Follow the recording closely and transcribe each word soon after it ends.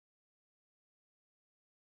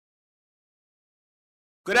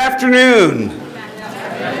Good afternoon.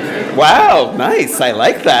 Wow, nice. I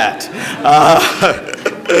like that.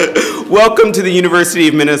 Welcome to the University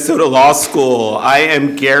of Minnesota Law School. I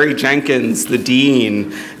am Gary Jenkins, the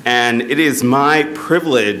Dean, and it is my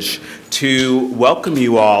privilege to welcome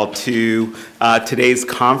you all to today's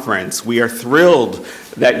conference. We are thrilled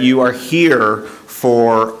that you are here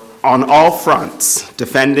on all fronts,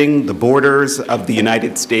 defending the borders of the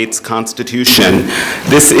United States Constitution.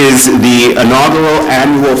 This is the inaugural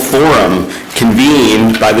annual forum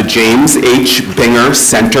convened by the James H. Binger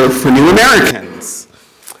Center for New Americans.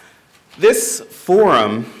 This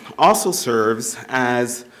forum also serves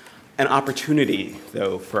as an opportunity,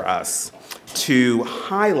 though, for us to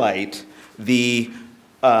highlight the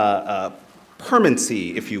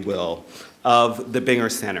permanency, if you will, of the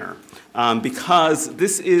Binger Center. Because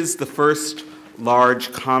this is the first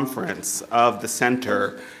large conference of the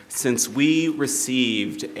center since we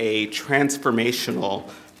received a transformational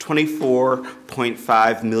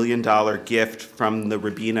 $24.5 million gift from the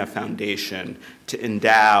Robina Foundation to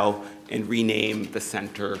endow and rename the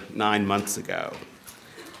center 9 months ago.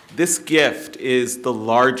 This gift is the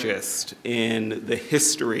largest in the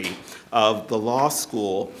history of the law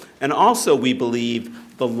school, and also, we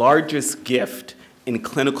believe, the largest gift in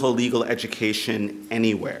clinical legal education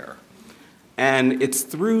anywhere. And it's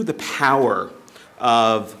through the power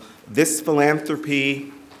of this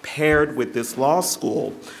philanthropy paired with this law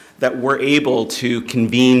school that we're able to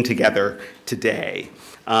convene together today,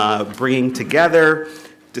 bringing together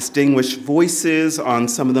distinguished voices on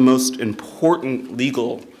some of the most important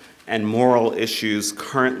legal and moral issues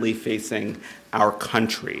currently facing our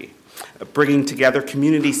country, bringing together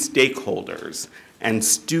community stakeholders and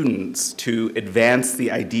students to advance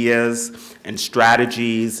the ideas and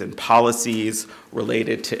strategies and policies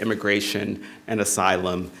related to immigration and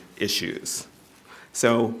asylum issues.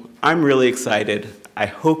 So I'm really excited. I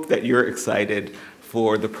hope that you're excited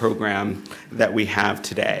for the program that we have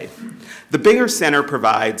today. The Binger Center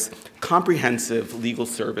provides comprehensive legal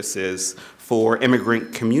services for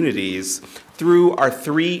immigrant communities through our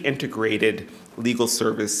 3 integrated legal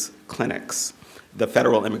service clinics: the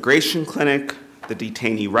Federal Immigration Clinic, the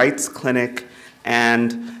Detainee Rights Clinic,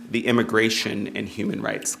 and the Immigration and Human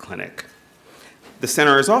Rights Clinic. The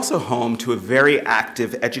center is also home to a very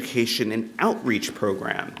active education and outreach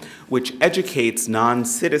program, which educates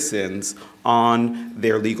non-citizens on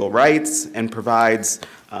their legal rights and provides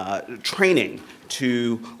training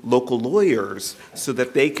to local lawyers so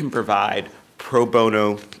that they can provide pro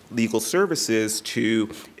bono legal services to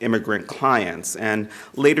immigrant clients. And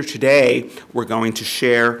later today, we're going to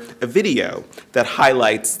share a video that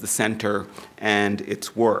highlights the center and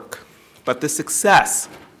its work. But the success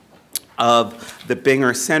of the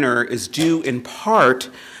Binger Center is due in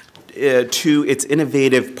part to its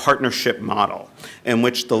innovative partnership model, in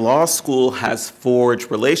which the law school has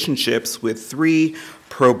forged relationships with 3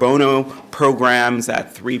 pro bono programs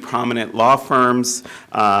at 3 prominent law firms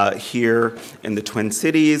here in the Twin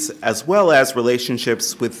Cities, as well as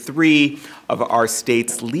relationships with 3 of our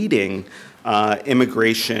state's leading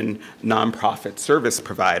immigration nonprofit service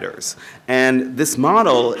providers. And this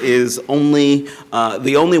model is the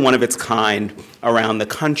only one of its kind around the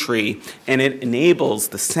country, and it enables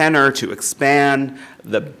the center to expand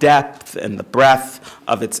the depth and the breadth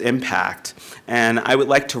of its impact. And I would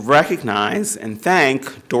like to recognize and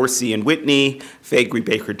thank Dorsey and Whitney, Faegre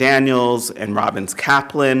Baker Daniels, and Robbins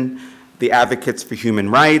Kaplan, the Advocates for Human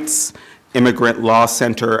Rights, Immigrant Law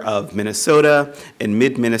Center of Minnesota, and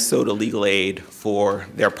Mid-Minnesota Legal Aid for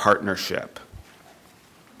their partnership.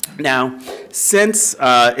 Now, since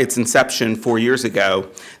its inception 4 years ago,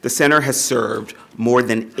 the center has served more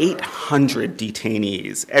than 800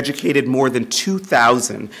 detainees, educated more than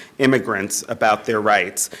 2,000 immigrants about their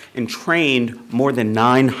rights, and trained more than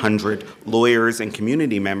 900 lawyers and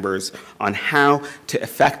community members on how to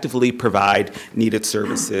effectively provide needed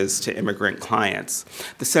services to immigrant clients.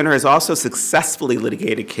 The center has also successfully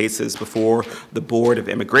litigated cases before the Board of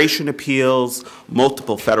Immigration Appeals,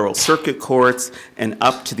 multiple federal circuit courts, and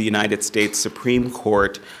up to the United States Supreme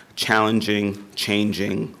Court, challenging,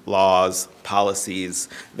 changing laws, policies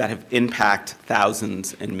that have impacted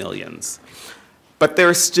thousands and millions. But there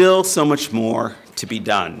is still so much more to be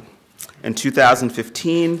done. In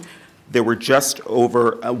 2015, there were just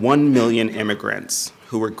over 1 million immigrants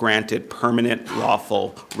who were granted permanent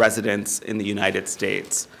lawful residence in the United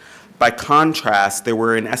States. By contrast, there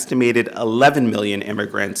were an estimated 11 million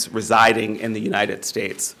immigrants residing in the United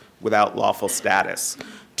States without lawful status,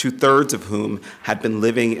 2/3 of whom had been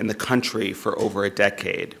living in the country for over a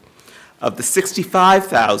decade. Of the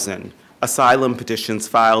 65,000 asylum petitions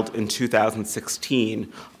filed in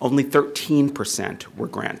 2016, only 13% were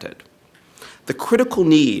granted. The critical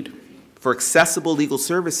need for accessible legal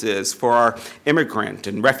services for our immigrant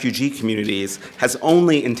and refugee communities has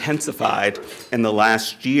only intensified in the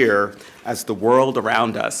last year as the world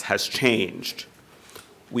around us has changed.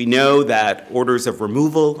 We know that orders of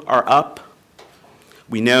removal are up.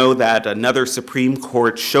 We know that another Supreme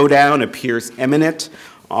Court showdown appears imminent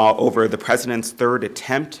over the president's third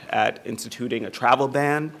attempt at instituting a travel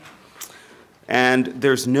ban. And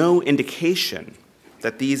there's no indication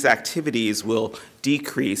that these activities will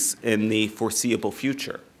decrease in the foreseeable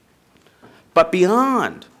future. But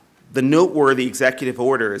beyond the noteworthy executive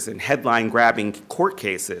orders and headline-grabbing court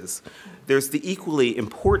cases, there's the equally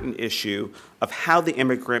important issue of how the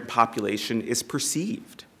immigrant population is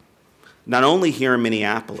perceived, not only here in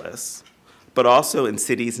Minneapolis, but also in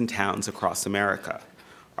cities and towns across America.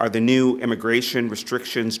 Are the new immigration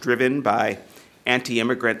restrictions driven by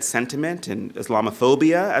anti-immigrant sentiment and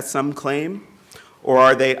Islamophobia, as some claim? Or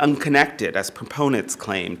are they unconnected, as proponents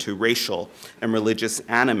claim, to racial and religious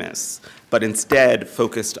animus, but instead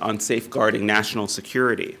focused on safeguarding national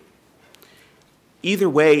security? Either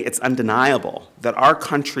way, it's undeniable that our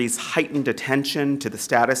country's heightened attention to the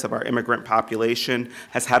status of our immigrant population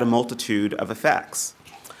has had a multitude of effects,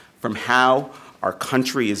 from how our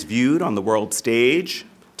country is viewed on the world stage,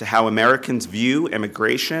 to how Americans view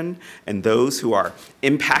immigration and those who are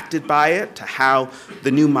impacted by it, to how the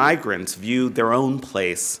new migrants view their own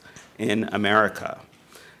place in America.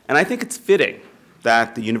 And I think it's fitting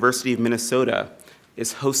that the University of Minnesota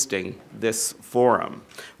is hosting this forum,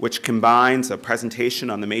 which combines a presentation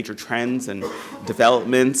on the major trends and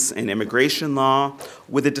developments in immigration law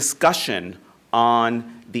with a discussion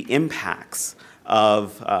on the impacts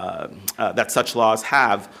of, that such laws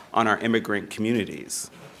have on our immigrant communities.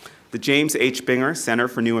 The James H. Binger Center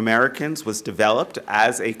for New Americans was developed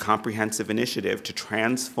as a comprehensive initiative to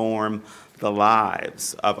transform the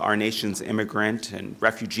lives of our nation's immigrant and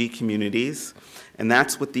refugee communities, and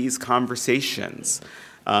that's what these conversations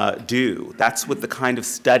do. That's what the kind of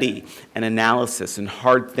study and analysis and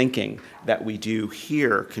hard thinking that we do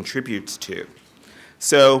here contributes to.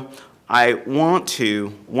 So I want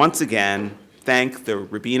to, once again, thank the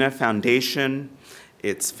Robina Foundation,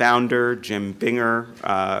 its founder, Jim Binger,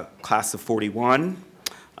 class of 41,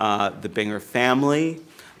 the Binger family,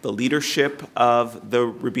 the leadership of the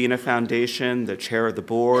Robina Foundation, the chair of the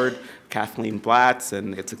board, Kathleen Blatz,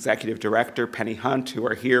 and its executive director, Penny Hunt, who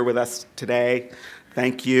are here with us today.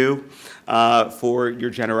 Thank you for your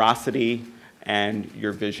generosity and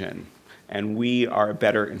your vision. And we are a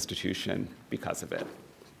better institution because of it.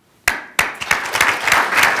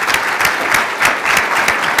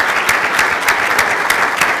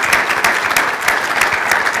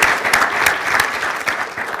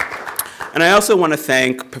 And I also want to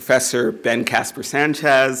thank Professor Ben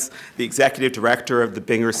Casper-Sanchez, the executive director of the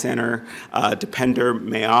Binger Center,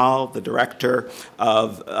 Deepa Iyer, the director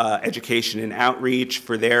of education and outreach,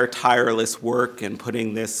 for their tireless work in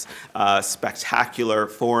putting this spectacular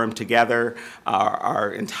forum together,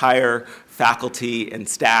 our entire faculty and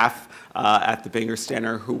staff at the Binger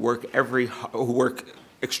Center who work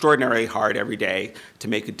extraordinarily hard every day to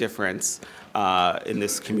make a difference in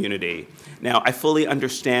this community. Now, I fully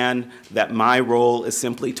understand that my role is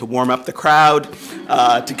simply to warm up the crowd,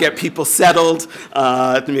 to get people settled,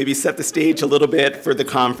 to maybe set the stage a little bit for the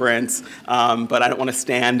conference, but I don't want to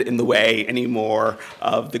stand in the way anymore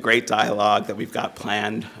of the great dialogue that we've got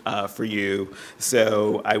planned for you.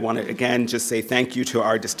 So I want to, again, just say thank you to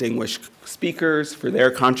our distinguished speakers for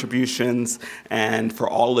their contributions, and for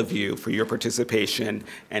all of you for your participation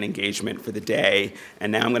and engagement for the day.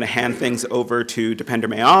 And now I'm going to hand things over to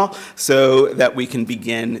Deepa Iyer so that we can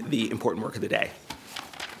begin the important work of the day.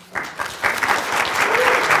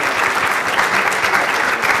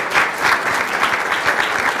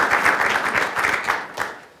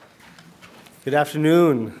 Good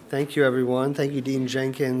afternoon. Thank you, everyone. Thank you, Dean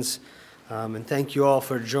Jenkins. And thank you all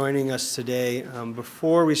for joining us today.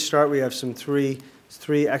 Before we start, we have three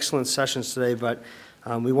excellent sessions today, but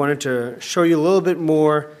we wanted to show you a little bit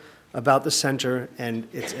more about the center and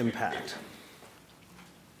its impact.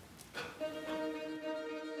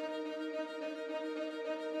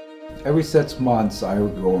 Every 6 months, I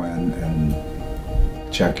would go in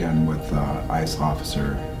and check in with the ICE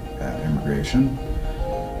officer at immigration.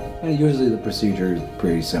 And usually the procedure is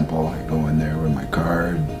pretty simple. I go in there with my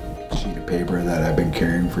card, sheet of paper that I've been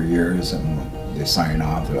carrying for years, and they sign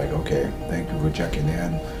off. They're like, okay, thank you for checking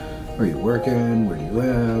in. Where are you working? Where do you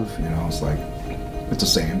live? You know, it's like, it's the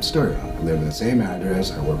same story. I live in the same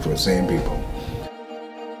address. I work for the same people.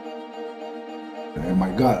 And my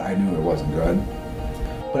gut, I knew it wasn't good.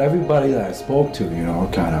 But everybody that I spoke to, you know,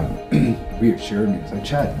 kind of reassured me. It's like,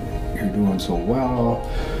 Chad, you're doing so well.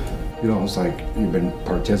 You know, it's like you've been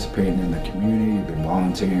participating in the community, you've been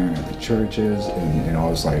volunteering at the churches, and you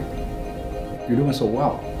know, it's like, you're doing so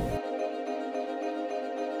well.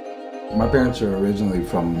 My parents are originally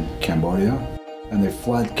from Cambodia, and they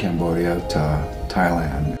fled Cambodia to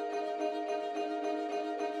Thailand.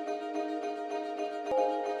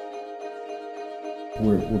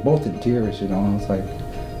 We're both in tears, you know, it's like,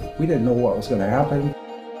 we didn't know what was going to happen.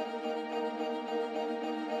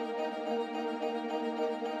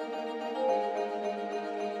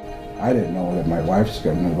 I didn't know that my wife's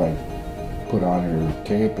going to, like, put on her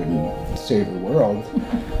cape and save the world,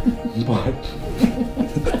 but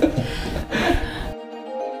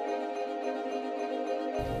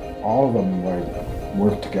all of them, like,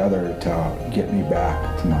 worked together to get me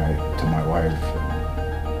back to my wife,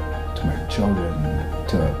 to my children,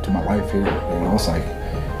 to my life here. And I was like,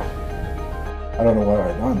 I don't know what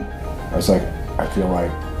I've done. I was like, I feel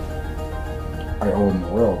like I owe them the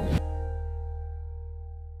world.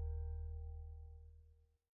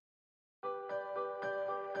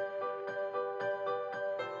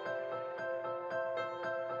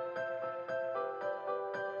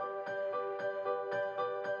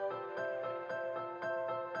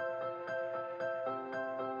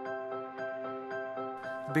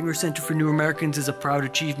 The Binger Center for New Americans is a proud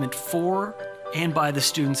achievement for and by the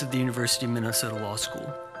students of the University of Minnesota Law School.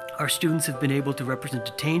 Our students have been able to represent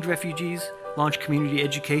detained refugees, launch community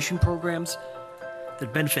education programs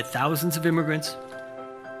that benefit thousands of immigrants,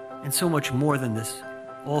 and so much more than this,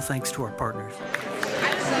 all thanks to our partners.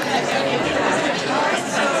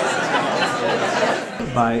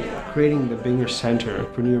 By creating the Binger Center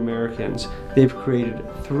for New Americans, they've created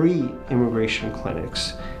 3 immigration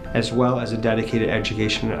clinics, as well as a dedicated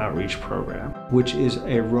education and outreach program, which is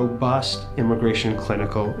a robust immigration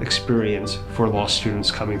clinical experience for law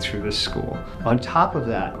students coming through this school. On top of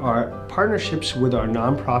that, our partnerships with our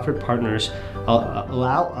nonprofit partners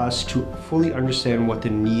allow us to fully understand what the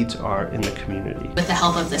needs are in the community. With the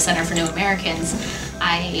help of the Center for New Americans,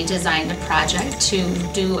 I designed a project to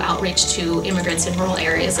do outreach to immigrants in rural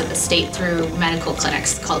areas of the state through medical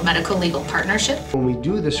clinics called Medical Legal Partnership. When we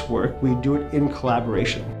do this work, we do it in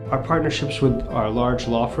collaboration. Our partnerships with our large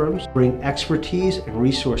law firms bring expertise and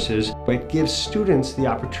resources, but gives students the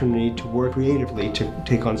opportunity to work creatively to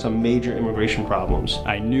take on some major immigration problems.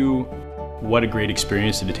 I knew what a great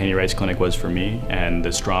experience the Detainee Rights Clinic was for me, and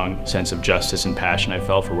the strong sense of justice and passion I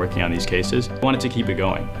felt for working on these cases. I wanted to keep it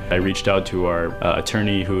going. I reached out to our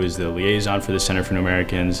attorney, who is the liaison for the Center for New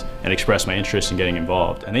Americans, and expressed my interest in getting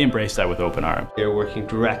involved, and they embraced that with open arms. They're working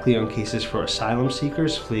directly on cases for asylum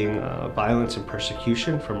seekers fleeing violence and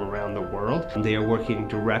persecution from around the world. And they are working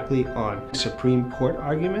directly on Supreme Court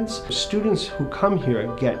arguments. Students who come here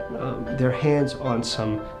get their hands on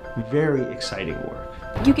some very exciting work.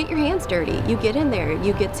 You get your hands dirty. You get in there.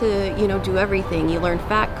 You get to, do everything. You learn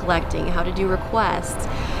fact collecting, how to do requests,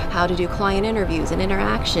 how to do client interviews and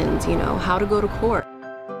interactions, how to go to court.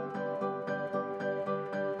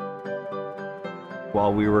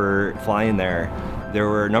 While we were flying there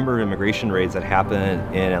were a number of immigration raids that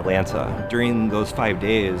happened in Atlanta. During those 5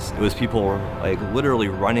 days, it was people literally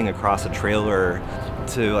running across a trailer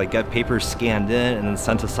to get papers scanned in and then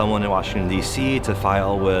sent to someone in Washington, D.C. to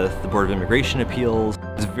file with the Board of Immigration Appeals.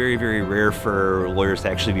 It's very, very rare for lawyers to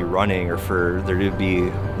actually be running or for there to be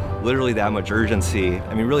literally that much urgency.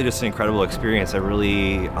 I mean, really just an incredible experience that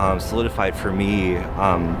really solidified for me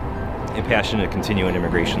a passion to continue in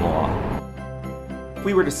immigration law. If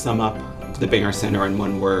we were to sum up the Binger Center in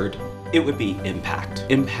one word, it would be impact.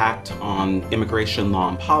 Impact on immigration law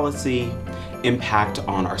and policy, impact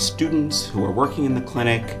on our students who are working in the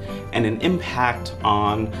clinic, and an impact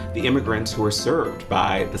on the immigrants who are served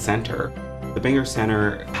by the center. The Binger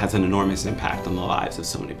Center has an enormous impact on the lives of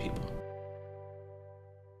so many people.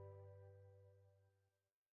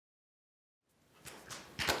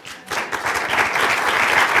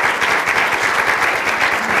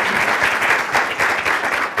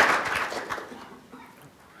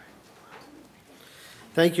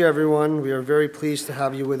 Thank you, everyone. We are very pleased to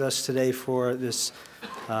have you with us today for this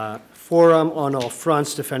forum on all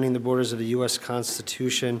fronts, defending the borders of the U.S.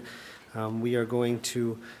 Constitution. We are going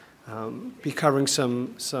to be covering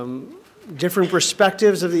some different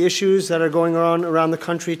perspectives of the issues that are going on around the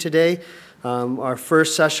country today. Our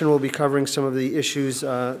first session will be covering some of the issues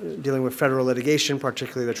dealing with federal litigation,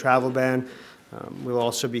 particularly the travel ban. We'll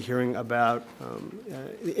also be hearing about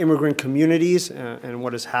the immigrant communities and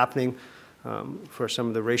what is happening for some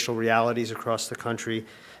of the racial realities across the country,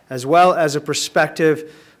 as well as a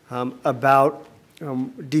perspective about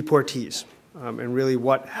deportees and really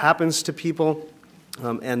what happens to people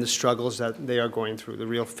and the struggles that they are going through, the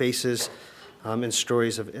real faces and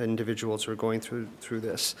stories of individuals who are going through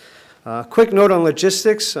this. Quick note on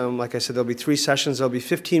logistics. Like I said, there'll be 3 sessions. There'll be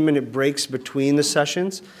 15-minute breaks between the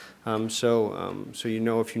sessions, so you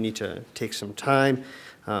know if you need to take some time.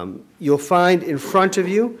 You'll find in front of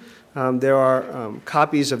you there are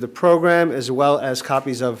copies of the program as well as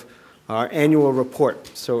copies of our annual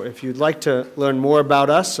report. So if you'd like to learn more about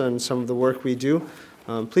us and some of the work we do,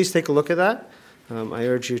 please take a look at that. I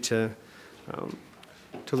urge you to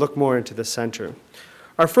look more into the center.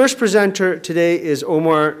 Our first presenter today is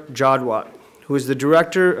Omar Jadwat, who is the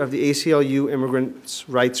director of the ACLU Immigrant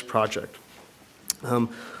Rights Project.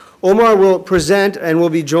 Omar will present and will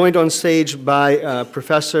be joined on stage by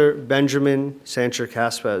Professor Benjamin Sanchez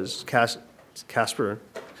Casper.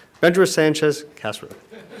 Benjamin Sanchez Casper.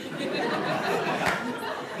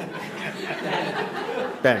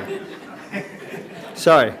 Ben.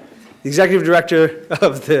 Sorry, the executive director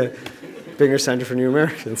of the Binger Center for New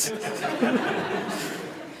Americans.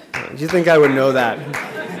 Do you think I would know that?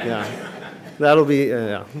 Yeah, that'll be,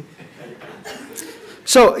 yeah.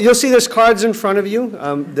 So you'll see there's cards in front of you.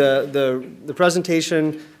 The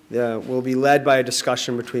presentation will be led by a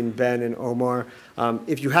discussion between Ben and Omar.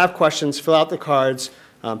 If you have questions, fill out the cards,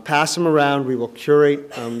 pass them around. We will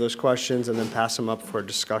curate those questions and then pass them up for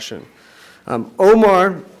discussion.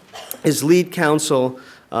 Omar is lead counsel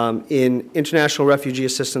in International Refugee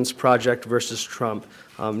Assistance Project versus Trump,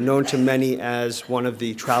 known to many as one of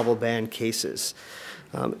the travel ban cases.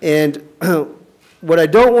 And what I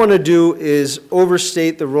don't want to do is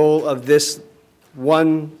overstate the role of this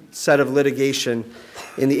one set of litigation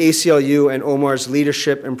in the ACLU and Omar's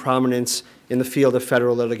leadership and prominence in the field of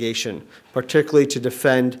federal litigation, particularly to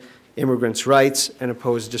defend immigrants' rights and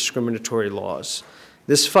oppose discriminatory laws.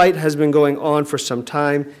 This fight has been going on for some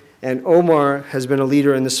time, and Omar has been a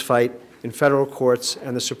leader in this fight in federal courts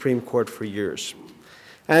and the Supreme Court for years.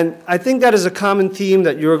 And I think that is a common theme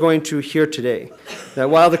that you're going to hear today, that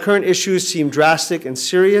while the current issues seem drastic and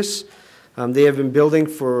serious, they have been building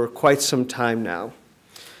for quite some time now.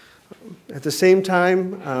 At the same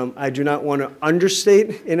time, I do not want to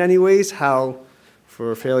understate in any ways how,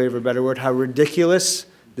 for failure of a better word, how ridiculous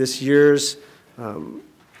this year's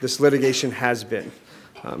this litigation has been.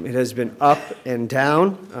 It has been up and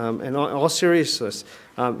down, and in all seriousness,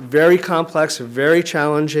 very complex, very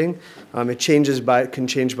challenging. It can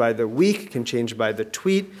change by the week, can change by the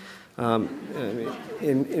tweet.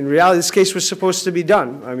 In reality, this case was supposed to be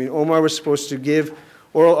done. I mean, Omar was supposed to give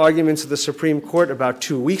oral arguments at the Supreme Court about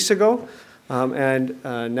 2 weeks ago, and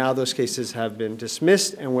now those cases have been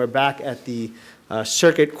dismissed, and we're back at the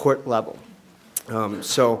circuit court level.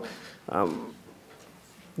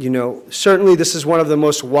 You know, certainly this is one of the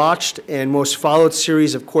most watched and most followed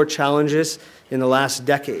series of court challenges in the last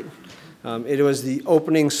decade. It was the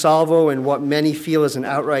opening salvo in what many feel is an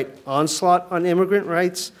outright onslaught on immigrant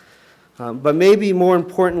rights. But maybe more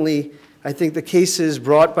importantly, I think the cases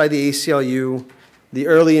brought by the ACLU, the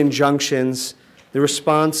early injunctions, the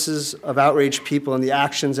responses of outraged people, and the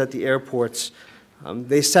actions at the airports,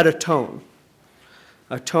 they set a tone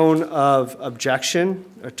of objection,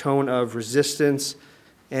 a tone of resistance,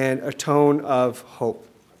 and a tone of hope.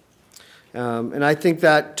 And I think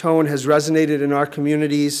that tone has resonated in our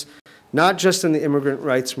communities, not just in the immigrant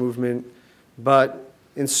rights movement, but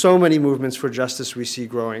in so many movements for justice we see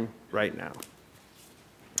growing right now.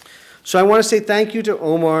 So I want to say thank you to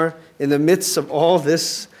Omar in the midst of all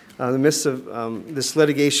this, the midst of this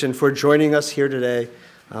litigation, for joining us here today.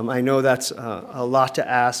 I know that's a lot to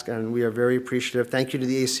ask, and we are very appreciative. Thank you to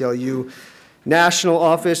the ACLU National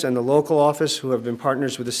Office and the local office who have been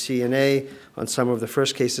partners with the CNA on some of the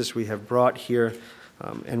first cases we have brought here.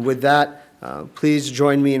 And with that, please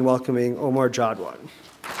join me in welcoming Omar Jadwat.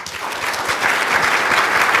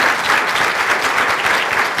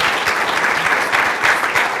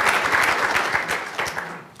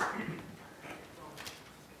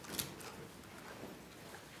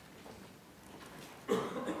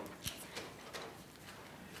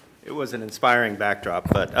 It was an inspiring backdrop,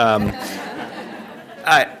 but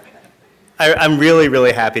I'm really,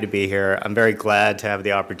 really happy to be here. I'm very glad to have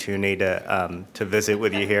the opportunity to visit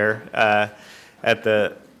with you here at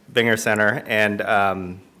the Binger Center.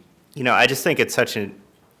 And, you know, I just think it's such an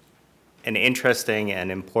interesting and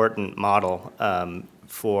important model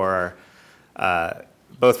for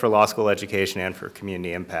both for law school education and for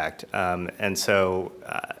community impact. And so,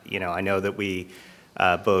 you know, I know that we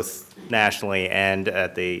both nationally and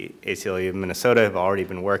at the ACLU of Minnesota have already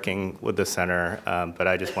been working with the center, but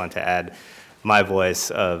I just want to add my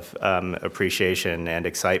voice of appreciation and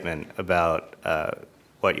excitement about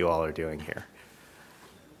what you all are doing here.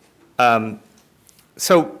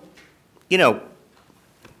 So, you know,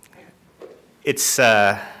 it's,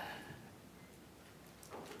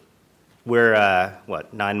 we're,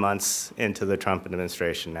 9 months into the Trump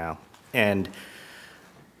administration now. And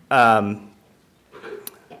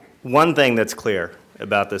one thing that's clear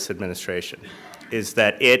about this administration is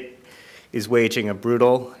that it is waging a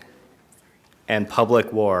brutal and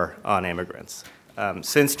public war on immigrants.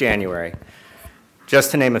 Since January,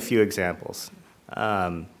 just to name a few examples,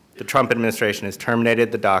 the Trump administration has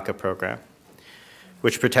terminated the DACA program,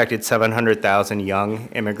 which protected 700,000 young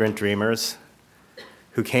immigrant dreamers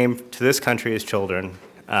who came to this country as children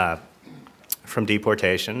from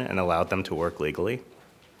deportation and allowed them to work legally.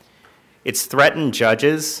 It's threatened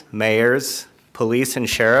judges, mayors, police, and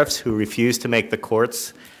sheriffs who refuse to make the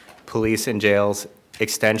courts, police, and jails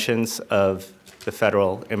extensions of the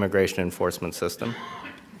federal immigration enforcement system.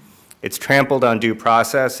 It's trampled on due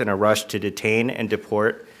process in a rush to detain and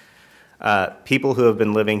deport people who have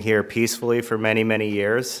been living here peacefully for many, many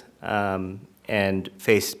years and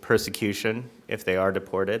face persecution if they are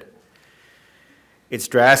deported. It's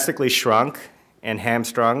drastically shrunk and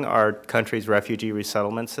hamstrung our country's refugee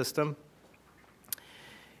resettlement system.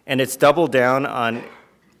 And it's doubled down on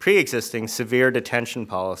pre-existing severe detention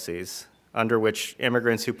policies under which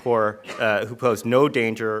immigrants who pose no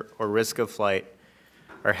danger or risk of flight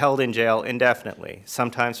are held in jail indefinitely,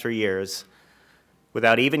 sometimes for years,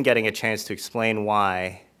 without even getting a chance to explain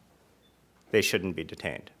why they shouldn't be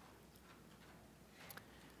detained.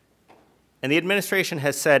 And the administration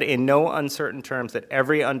has said in no uncertain terms that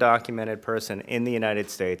every undocumented person in the United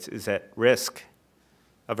States is at risk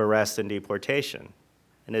of arrest and deportation.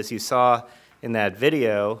 And as you saw in that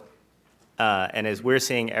video, and as we're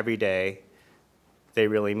seeing every day, they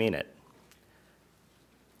really mean it.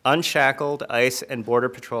 Unshackled ICE and Border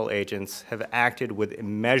Patrol agents have acted with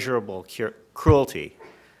immeasurable cruelty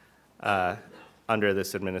under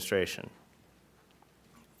this administration.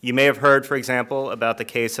 You may have heard, for example, about the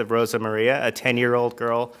case of Rosa Maria, a 10-year-old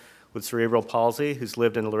girl with cerebral palsy who's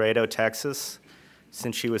lived in Laredo, Texas,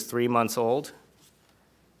 since she was 3 months old.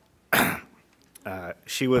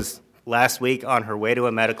 She was last week on her way to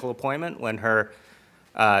a medical appointment when her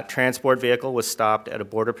transport vehicle was stopped at a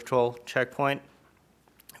Border Patrol checkpoint.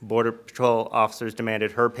 Border Patrol officers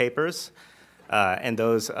demanded her papers and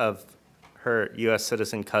those of her U.S.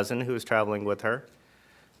 citizen cousin who was traveling with her.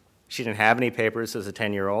 She didn't have any papers as a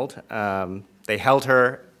 10-year-old. They held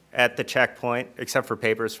her at the checkpoint, except for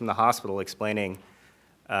papers from the hospital explaining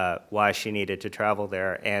why she needed to travel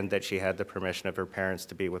there and that she had the permission of her parents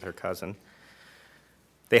to be with her cousin.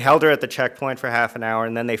 They held her at the checkpoint for half an hour,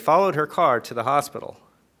 and then they followed her car to the hospital.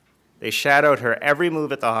 They shadowed her every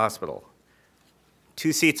move at the hospital.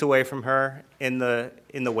 2 seats away from her in the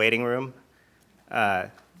waiting room. They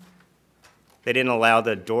didn't allow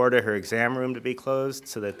the door to her exam room to be closed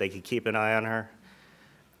so that they could keep an eye on her.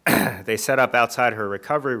 They set up outside her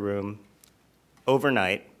recovery room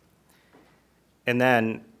overnight. And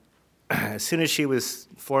then, as soon as she was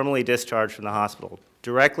formally discharged from the hospital,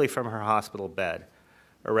 directly from her hospital bed,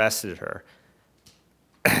 arrested her.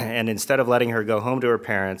 And instead of letting her go home to her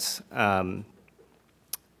parents,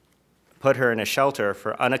 put her in a shelter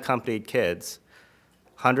for unaccompanied kids,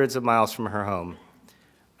 hundreds of miles from her home,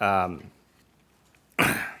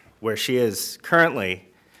 where she is currently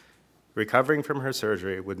recovering from her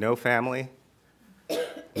surgery with no family,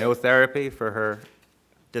 no therapy for her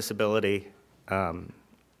disability,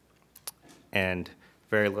 and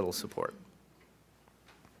very little support.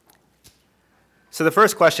 So the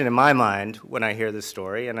first question in my mind when I hear this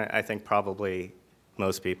story, and I think probably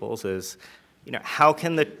most people's, is, how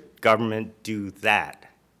can the government do that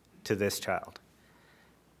to this child?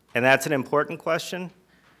 And that's an important question,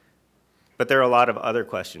 but there are a lot of other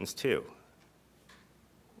questions too.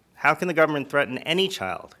 How can the government threaten any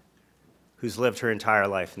child who's lived her entire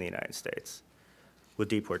life in the United States with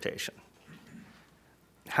deportation?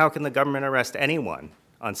 How can the government arrest anyone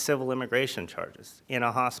on civil immigration charges in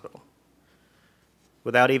a hospital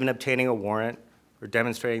without even obtaining a warrant or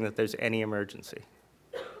demonstrating that there's any emergency?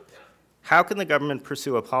 How can the government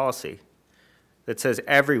pursue a policy that says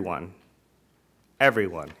everyone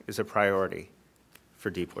is a priority for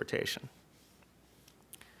deportation?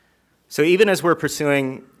 So even as we're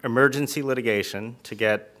pursuing emergency litigation to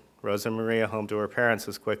get Rosa Maria home to her parents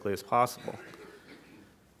as quickly as possible,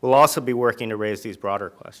 we'll also be working to raise these broader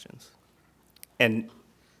questions. And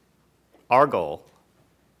our goal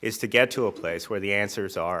is to get to a place where the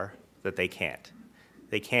answers are that they can't.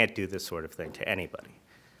 They can't do this sort of thing to anybody.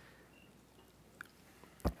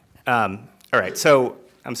 All right, so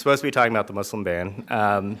I'm supposed to be talking about the Muslim ban.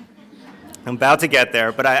 I'm about to get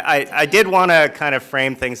there, but I did want to kind of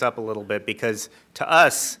frame things up a little bit because to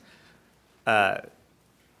us, as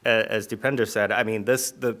Deepinder said, I mean,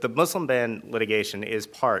 the Muslim ban litigation is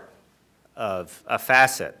part of a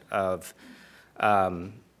facet of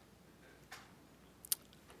an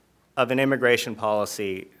immigration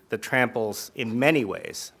policy that tramples in many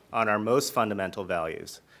ways on our most fundamental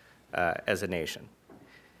values as a nation.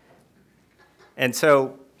 And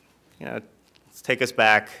so, you know, let's take us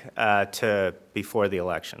back to before the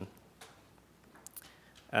election.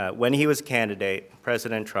 When he was a candidate,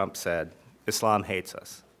 President Trump said, Islam hates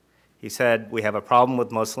us. He said, we have a problem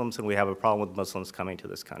with Muslims and we have a problem with Muslims coming to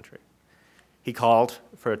this country. He called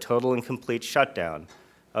for a total and complete shutdown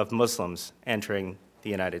of Muslims entering the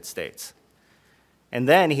United States. And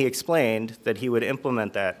then he explained that he would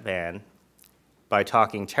implement that ban by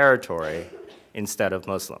talking territory instead of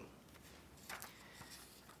Muslim.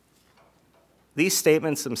 These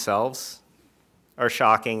statements themselves are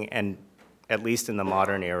shocking and, at least in the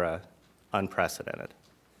modern era, unprecedented.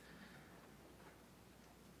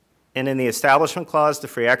 And in the Establishment Clause, the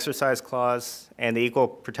Free Exercise Clause, and the Equal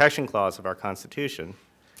Protection Clause of our Constitution,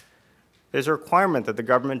 there's a requirement that the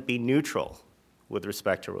government be neutral with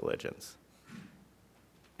respect to religions.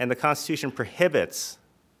 And the Constitution prohibits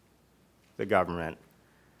the government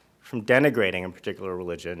from denigrating a particular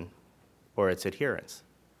religion or its adherents.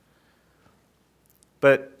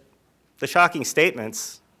 But the shocking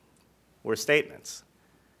statements were statements.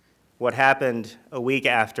 What happened a week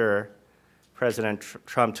after President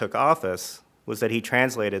Trump took office was that he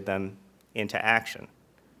translated them into action.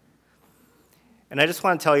 And I just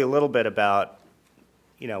want to tell you a little bit about,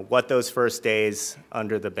 you know, what those first days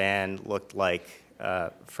under the ban looked like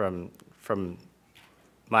from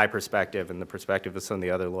my perspective and the perspective of some of the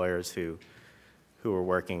other lawyers who were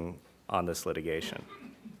working on this litigation.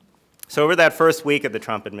 So over that first week of the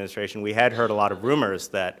Trump administration, we had heard a lot of rumors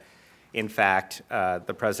that, in fact,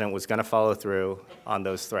 the president was going to follow through on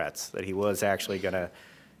those threats, that he was actually going to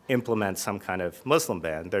implement some kind of Muslim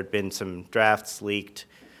ban. There had been some drafts leaked.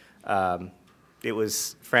 It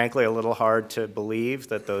was, frankly, a little hard to believe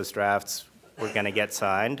that those drafts were going to get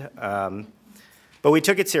signed. But we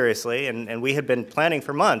took it seriously, and we had been planning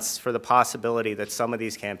for months for the possibility that some of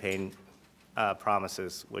these campaign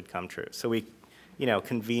promises would come true. So we, you know,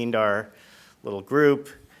 convened our little group.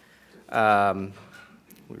 We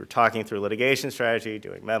were talking through litigation strategy,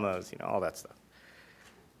 doing memos, you know, all that stuff.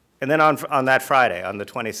 And then on that Friday, on the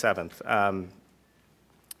 27th,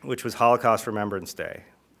 which was Holocaust Remembrance Day,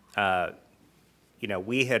 you know,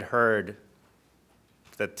 we had heard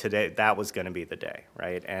that today that was going to be the day,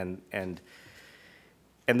 right? And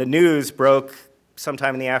the news broke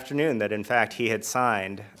sometime in the afternoon that, in fact, he had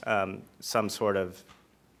signed some sort of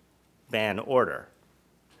ban order.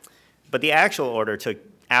 But the actual order took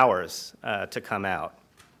hours to come out.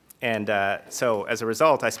 And so as a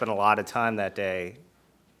result, I spent a lot of time that day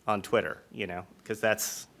on Twitter, you know, because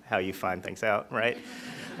that's how you find things out, right?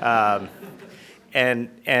 So,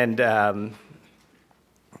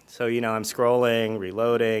 you know, I'm scrolling,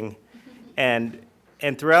 reloading, and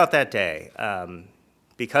throughout that day,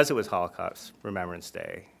 because it was Holocaust Remembrance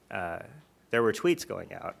Day, there were tweets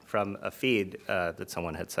going out from a feed that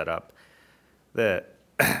someone had set up.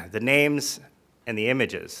 The names and the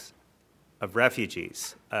images of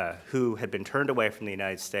refugees who had been turned away from the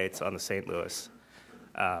United States on the St. Louis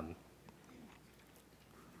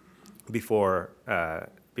before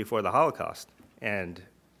the Holocaust and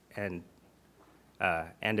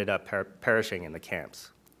ended up perishing in the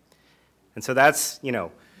camps. And so that's, you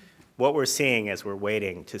know, what we're seeing as we're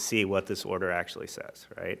waiting to see what this order actually says,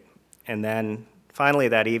 right? And then finally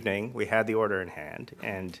that evening, we had the order in hand,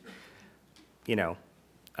 and, you know,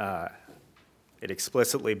 it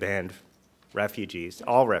explicitly banned refugees,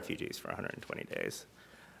 all refugees, for 120 days,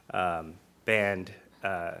 banned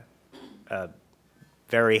a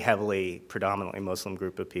very heavily, predominantly Muslim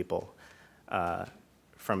group of people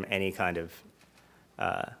from any kind of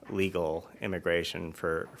legal immigration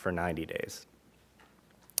for 90 days.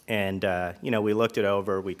 And, you know, we looked it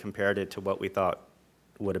over, we compared it to what we thought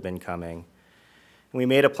would have been coming. And we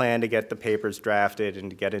made a plan to get the papers drafted and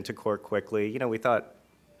to get into court quickly. You know, we thought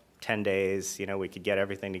 10 days, you know, we could get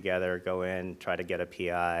everything together, go in, try to get a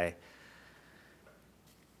PI.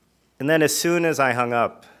 And then as soon as I hung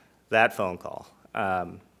up that phone call,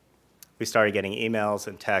 we started getting emails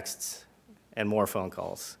and texts and more phone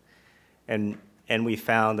calls. And we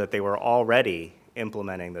found that they were already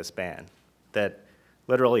implementing this ban, that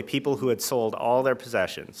literally people who had sold all their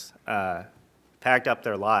possessions, packed up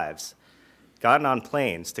their lives gotten on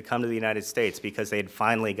planes to come to the United States because they had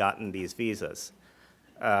finally gotten these visas,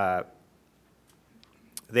 they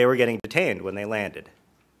were getting detained when they landed,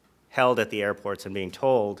 held at the airports and being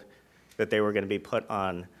told that they were going to be put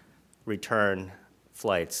on return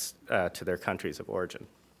flights to their countries of origin.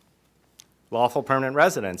 Lawful permanent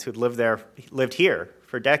residents who'd lived here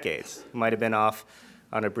for decades, who might have been off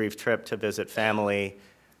on a brief trip to visit family,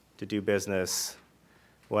 to do business,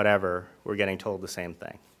 whatever, were getting told the same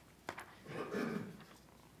thing.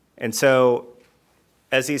 And so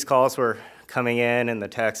as these calls were coming in and the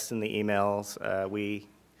texts and the emails, we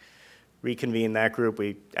reconvened that group.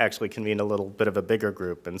 We actually convened a little bit of a bigger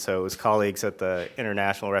group. And so it was colleagues at the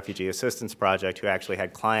International Refugee Assistance Project who actually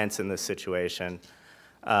had clients in this situation,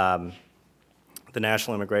 the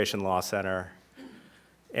National Immigration Law Center,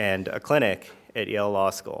 and a clinic at Yale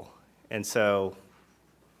Law School. And so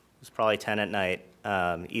it was probably 10 at night,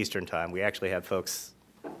 Eastern time. We actually had folks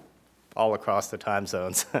all across the time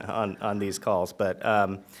zones on these calls, but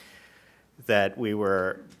that we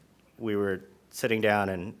were sitting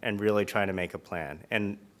down and really trying to make a plan.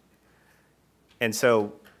 And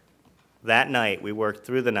so that night, we worked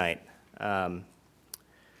through the night to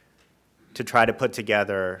try to put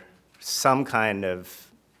together some kind of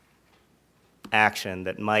action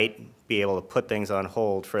that might be able to put things on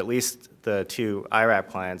hold for at least the two IRAP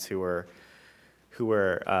clients who were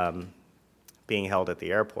being held at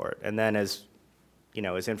the airport. And then as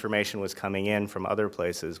information was coming in from other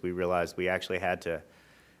places, we realized we actually had to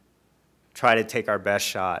try to take our best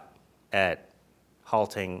shot at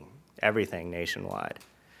halting everything nationwide.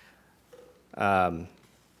 And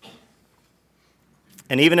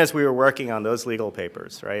even as we were working on those legal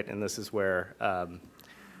papers, right, and this is where, I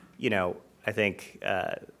think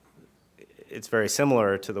it's very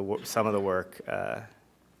similar to some of the work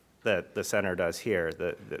that the center does here.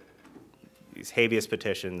 These habeas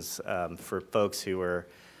petitions for folks who were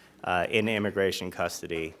in immigration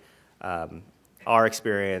custody, our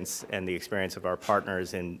experience and the experience of our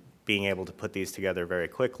partners in being able to put these together very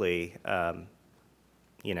quickly,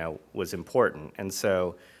 was important. And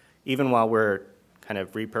so even while we're kind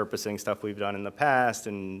of repurposing stuff we've done in the past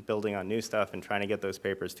and building on new stuff and trying to get those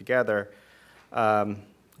papers together,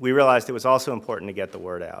 we realized it was also important to get the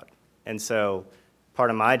word out. And so part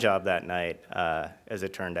of my job that night, as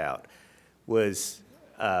it turned out, was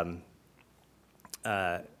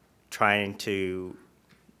trying to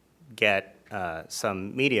get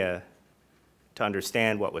some media to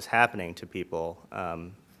understand what was happening to people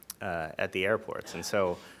at the airports. And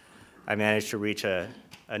so I managed to reach a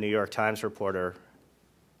New York Times reporter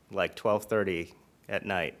like 12:30 at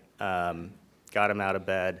night, got him out of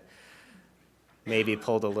bed, maybe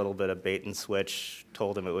pulled a little bit of bait and switch,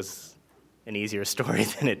 told him it was an easier story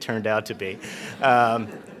than it turned out to be.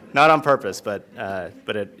 Not on purpose, but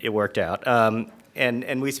it worked out.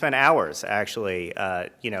 And we spent hours actually,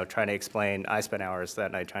 trying to explain. I spent hours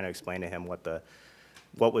that night trying to explain to him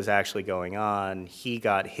what was actually going on. He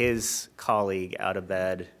got his colleague out of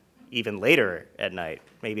bed even later at night,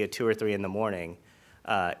 maybe at 2 or 3 in the morning,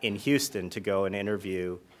 in Houston to go and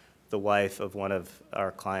interview the wife of one of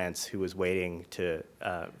our clients who was waiting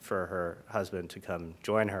for her husband to come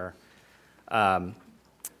join her.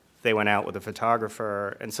 They went out with a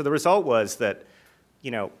photographer, and so the result was that,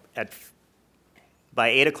 by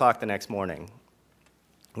 8 o'clock the next morning,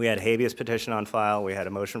 we had a habeas petition on file, we had a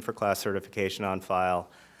motion for class certification on file,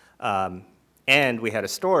 and we had a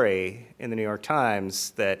story in the New York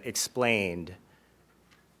Times that explained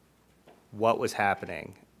what was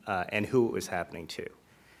happening and who it was happening to.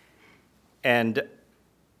 And,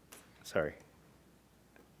 sorry.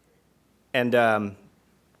 And,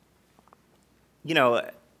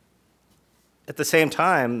 at the same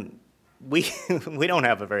time, we don't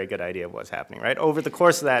have a very good idea of what's happening, right? Over the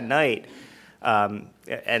course of that night,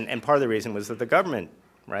 and part of the reason was that the government,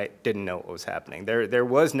 right, didn't know what was happening. There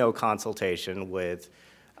was no consultation with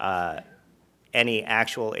any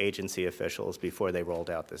actual agency officials before they rolled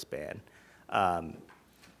out this ban.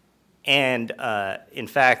 In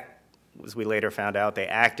fact, as we later found out, they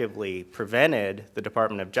actively prevented the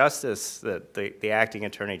Department of Justice, the acting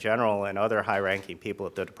Attorney General, and other high-ranking people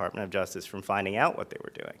at the Department of Justice from finding out what they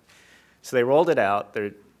were doing. So they rolled it out.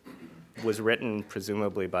 There was written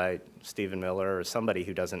presumably by Stephen Miller or somebody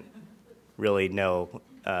who doesn't really know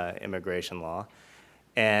immigration law.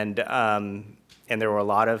 And there were a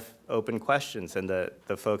lot of open questions, and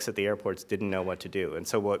the folks at the airports didn't know what to do. And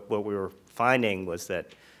so what we were finding was that,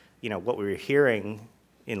 what we were hearing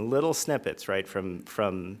in little snippets, right,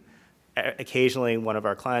 from occasionally one of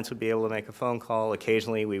our clients would be able to make a phone call.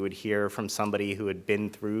 Occasionally we would hear from somebody who had been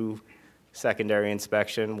through secondary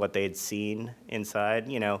inspection what they'd seen inside.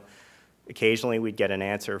 Occasionally, we'd get an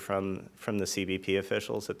answer from the CBP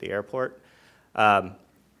officials at the airport,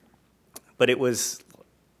 but it was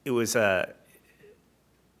a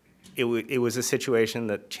situation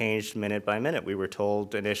that changed minute by minute. We were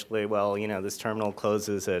told initially, well, you know, this terminal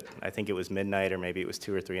closes at, I think it was midnight, or maybe it was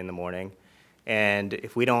 2 or 3 in the morning, and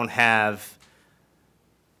if we don't have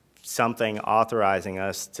something authorizing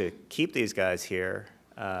us to keep these guys here,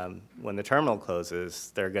 when the terminal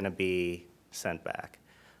closes, they're going to be sent back.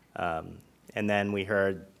 And then we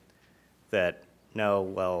heard that, no,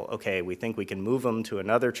 well, okay, we think we can move them to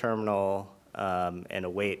another terminal and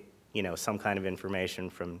await, you know, some kind of information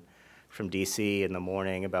from DC in the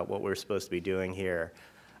morning about what we're supposed to be doing here.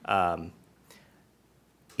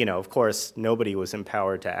 You know, of course, nobody was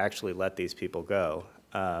empowered to actually let these people go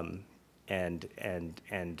and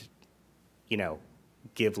you know,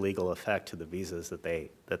 give legal effect to the visas that they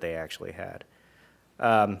actually had.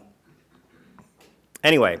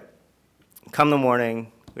 Anyway, come the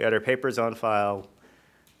morning, we had our papers on file.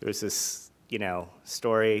 There was this, you know,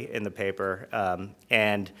 story in the paper,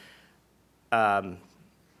 and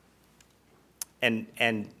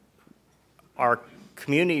our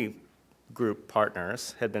community group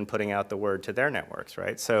partners had been putting out the word to their networks,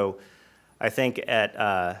 right? So I think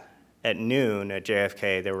at noon at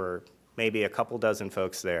JFK, there were maybe a couple dozen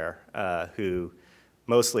folks there who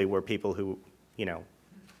mostly were people who, you know,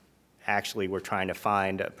 actually were trying to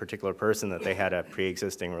find a particular person that they had a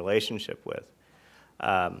pre-existing relationship with.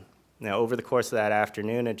 Now, over the course of that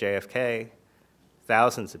afternoon at JFK,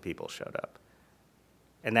 thousands of people showed up.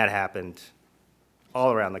 And that happened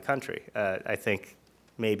all around the country. I think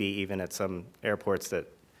maybe even at some airports that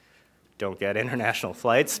don't get international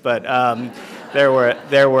flights, but there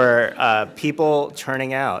were people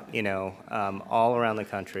turning out, you know, all around the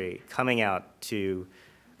country, coming out to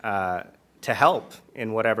help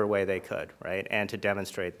in whatever way they could, right, and to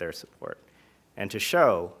demonstrate their support, and to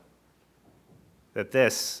show that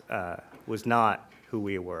this was not who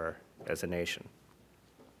we were as a nation.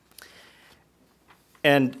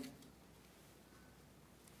 And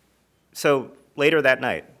so later that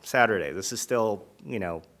night, Saturday, this is still, you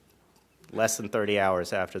know, less than 30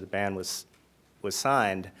 hours after the ban was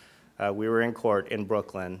signed, we were in court in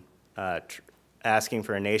Brooklyn asking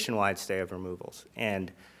for a nationwide stay of removals.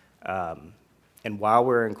 And while we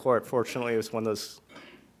were in court, fortunately, it was one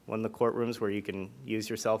of the courtrooms where you can use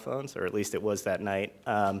your cell phones, or at least it was that night.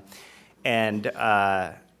 And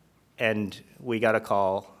we got a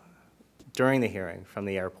call during the hearing from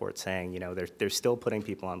the airport saying, you know, they're still putting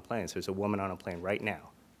people on planes. There's a woman on a plane right now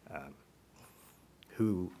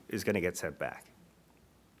who is going to get sent back.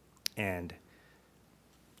 And,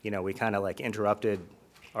 you know, we kind of like interrupted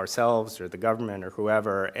ourselves or the government or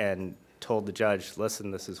whoever and told the judge, listen,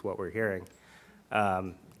 this is what we're hearing.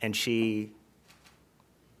 And she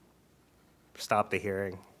stopped the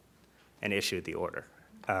hearing and issued the order.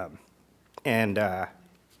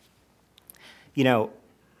 You know,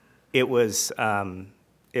 it was an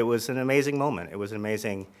amazing moment. It was an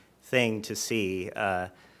amazing thing to see.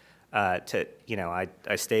 You know,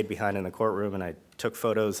 I stayed behind in the courtroom and I took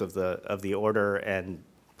photos of the order and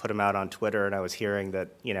put them out on Twitter. And I was hearing that,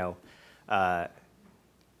 you know,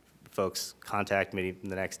 folks contacted me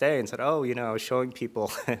the next day and said, oh, you know, I was showing people,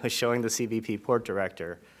 I was showing the CBP port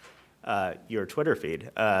director your Twitter feed.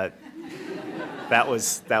 That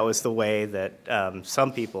was the way that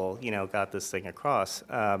some people, you know, got this thing across.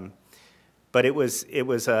 But it was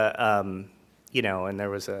a, you know, and there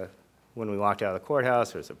was when we walked out of the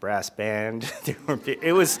courthouse, there was a brass band.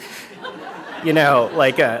 It was, you know,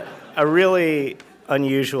 like a really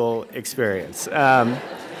unusual experience.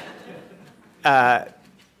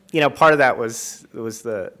 You know, part of that was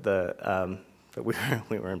that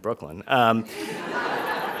we were in Brooklyn.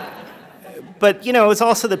 But you know, it was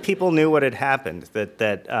also that people knew what had happened.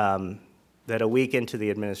 That a week into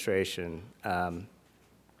the administration,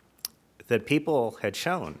 that people had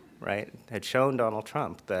shown, right, had shown Donald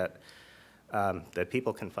Trump that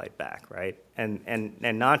people can fight back, right, and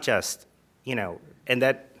not just, you know, and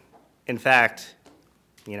that, in fact,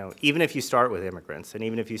 you know, even if you start with immigrants and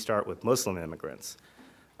even if you start with Muslim immigrants,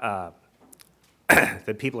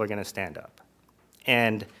 that people are going to stand up.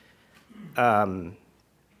 And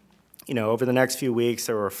you know, over the next few weeks,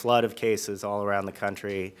 there were a flood of cases all around the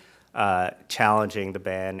country challenging the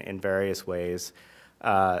ban in various ways.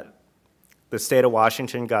 The state of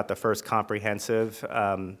Washington got the first comprehensive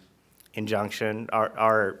injunction.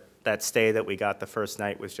 That stay that we got the first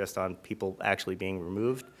night was just on people actually being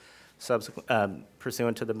removed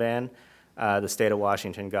pursuant to the ban. The state of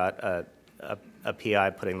Washington got a PI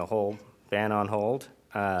putting the whole ban on hold.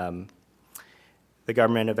 The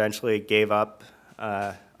government eventually gave up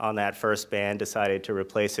on that first ban decided to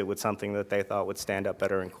replace it with something that they thought would stand up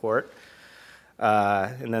better in court.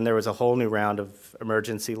 And then there was a whole new round of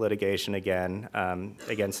emergency litigation again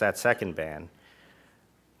against that second ban.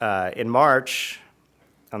 In March,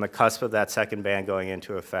 on the cusp of that second ban going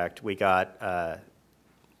into effect, we got the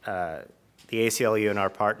ACLU and our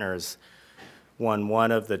partners won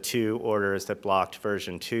one of the two orders that blocked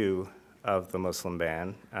version 2 of the Muslim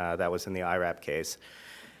ban. That was in the IRAP case.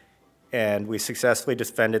 And we successfully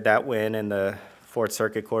defended that win in the Fourth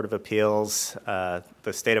Circuit Court of Appeals. The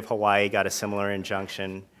state of Hawaii got a similar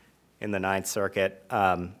injunction in the Ninth Circuit.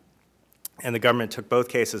 And the government took both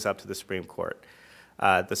cases up to the Supreme Court.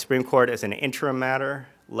 The Supreme Court, as an interim matter,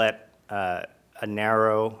 let a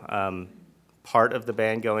narrow part of the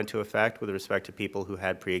ban go into effect with respect to people who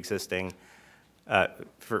had pre-existing,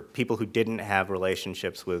 for people who didn't have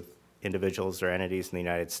relationships with individuals or entities in the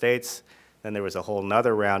United States. Then there was a whole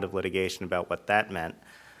nother round of litigation about what that meant.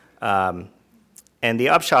 And the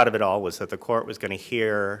upshot of it all was that the court was going to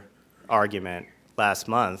hear argument last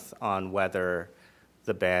month on whether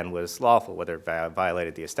the ban was lawful, whether it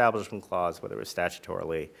violated the Establishment Clause, whether it was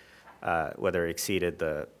statutorily, whether it exceeded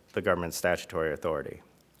the government's statutory authority.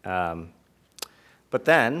 But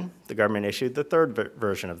then the government issued the third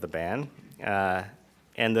version of the ban.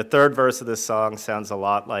 And the third verse of this song sounds a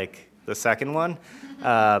lot like the second one.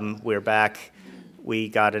 We're back. We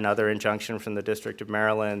got another injunction from the District of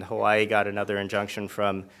Maryland. Hawaii got another injunction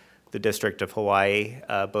from the District of Hawaii.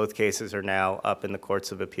 Both cases are now up in the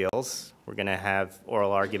courts of appeals. We're going to have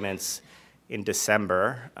oral arguments in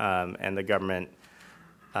December, and the government,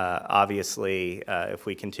 obviously, if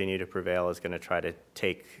we continue to prevail, is going to try to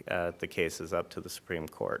take the cases up to the Supreme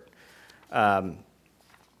Court.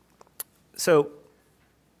 So,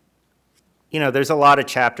 you know, there's a lot of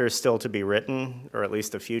chapters still to be written, or at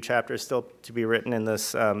least a few chapters still to be written in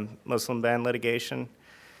this Muslim ban litigation.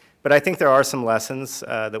 But I think there are some lessons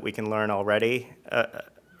that we can learn already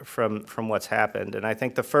from what's happened. And I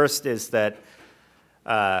think the first is that,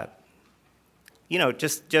 you know,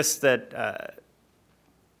 just that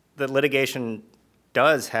the litigation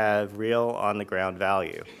does have real on-the-ground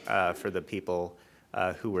value for the people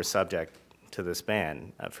who were subject to this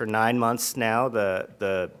ban. For 9 months now,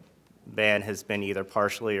 the ban has been either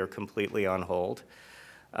partially or completely on hold.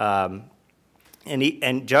 And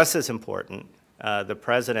just as important, the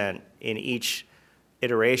president in each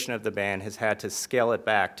iteration of the ban has had to scale it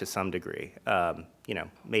back to some degree, you know,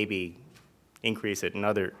 maybe increase it in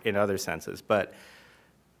other senses. But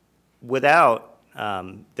without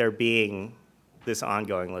there being this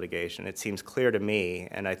ongoing litigation, it seems clear to me,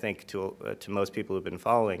 and I think to most people who've been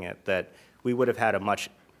following it, that we would have had a much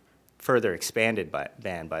further expanded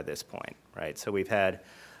ban by this point, right? So we've had,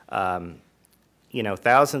 you know,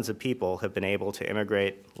 thousands of people have been able to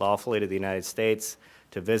immigrate lawfully to the United States,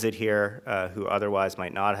 to visit here, who otherwise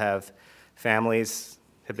might not have. Families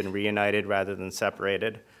have been reunited rather than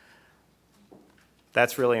separated.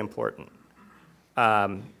 That's really important.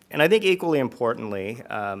 And I think equally importantly,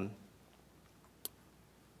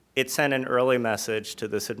 it sent an early message to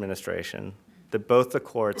this administration that both the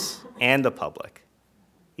courts and the public,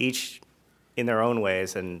 each in their own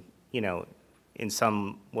ways and, you know, in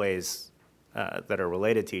some ways that are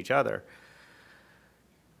related to each other,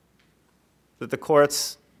 that the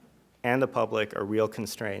courts and the public are real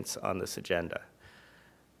constraints on this agenda.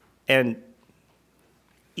 And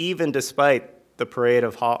even despite the parade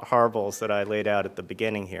of horribles that I laid out at the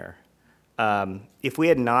beginning here, if we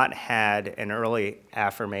had not had an early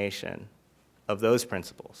affirmation of those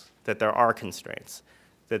principles, that there are constraints,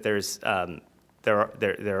 that there's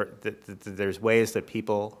there's ways that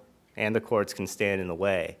people and the courts can stand in the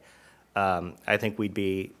way, I think we'd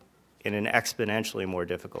be in an exponentially more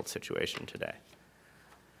difficult situation today.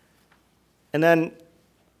 And then,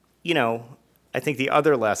 you know, I think the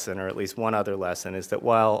other lesson, or at least one other lesson, is that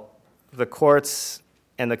while the courts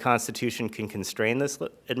and the Constitution can constrain this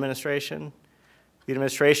administration, the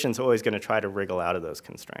administration's always going to try to wriggle out of those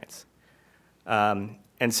constraints.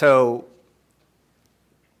 And so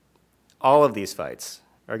all of these fights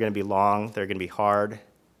are going to be long, they're going to be hard,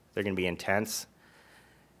 they're going to be intense.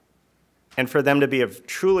 And for them to be of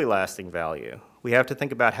truly lasting value, we have to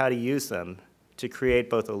think about how to use them to create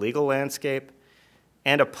both a legal landscape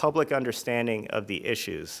and a public understanding of the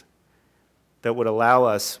issues that would allow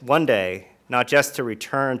us one day not just to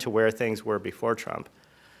return to where things were before Trump,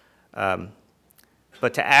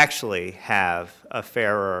 but to actually have a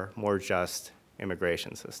fairer, more just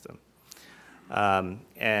immigration system.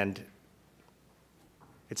 And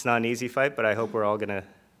it's not an easy fight, but I hope we're all going to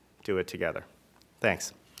do it together.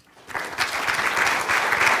 Thanks.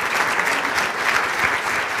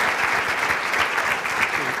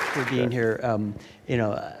 for being here. You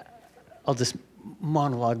know, I'll just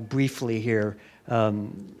monologue briefly here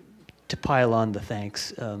to pile on the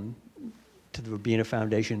thanks to the Robina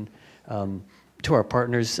Foundation, to our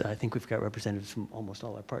partners. I think we've got representatives from almost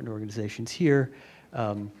all our partner organizations here.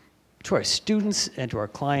 To our students and to our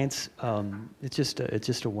clients, it's just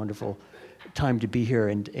a wonderful time to be here,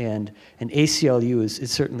 and ACLU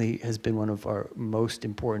is certainly has been one of our most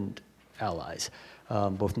important allies,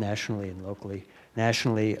 both nationally and locally.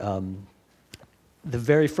 Nationally, the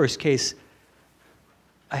very first case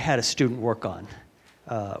I had a student work on,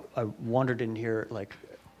 I wandered in here like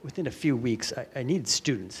within a few weeks. I needed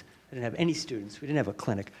students. I didn't have any students. We didn't have a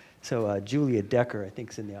clinic. So Julia Decker, I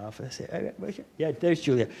think, is in the office. Yeah, there's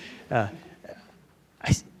Julia. I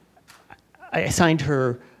assigned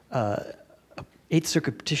her Eighth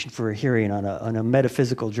Circuit petition for a hearing on a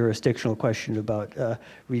metaphysical jurisdictional question about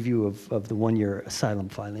review of the one-year asylum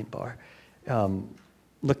filing bar.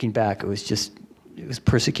 Looking back, it was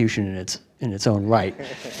persecution in its own right.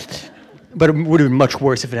 But it would have been much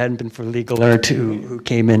worse if it hadn't been for Legal Alert, who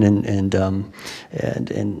came in and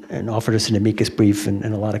offered us an amicus brief and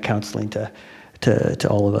a lot of counseling to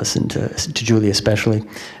all of us and to Julie especially,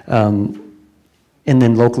 and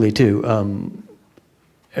then locally too.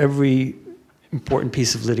 Every important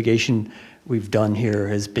piece of litigation we've done here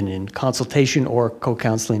has been in consultation or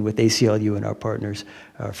co-counseling with ACLU and our partners.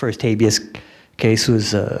 Our first habeas case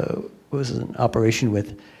was an operation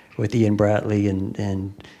with Ian Bratley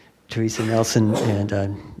and Teresa Nelson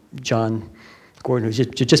and John Gordon, who's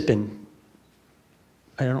just been,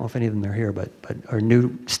 I don't know if any of them are here, but our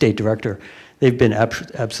new state director. They've been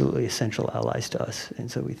absolutely essential allies to us, and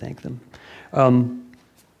so we thank them.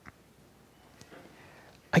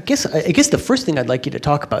 I guess the first thing I'd like you to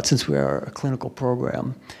talk about, since we are a clinical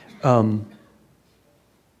program, how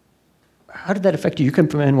did that affect you? You come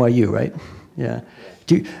from NYU, right? Yeah.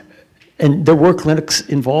 And there were clinics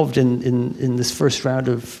involved in this first round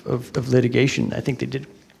of litigation. I think they did,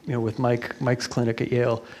 with Mike's clinic at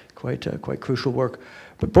Yale, quite crucial work.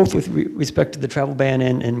 But both with respect to the travel ban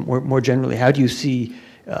and more generally, how do you see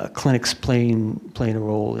clinics playing a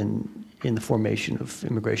role in the formation of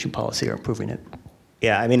immigration policy or improving it?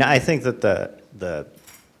 Yeah, I mean, I think that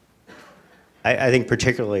I think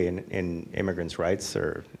particularly in immigrants' rights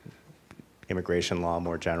or immigration law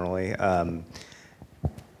more generally,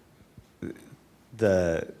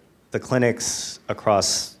 the clinics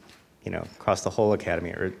across the whole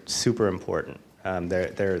academy are super important.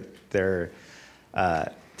 They're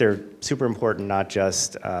super important not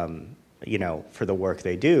just for the work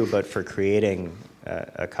they do, but for creating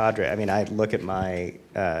a cadre. I mean, I look at my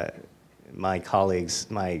colleagues,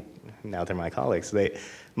 now they're my colleagues,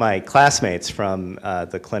 my classmates from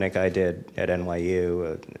the clinic I did at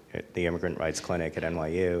NYU, the Immigrant Rights Clinic at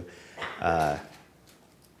NYU.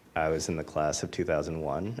 I was in the class of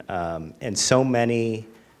 2001, and so many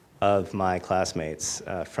of my classmates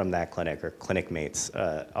from that clinic, or clinic mates,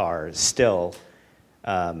 are still,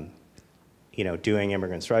 doing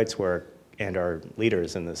immigrants' rights work and are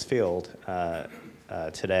leaders in this field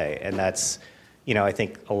today. And that's, I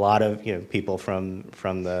think a lot of people from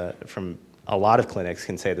a lot of clinics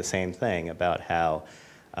can say the same thing about how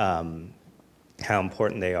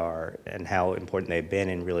important they are and how important they've been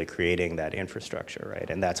in really creating that infrastructure, right?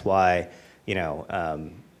 And that's why,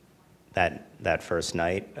 that first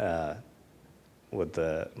night with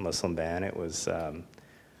the Muslim ban, it was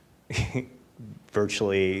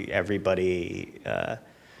virtually everybody.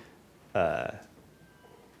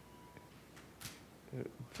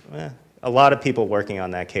 A lot of people working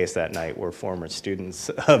on that case that night were former students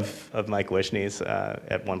of Mike Wishny's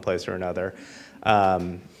at one place or another,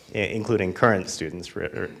 including current students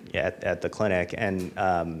at the clinic, and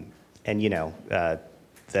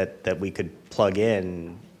that we could plug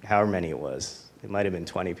in however many it was. It might have been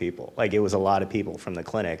 20 people. Like, it was a lot of people from the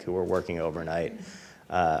clinic who were working overnight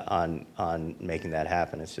on making that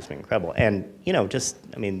happen. It's just been incredible. And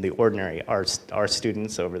the ordinary our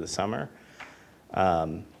students over the summer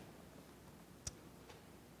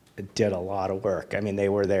did a lot of work. I mean, they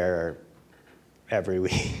were there every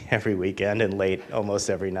weekend and late almost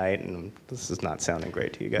every night. And this is not sounding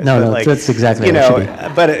great to you guys. No, that's exactly what it should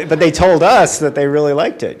be. But they told us that they really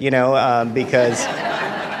liked it, because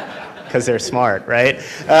they're smart, right?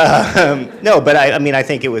 No, but I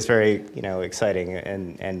think it was very exciting,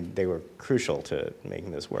 and they were crucial to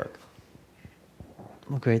making this work.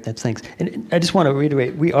 Well, great. Thanks. And I just want to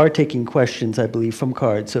reiterate, we are taking questions, I believe, from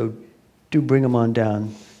cards. So do bring them on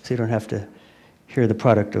down, so you don't have to hear the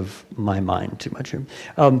product of my mind too much.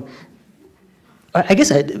 I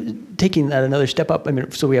guess taking that another step up,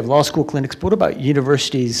 so we have law school clinics, but what about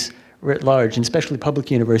universities writ large, and especially public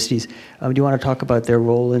universities. Do you want to talk about their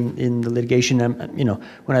role in the litigation? You know,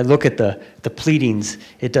 when I look at the pleadings,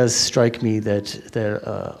 it does strike me that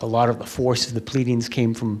a lot of the force of the pleadings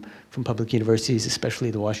came from public universities,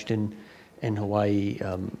 especially the Washington and Hawaii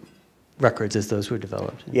records as those were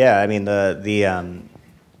developed. Yeah, I mean, the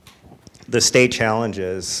state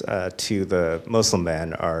challenges to the Muslim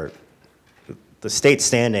ban are, the state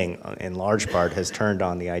standing in large part has turned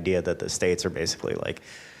on the idea that the states are basically like,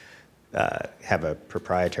 have a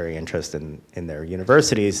proprietary interest in their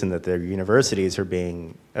universities, and that their universities are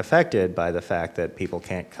being affected by the fact that people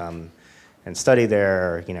can't come and study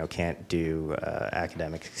there, or, you know, can't do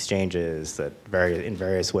academic exchanges, that in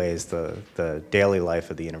various ways the daily life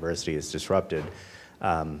of the university is disrupted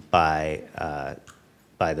by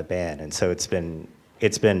the ban. And so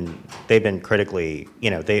they've been critically, you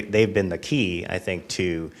know, they've been the key, I think,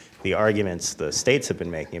 to the arguments the states have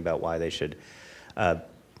been making about why they should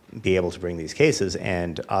be able to bring these cases.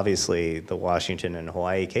 And obviously the Washington and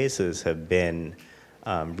Hawaii cases have been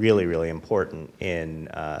really, really important in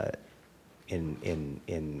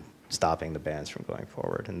stopping the bans from going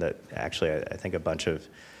forward. And that actually, I think a bunch of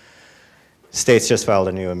states just filed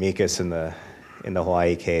a new amicus in the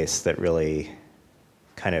Hawaii case that really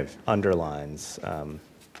kind of underlines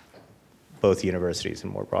both universities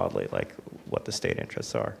and more broadly, like, what the state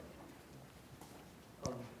interests are.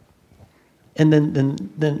 And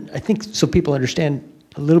then I think, so people understand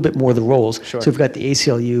a little bit more of the roles. Sure. So we've got the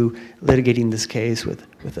ACLU litigating this case with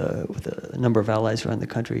a number of allies around the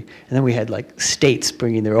country, and then we had like states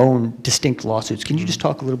bringing their own distinct lawsuits. Can you just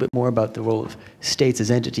talk a little bit more about the role of states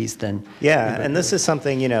as entities then? Yeah, and this is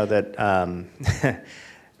something, you know, that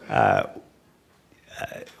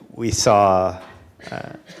we saw,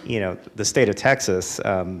 you know, the state of Texas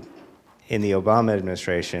in the Obama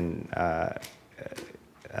administration,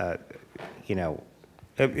 you know,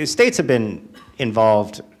 states have been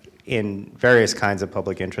involved in various kinds of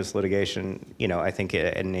public interest litigation, you know, I think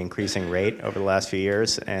at an increasing rate over the last few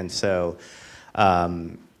years. And so,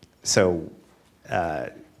 you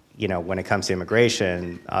know, when it comes to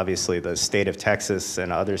immigration, obviously the state of Texas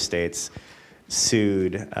and other states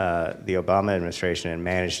sued the Obama administration and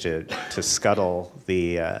managed to scuttle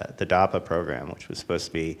the DAPA program, which was supposed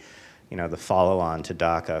to be, you know, the follow-on to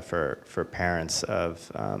DACA for parents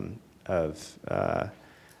of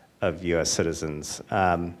U.S. citizens,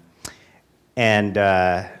 and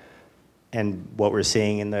what we're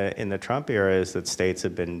seeing in the Trump era is that states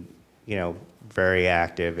have been, you know, very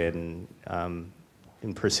active in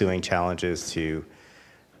pursuing challenges to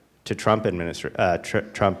Trump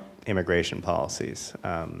Trump immigration policies,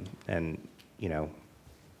 and, you know,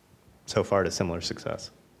 so far to similar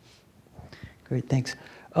success. Great, thanks.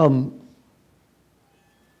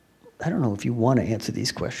 I don't know if you want to answer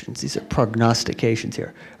these questions. These are prognostications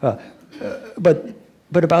here. But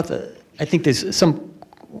about I think there's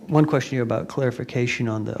one question here about clarification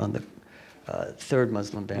on the third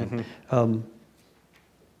Muslim ban. Mm-hmm.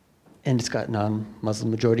 And it's got non-Muslim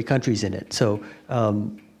majority countries in it. So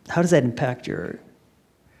how does that impact your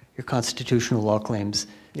constitutional law claims?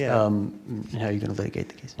 Yeah. And how are you going to litigate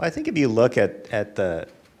the case? Well, I think if you look at the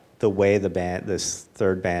way this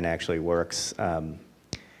third ban actually works,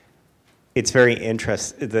 it's very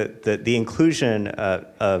interesting. The inclusion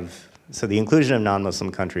the inclusion of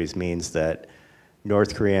non-Muslim countries means that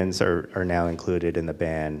North Koreans are now included in the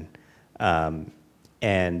ban, and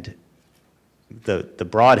the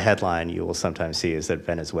broad headline you will sometimes see is that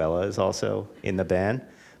Venezuela is also in the ban.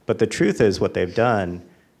 But the truth is, what they've done,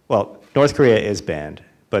 well, North Korea is banned,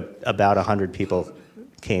 but about 100 people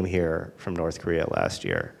came here from North Korea last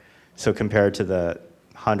year. So compared to the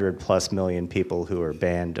 100+ million people who are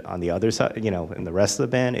banned on the other side, you know, in the rest of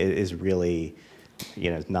the ban, it is really,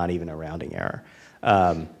 you know, not even a rounding error.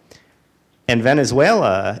 And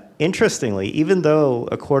Venezuela, interestingly, even though,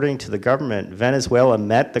 according to the government, Venezuela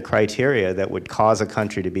met the criteria that would cause a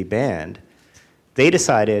country to be banned, they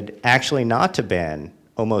decided actually not to ban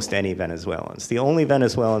almost any Venezuelans. The only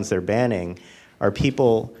Venezuelans they're banning are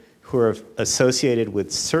people who are associated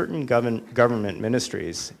with certain government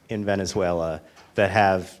ministries in Venezuela that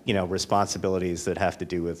have, you know, responsibilities that have to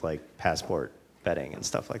do with, like, passport vetting and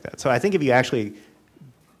stuff like that. So I think if you actually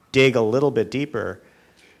dig a little bit deeper,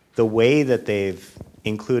 the way that they've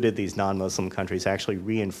included these non-Muslim countries actually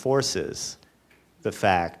reinforces the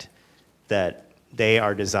fact that they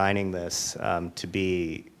are designing this to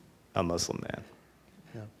be a Muslim ban.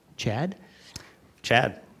 Yeah. Chad?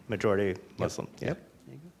 Chad, majority Muslim. Yep.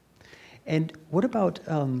 There you go. And what about,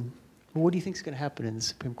 what do you think is going to happen in the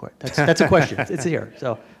Supreme Court? That's a question. It's here.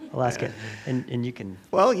 So I'll ask it, and you can.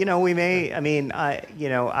 Well, we may. I mean,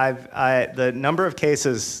 the number of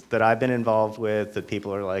cases that I've been involved with that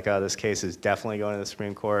people are like, oh, this case is definitely going to the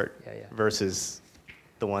Supreme Court, versus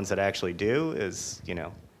the ones that actually do is,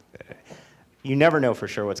 you never know for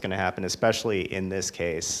sure what's going to happen, especially in this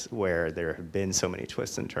case where there have been so many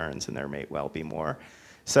twists and turns, and there may well be more.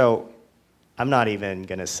 So I'm not even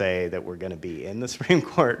going to say that we're going to be in the Supreme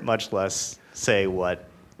Court, much less say what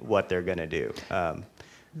they're going to do.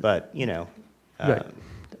 But, Right.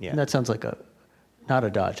 Yeah. And that sounds like not a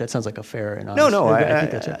dodge. That sounds like a fair and honest. No, I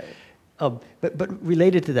think that's right. But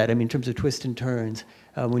related to that, I mean, in terms of twists and turns,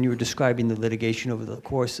 when you were describing the litigation over the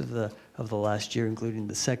course of the last year, including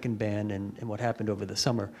the second ban and what happened over the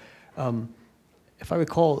summer, if I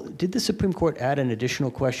recall, did the Supreme Court add an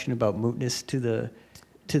additional question about mootness to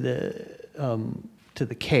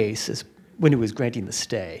the case when it was granting the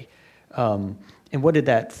stay? And what did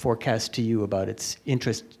that forecast to you about its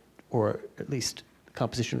interest, or at least the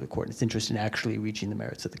composition of the court, its interest in actually reaching the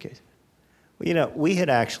merits of the case? Well, we had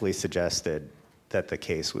actually suggested that the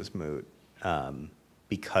case was moot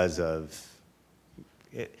because of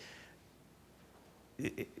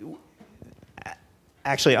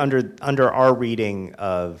actually under our reading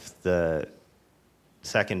of the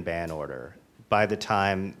second ban order. By the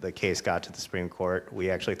time the case got to the Supreme Court, we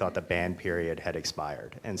actually thought the ban period had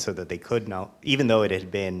expired, and so that they could not, even though it had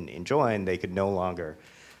been enjoined, they could no longer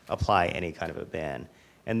apply any kind of a ban.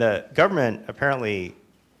 And the government apparently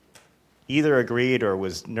either agreed or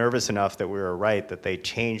was nervous enough that we were right that they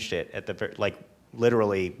changed it at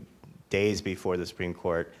literally days before the Supreme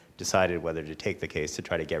Court decided whether to take the case to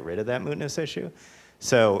try to get rid of that mootness issue.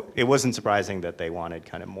 So it wasn't surprising that they wanted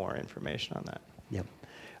kind of more information on that. Yep.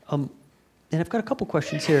 And I've got a couple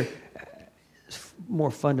questions here.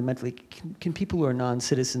 More fundamentally, can people who are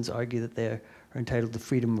non-citizens argue that they are entitled to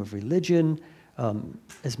freedom of religion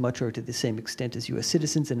as much or to the same extent as U.S.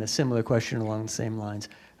 citizens? And a similar question along the same lines,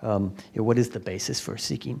 what is the basis for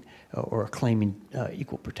seeking or claiming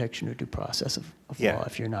equal protection or due process of law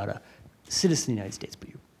if you're not a citizen of the United States, but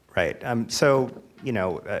you? Right.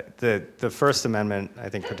 The First Amendment, I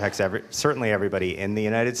think, protects certainly everybody in the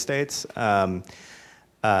United States.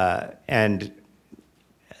 And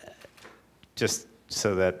just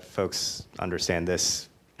so that folks understand this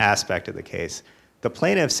aspect of the case, the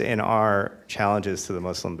plaintiffs in our challenges to the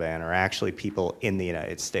Muslim ban are actually people in the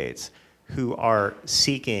United States who are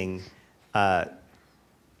seeking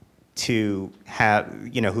to have,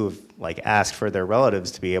 who have asked for their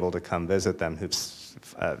relatives to be able to come visit them, who've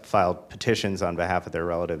filed petitions on behalf of their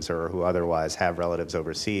relatives, or who otherwise have relatives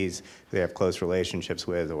overseas who they have close relationships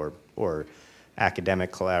with, or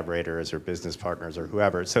academic collaborators or business partners or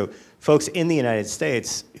whoever. So folks in the United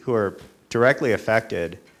States who are directly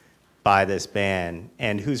affected by this ban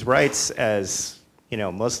and whose rights as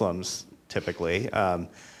Muslims typically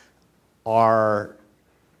are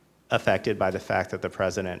affected by the fact that the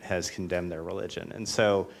president has condemned their religion. And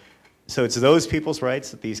so it's those people's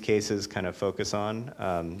rights that these cases kind of focus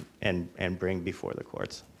on and bring before the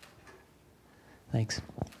courts. Thanks.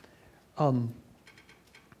 And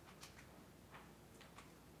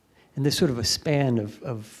there's sort of a span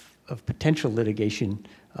of potential litigation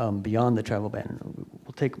beyond the travel ban.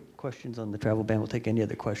 We'll take questions on the travel ban. We'll take any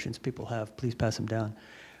other questions people have. Please pass them down.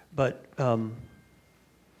 But that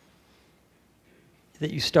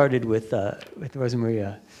you started with Rosa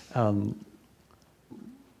Maria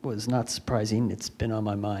was not surprising. It's been on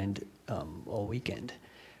my mind all weekend.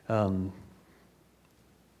 Some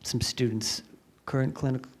students, current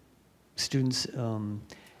clinical students, and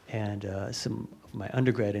some of my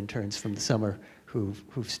undergrad interns from the summer who've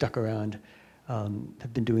stuck around,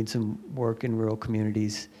 have been doing some work in rural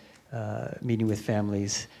communities, meeting with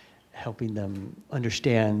families, helping them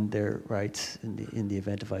understand their rights in the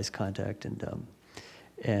event of ICE contact,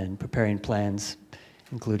 and preparing plans,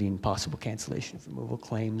 including possible cancellation of removal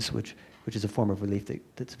claims, which is a form of relief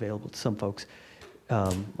that's available to some folks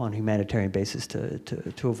on a humanitarian basis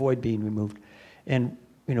to avoid being removed. And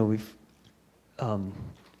we've been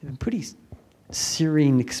pretty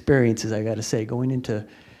searing experiences, I got to say, going into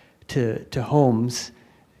homes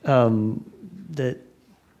that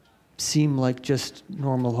seem like just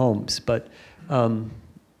normal homes. But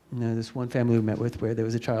there's one family we met with where there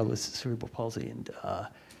was a child with cerebral palsy,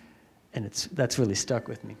 and that's really stuck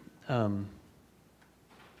with me.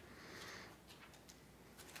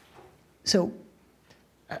 So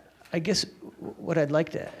I guess what I'd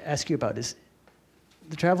like to ask you about is,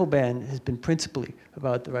 the travel ban has been principally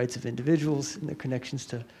about the rights of individuals and their connections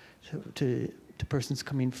to persons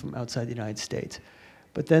coming from outside the United States.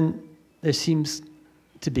 But then there seems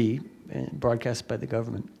to be, broadcast by the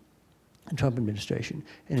government, Trump administration,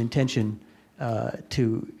 an intention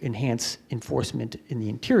to enhance enforcement in the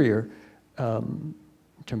interior in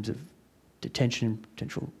terms of detention,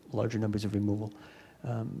 potential larger numbers of removal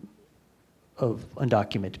of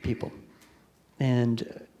undocumented people.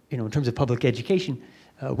 And in terms of public education,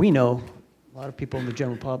 we know, a lot of people in the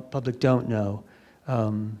general public don't know,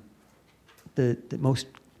 that most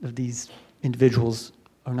of these individuals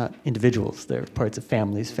are not individuals. They're parts of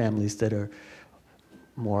families that are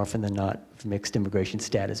more often than not of mixed immigration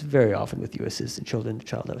status, very often with U.S. citizen children. The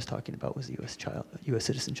child I was talking about was a U.S.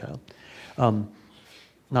 citizen child.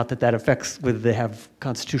 Not that that affects whether they have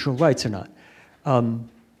constitutional rights or not.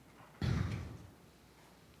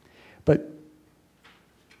 But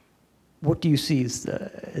what do you see as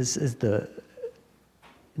the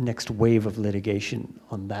next wave of litigation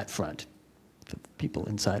on that front for people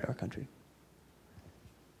inside our country?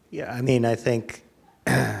 Yeah, I mean, I think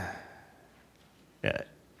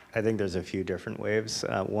there's a few different waves.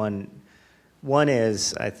 One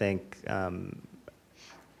is, I think, that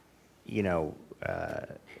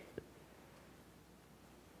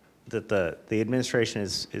the administration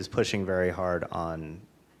is pushing very hard on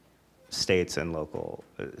state and local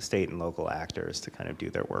actors to kind of do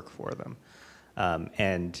their work for them.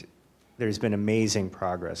 And there's been amazing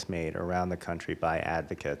progress made around the country by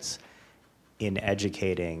advocates in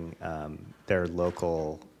educating their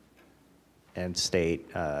local and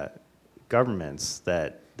state governments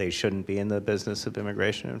that they shouldn't be in the business of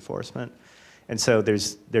immigration enforcement. And so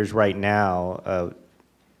there's right now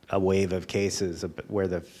a wave of cases where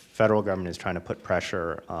the federal government is trying to put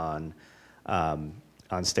pressure on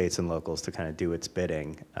states and locals to kind of do its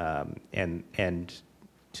bidding. And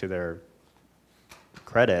to their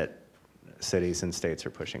credit, cities and states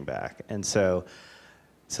are pushing back. And so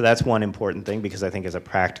that's one important thing, because I think as a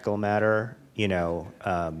practical matter,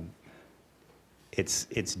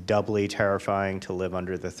 it's doubly terrifying to live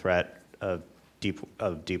under the threat of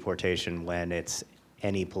deportation when it's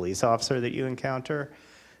any police officer that you encounter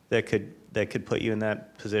that could put you in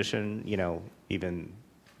that position, even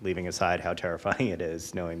leaving aside how terrifying it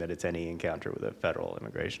is, knowing that it's any encounter with a federal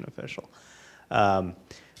immigration official.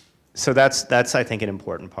 So that's I think an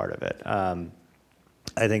important part of it.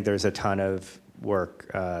 I think there's a ton of work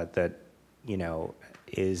that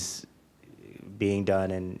is being done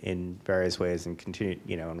in various ways and continue,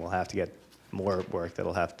 and we'll have to get more work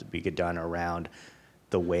that'll have to be done around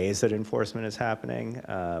the ways that enforcement is happening.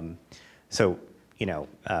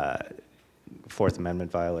 Fourth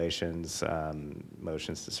Amendment violations,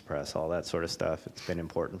 motions to suppress, all that sort of stuff. It's been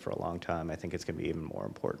important for a long time. I think it's going to be even more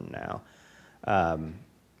important now.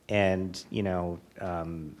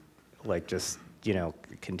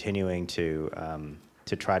 Continuing to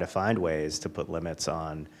try to find ways to put limits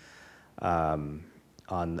on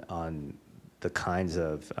the kinds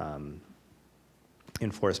of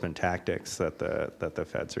enforcement tactics that the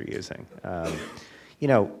feds are using.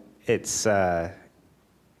 It's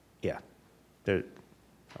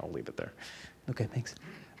I'll leave it there. Okay, thanks.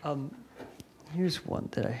 Here's one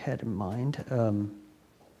that I had in mind.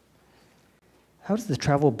 How does the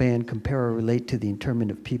travel ban compare or relate to the internment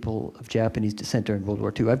of people of Japanese descent during World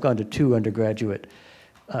War II? I've gone to 2 undergraduate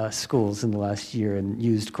schools in the last year and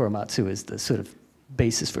used Korematsu as the sort of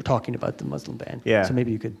basis for talking about the Muslim ban. Yeah. So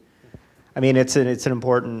maybe you could. I mean, it's an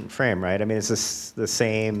important frame, right? I mean, it's the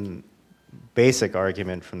same basic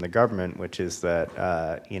argument from the government, which is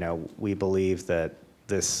that we believe that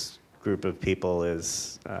this group of people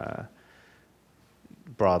is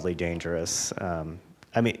broadly dangerous.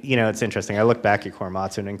 I mean, it's interesting. I look back at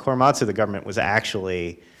Korematsu, and in Korematsu, the government was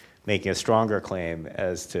actually making a stronger claim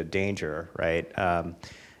as to danger, right?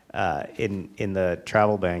 In the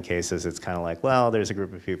travel ban cases, it's kind of like, well, there's a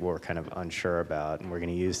group of people we're kind of unsure about, and we're going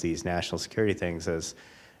to use these national security things as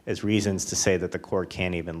reasons to say that the court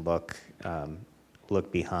can't even look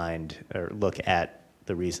behind or look at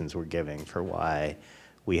the reasons we're giving for why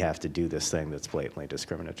we have to do this thing that's blatantly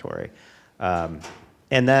discriminatory. And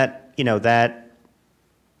that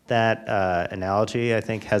analogy, I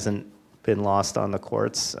think, hasn't been lost on the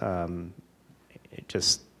courts.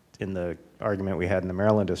 Just in the argument we had in the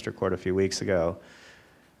Maryland District Court a few weeks ago,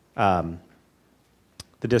 the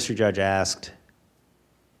district judge asked,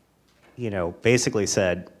 basically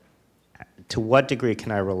said, to what degree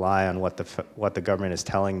can I rely on what the government is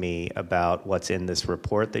telling me about what's in this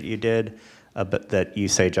report that you did, but that you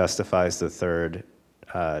say justifies the third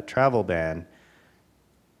travel ban,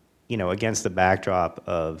 against the backdrop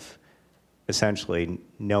of essentially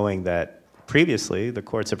knowing that previously the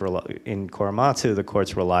courts have in Korematsu, the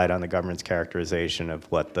courts relied on the government's characterization of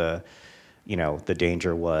what the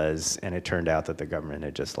danger was, and it turned out that the government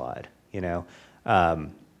had just lied,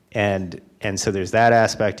 And so there's that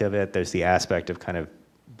aspect of it. There's the aspect of kind of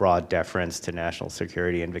broad deference to national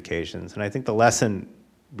security invocations. And I think the lesson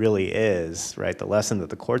really is, right, the lesson that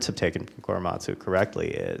the courts have taken from Korematsu correctly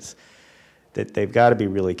is that they've got to be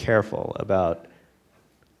really careful about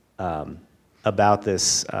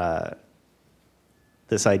this,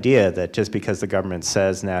 this idea that just because the government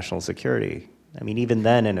says national security, I mean, even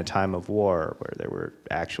then in a time of war where there were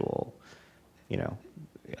actual, you know,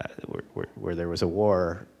 where there was a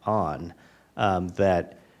war on,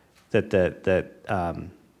 that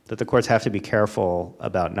the courts have to be careful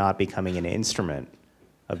about not becoming an instrument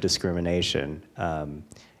of discrimination and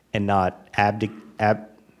not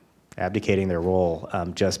abdicating their role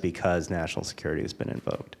just because national security has been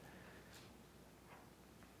invoked.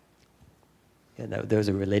 Yeah, there was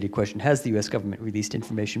a related question. Has the U.S. government released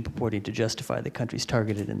information purporting to justify the countries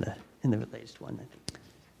targeted in the latest one? I think.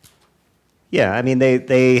 Yeah, I mean,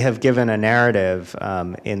 they have given a narrative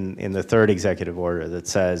in the third executive order that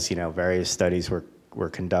says, you know, various studies were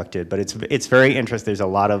conducted, but it's very interesting. There's a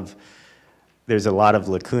lot of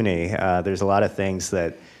lacunae. There's a lot of things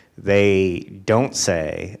that they don't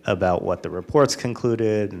say about what the reports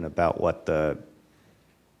concluded and about what the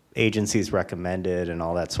agencies recommended and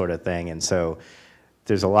all that sort of thing. And so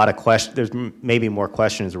there's a lot of questions. There's maybe more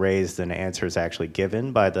questions raised than answers actually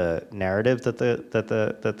given by the narrative that the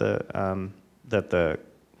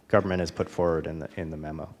government has put forward in the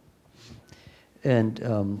memo. And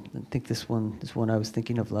I think this one I was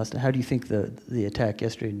thinking of last night. How do you think the attack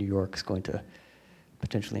yesterday in New York is going to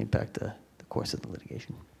potentially impact the course of the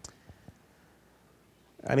litigation?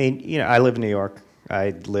 I mean, you know, I live in New York. I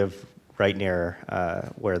live right near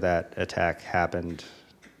where that attack happened.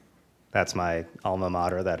 That's my alma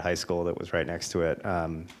mater, that high school that was right next to it.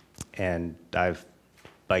 And I've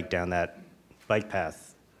biked down that bike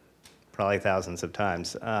path probably thousands of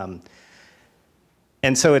times.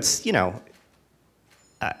 And so it's, you know,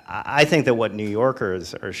 I think that what New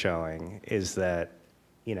Yorkers are showing is that,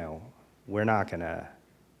 you know, we're not going to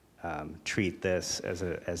treat this as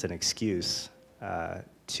an excuse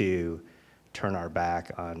to turn our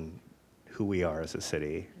back on who we are as a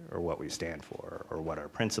city or what we stand for or what our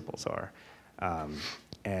principles are.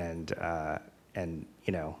 And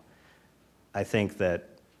you know, I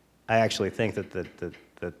actually think that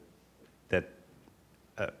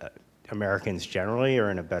Americans generally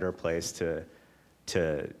are in a better place to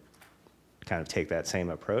kind of take that same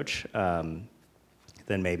approach than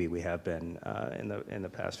maybe we have been in the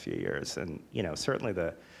past few years. And you know, certainly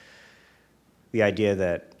the idea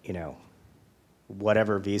that, you know,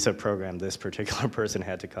 whatever visa program this particular person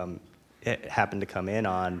happened to come in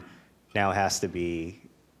on now has to be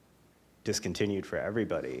discontinued for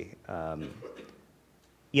everybody.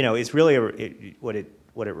 You know, it's really what it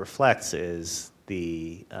reflects is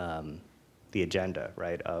the agenda,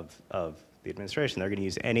 right, of the administration. They're going to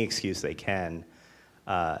use any excuse they can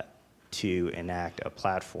to enact a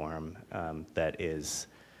platform that is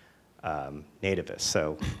nativist.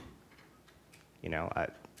 So, you know,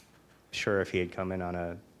 sure, if he had come in on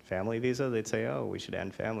a family visa, they'd say, oh, we should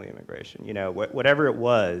end family immigration. You know, whatever it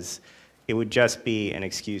was, it would just be an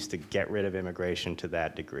excuse to get rid of immigration to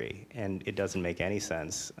that degree. And it doesn't make any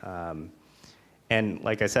sense. And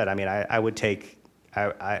like I said, I mean, I would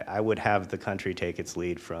have the country take its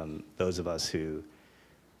lead from those of us who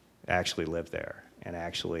actually live there and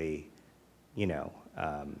actually, you know,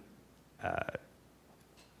 I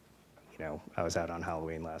was out on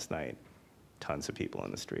Halloween last night. Tons of people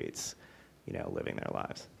in the streets, you know, living their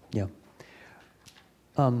lives. Yeah.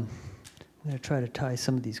 I'm going to try to tie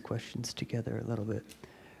some of these questions together a little bit.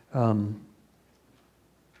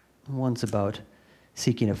 One's about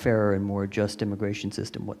seeking a fairer and more just immigration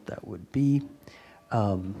system, what that would be.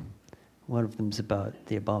 One of them's about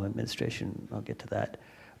the Obama administration. I'll get to that.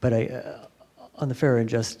 But on the fair and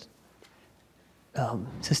just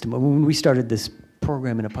system, when we started this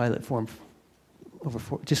program in a pilot form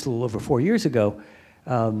just a little over 4 years ago,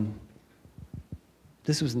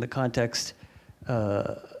 this was in the context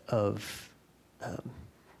of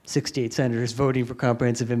 68 senators voting for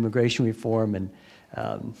comprehensive immigration reform, and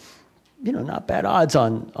you know, not bad odds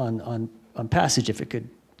on passage if it could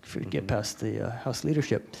get past the House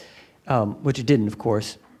leadership, which it didn't, of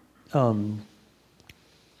course.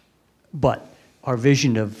 But our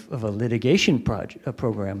vision of a litigation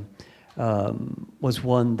program was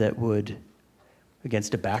one that would,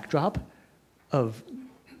 against a backdrop of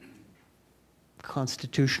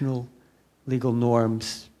constitutional legal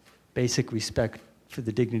norms, basic respect for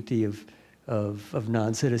the dignity of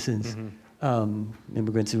non-citizens,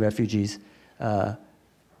 immigrants and refugees,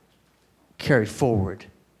 carried forward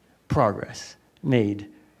progress made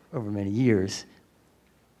over many years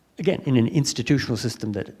again, in an institutional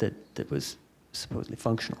system that was supposedly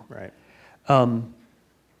functional. Right.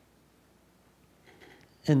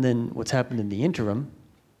 And then what's happened in the interim,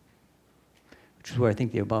 which is where I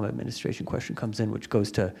think the Obama administration question comes in, which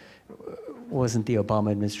goes to, wasn't the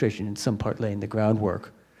Obama administration in some part laying the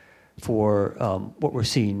groundwork for what we're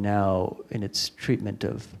seeing now in its treatment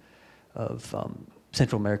of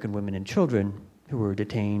Central American women and children who were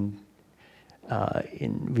detained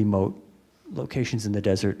in remote locations in the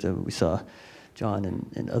desert. We saw John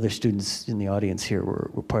and other students in the audience here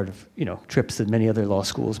were part of trips that many other law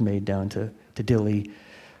schools made down to Dilley,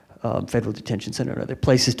 Federal Detention Center, and other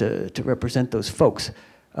places to represent those folks.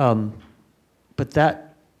 But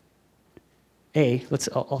that,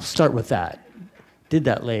 I'll start with that. Did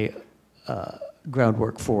that lay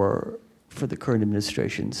groundwork for the current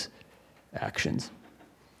administration's actions?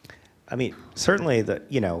 I mean, certainly a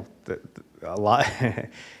lot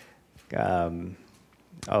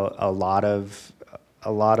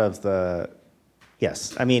of the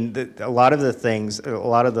yes. I mean, a lot of the things, a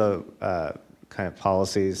lot of the kind of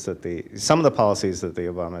policies that some of the policies that the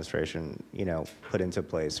Obama administration put into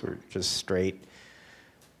place were just straight.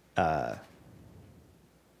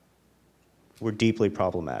 Were deeply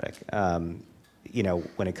problematic.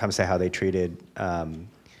 When it comes to how they treated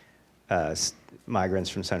migrants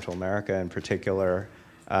from Central America in particular,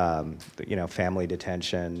 family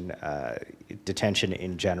detention, detention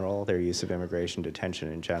in general, their use of immigration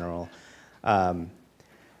detention in general.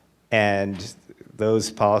 And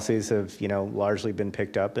those policies have, largely been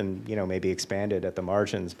picked up and, maybe expanded at the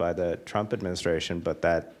margins by the Trump administration, but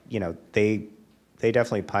that, they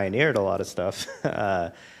definitely pioneered a lot of stuff,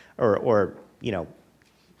 or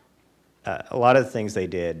a lot of the things they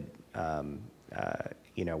did, were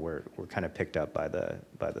kind of picked up by the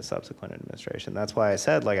subsequent administration. That's why I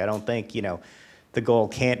said, I don't think, the goal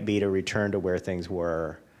can't be to return to where things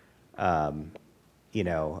were, in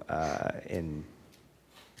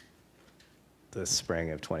the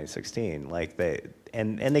spring of 2016.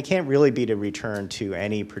 And they can't really be to return to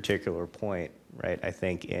any particular point, right? I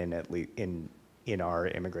think in our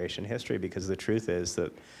immigration history, because the truth is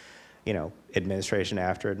that, administration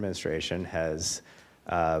after administration has,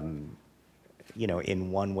 in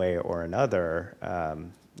one way or another,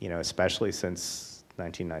 especially since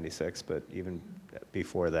 1996, but even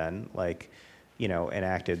before then,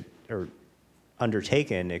 enacted or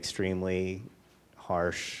undertaken extremely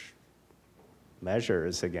harsh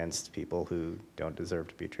measures against people who don't deserve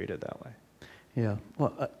to be treated that way. Yeah,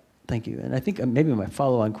 well, thank you. And I think maybe my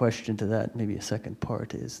follow-on question to that, maybe a second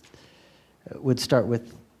part, is would start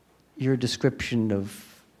with your description of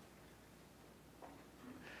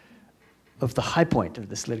the high point of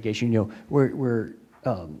this litigation. Where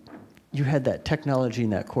you had that technology in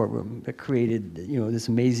that courtroom that created this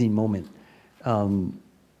amazing moment,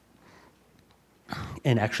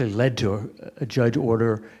 and actually led to a judge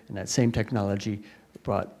order, and that same technology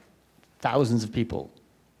brought thousands of people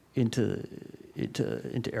into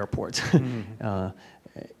airports mm-hmm.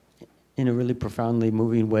 In a really profoundly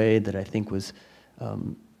moving way that I think was,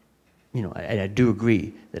 I do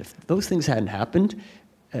agree that if those things hadn't happened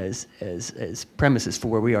as premises for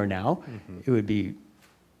where we are now, mm-hmm. it would be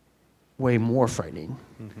way more frightening.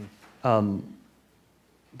 Mm-hmm.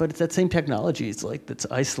 But it's that same technology. It's that's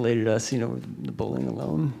isolated us. The bullying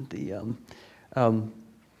alone.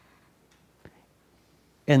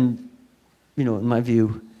 And in my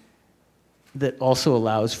view, that also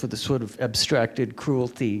allows for the sort of abstracted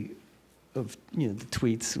cruelty of the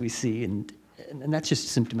tweets we see, and that's just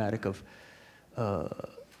symptomatic of a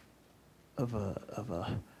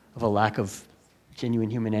lack of genuine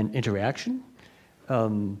human interaction.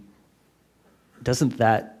 Doesn't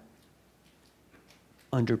that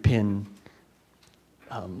underpin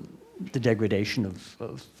the degradation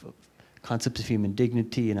of concepts of human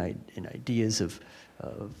dignity and ideas of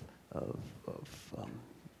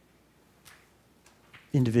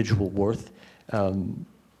individual worth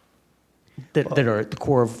that are at the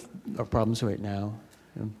core of our problems right now?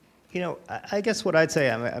 I guess what I'd say,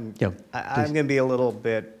 I'm going to be a little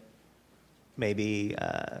bit, maybe,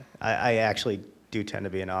 I actually do tend to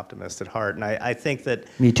be an optimist at heart, and I think that...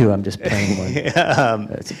 Me too, I'm just playing one.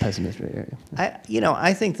 It's a pessimist right here.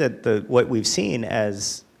 I think that what we've seen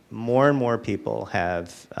as more and more people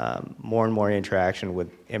have more and more interaction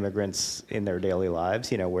with immigrants in their daily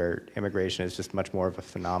lives, where immigration is just much more of a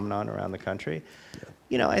phenomenon around the country.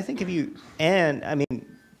 Yeah. I think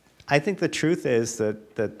I think the truth is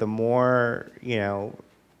that the more,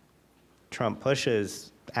 Trump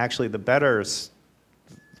pushes, actually the better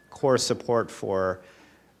core support for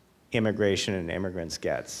immigration and immigrants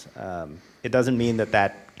gets. It doesn't mean that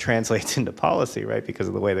that translates into policy, right, because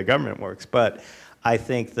of the way the government works. But I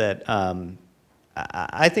think that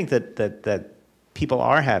that people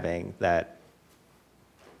are having that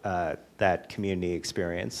that community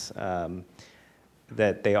experience.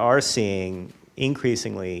 That they are seeing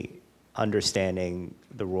increasingly understanding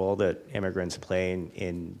the role that immigrants play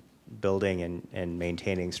in building and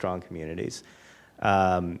maintaining strong communities.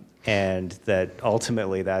 And that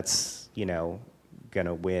ultimately that's, you know, going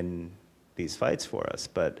to win these fights for us.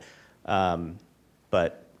 But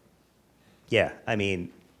yeah, I mean,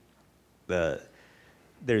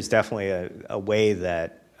 there's definitely a way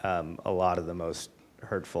that a lot of the most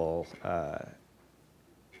hurtful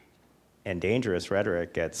and dangerous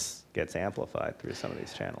rhetoric gets amplified through some of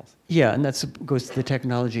these channels. Yeah, and that goes to the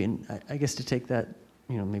technology, and I guess to take that,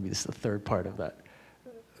 you know, maybe this is the third part of that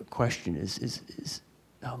question is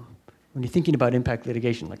when you're thinking about impact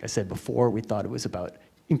litigation, like I said before, we thought it was about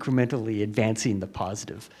incrementally advancing the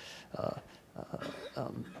positive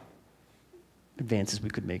advances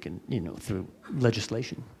we could make in, you know, through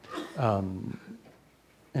legislation and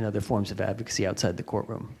other forms of advocacy outside the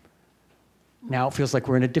courtroom. Now it feels like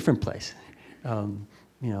we're in a different place. You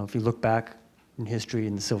know, if you look back in history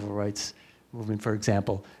in the civil rights movement, for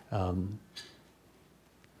example,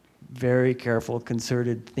 very careful,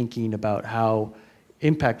 concerted thinking about how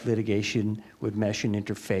impact litigation would mesh and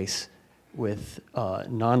interface with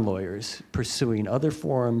non-lawyers pursuing other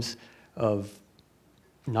forms of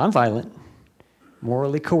nonviolent,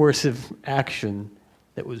 morally coercive action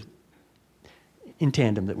that was in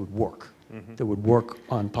tandem, that would work. That would work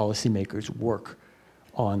on policymakers, work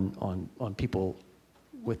on people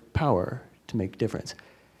with power to make a difference.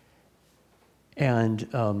 And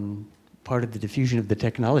part of the diffusion of the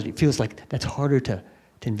technology, it feels like that's harder to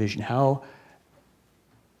envision. How,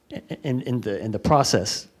 and the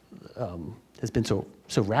process has been so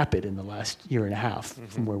rapid in the last year and a half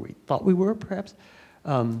from where we thought we were, perhaps.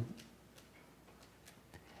 How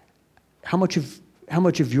much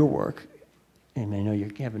of your work, and I know you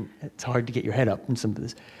haven't, it's hard to get your head up in some of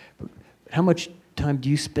this, but how much time do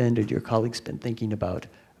you spend or do your colleagues spend thinking about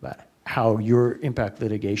how your impact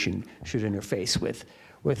litigation should interface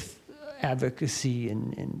with advocacy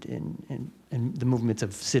and the movements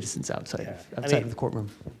of citizens outside of the courtroom?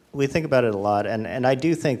 We think about it a lot, and I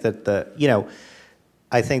do think that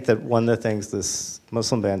I think that one of the things this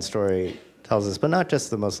Muslim ban story tells us, but not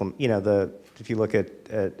just the Muslim, you know, if you look at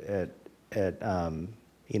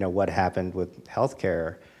you know, what happened with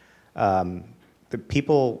healthcare, the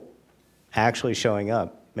people actually showing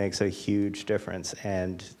up makes a huge difference,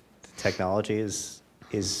 and technology is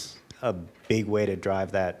a big way to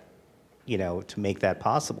drive that, you know, to make that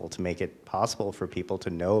possible, to make it possible for people to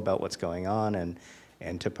know about what's going on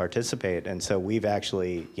and to participate. And so we've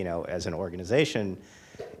actually, you know, as an organization,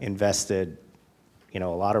 invested, you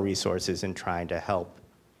know, a lot of resources in trying to help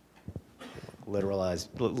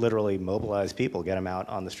literally mobilize people, get them out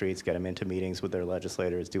on the streets, get them into meetings with their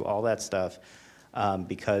legislators, do all that stuff,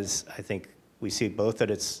 because I think we see both that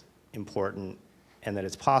it's important and that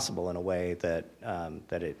it's possible in a way that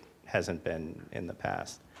that it hasn't been in the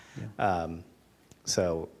past. Yeah.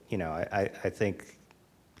 So, you know, I think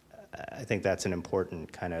that's an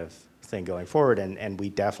important kind of thing going forward, and we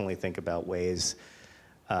definitely think about ways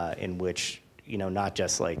in which, you know, not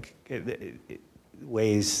just like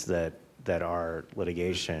ways that our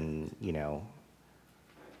litigation, you know,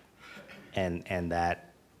 and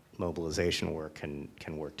that mobilization work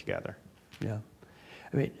can work together. Yeah,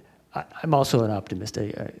 I mean, I'm also an optimist.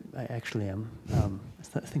 I actually am.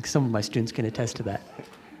 I think some of my students can attest to that.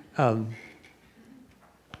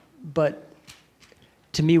 But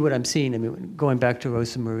to me, what I'm seeing, I mean, going back to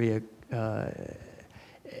Rosa Maria, to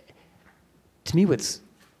me, what's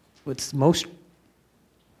most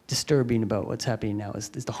disturbing about what's happening now is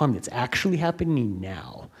the harm that's actually happening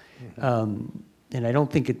now. And I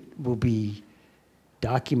don't think it will be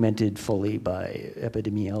documented fully by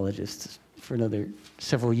epidemiologists for another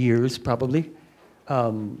several years, probably.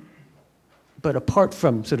 But apart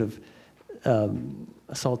from sort of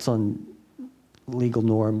assaults on legal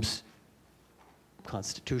norms,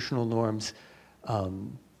 constitutional norms,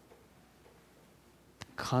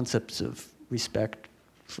 concepts of respect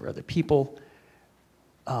for other people,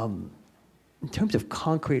 in terms of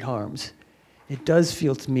concrete harms, it does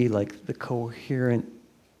feel to me like the coherent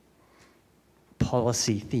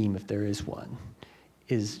policy theme, if there is one,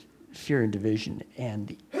 is fear and division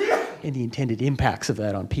and the intended impacts of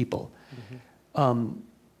that on people.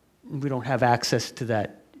 We don't have access to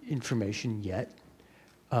that information yet.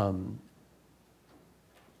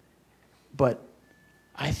 But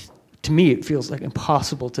to to me, it feels like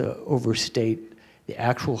impossible to overstate the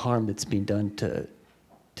actual harm that's being done to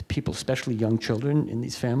people, especially young children in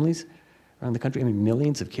these families around the country. I mean,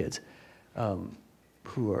 millions of kids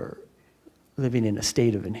who are living in a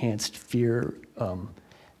state of enhanced fear.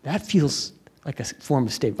 That feels like a form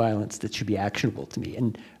of state violence that should be actionable to me.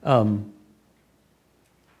 And what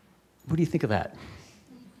do you think of that?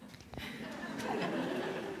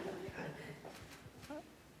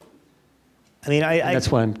 I mean,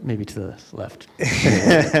 that's why I'm maybe to the left.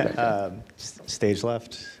 Stage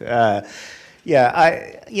left. Yeah,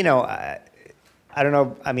 I don't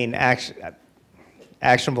know. I mean,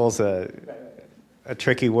 actionable is a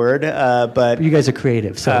tricky word, but you guys are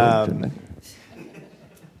creative, so.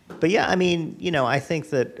 But yeah, I mean, I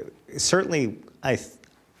think that certainly I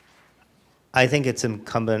think it's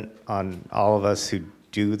incumbent on all of us who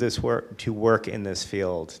do this work to work in this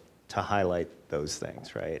field to highlight those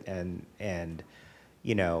things, right? And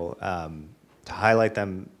to highlight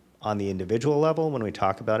them on the individual level when we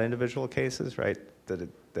talk about individual cases, right? That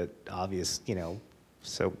obvious,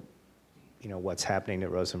 so what's happening to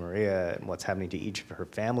Rosa Maria and what's happening to each of her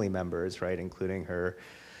family members, right, including her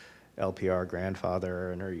LPR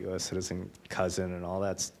grandfather and her U.S. citizen cousin and all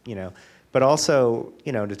that's, but also,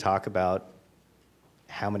 to talk about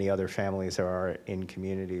how many other families there are in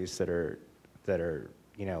communities that are,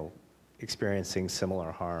 experiencing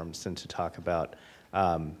similar harms, and to talk about,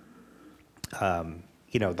 the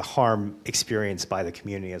harm experienced by the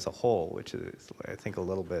community as a whole, which is, I think, a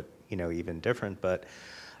little bit, even different. But,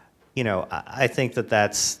 I think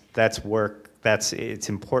that's work. It's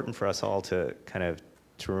important for us all to kind of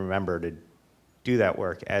to remember to do that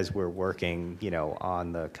work as we're working,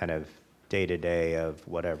 on the kind of day-to-day of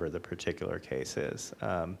whatever the particular case is.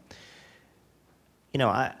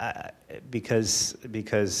 Because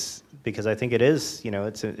I think it is,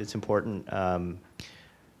 it's important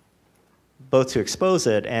both to expose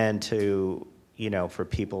it and to, for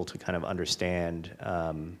people to kind of understand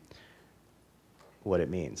what it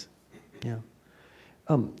means. Yeah.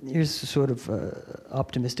 Here's a sort of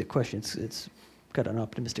optimistic question. It's got an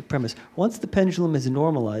optimistic premise. Once the pendulum is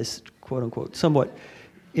normalized, quote unquote, somewhat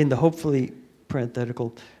in the hopefully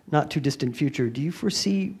parenthetical, not too distant future, do you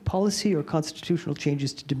foresee policy or constitutional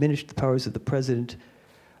changes to diminish the powers of the president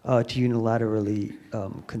to unilaterally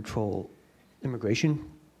control immigration?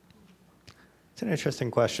 It's an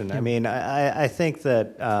interesting question. Yeah. I mean, I think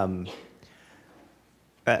that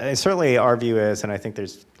certainly our view is, and I think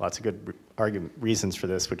there's lots of good reasons for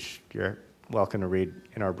this, which you're welcome to read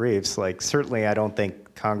in our briefs. Like, certainly I don't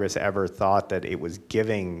think Congress ever thought that it was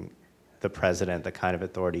giving the president the kind of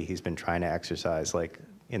authority he's been trying to exercise, like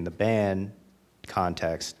in the ban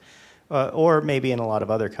context, or maybe in a lot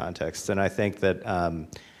of other contexts. And I think that,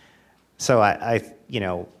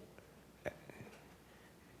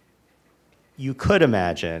 you could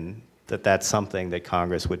imagine that that's something that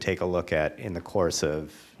Congress would take a look at in the course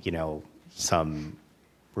of, some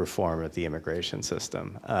reform of the immigration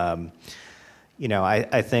system. I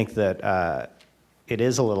think that it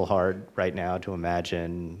is a little hard right now to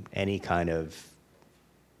imagine any kind of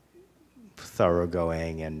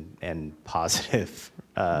thoroughgoing and positive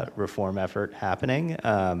reform effort happening.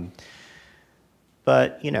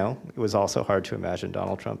 But, it was also hard to imagine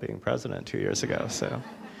Donald Trump being president 2 years ago. So,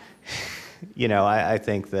 I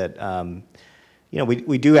think that,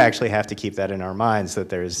 we do actually have to keep that in our minds, that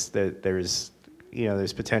there's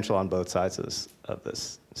potential on both sides of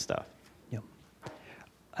this stuff.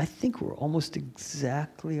 I think we're almost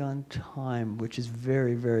exactly on time, which is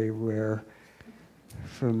very, very rare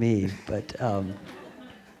for me, but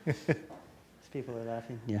people are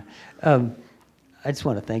laughing. Yeah. I just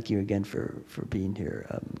want to thank you again for being here,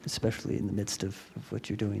 especially in the midst of what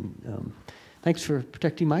you're doing. Thanks for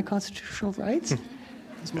protecting my constitutional rights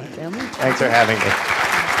as my family. Thanks for having me.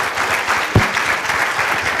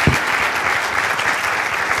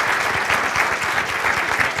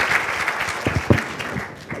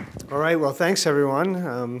 All right, well, thanks,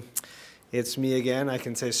 everyone. It's me again. I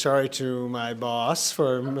can say sorry to my boss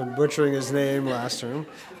for butchering his name last term.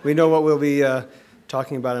 We know what we'll be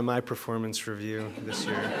talking about in my performance review this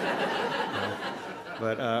year.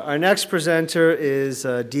 But our next presenter is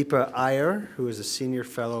Deepa Iyer, who is a senior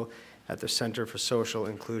fellow at the Center for Social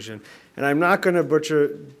Inclusion. And I'm not going to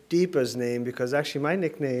butcher Deepa's name because actually my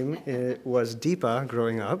nickname was Deepa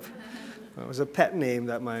growing up. It was a pet name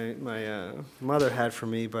that my mother had for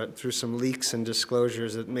me, but through some leaks and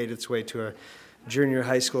disclosures, it made its way to a junior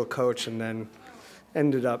high school coach and then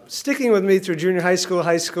ended up sticking with me through junior high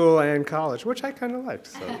school, and college, which I kind of liked.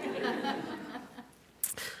 So.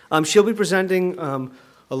 She'll be presenting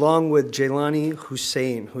along with Jailani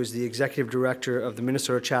Hussain, who is the Executive Director of the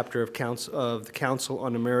Minnesota chapter of the Council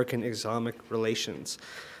on American Islamic Relations.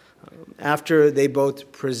 After they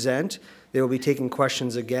both present, they will be taking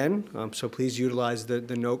questions again, so please utilize the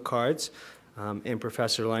note cards, and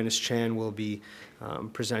Professor Linus Chan will be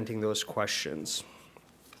presenting those questions.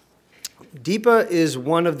 Deepa is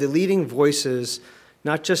one of the leading voices,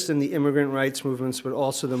 not just in the immigrant rights movements, but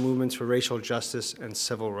also the movements for racial justice and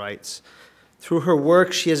civil rights. Through her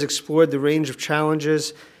work, she has explored the range of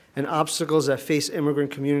challenges and obstacles that face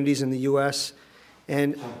immigrant communities in the U.S.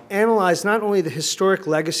 and analyzed not only the historic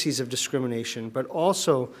legacies of discrimination, but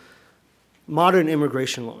also modern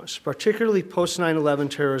immigration laws, particularly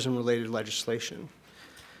post-9/11 terrorism-related legislation.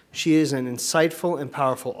 She is an insightful and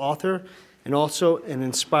powerful author and also an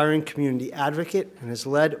inspiring community advocate and has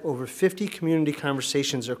led over 50 community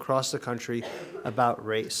conversations across the country about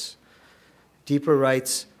race. Deepa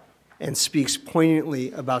writes and speaks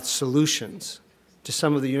poignantly about solutions to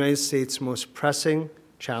some of the United States' most pressing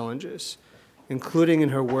challenges, including in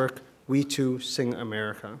her work, We Too Sing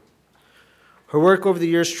America. Her work over the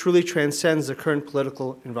years truly transcends the current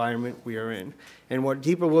political environment we are in. And what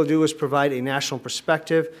Deepa will do is provide a national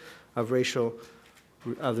perspective of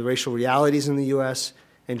the racial realities in the U.S.,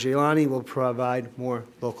 and Jailani will provide more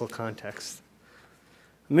local context.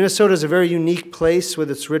 Minnesota is a very unique place with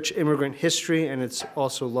its rich immigrant history and its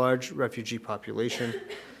also large refugee population.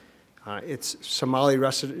 Its Somali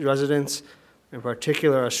residents, in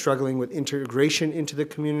particular, are struggling with integration into the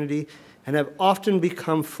community and have often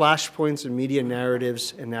become flashpoints in media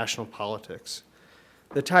narratives and national politics.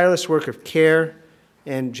 The tireless work of CARE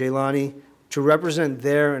and Jailani to represent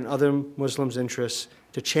their and other Muslims' interests,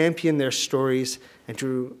 to champion their stories, and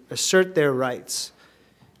to assert their rights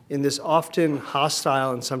in this often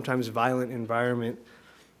hostile and sometimes violent environment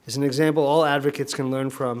is an example all advocates can learn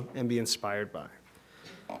from and be inspired by.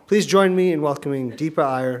 Please join me in welcoming Deepa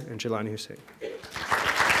Iyer and Jailani Hussain.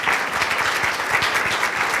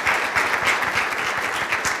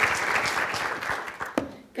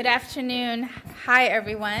 Good afternoon. Hi,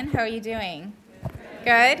 everyone. How are you doing?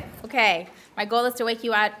 Good? Okay. My goal is to wake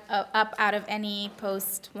you up out of any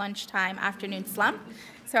post-lunchtime afternoon slump,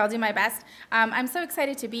 so I'll do my best. I'm so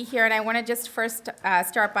excited to be here, and I want to just first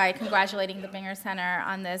start by congratulating the Binger Center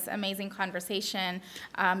on this amazing conversation,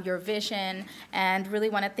 your vision, and really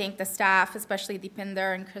want to thank the staff, especially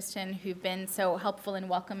Deepinder and Kristen, who've been so helpful and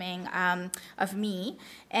welcoming of me.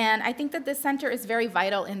 And I think that this center is very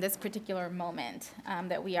vital in this particular moment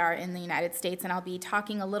that we are in the United States, and I'll be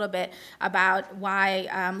talking a little bit about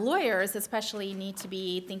why lawyers especially need to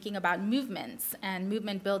be thinking about movements and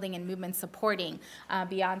movement building and movement supporting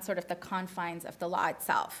beyond sort of the confines of the law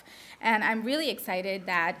itself. And I'm really excited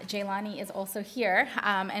that Jailani is also here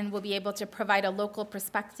and will be able to provide a local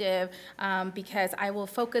perspective because I will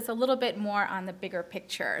focus a little bit more on the bigger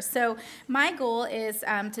picture. So my goal is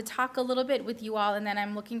to talk a little bit with you all, and then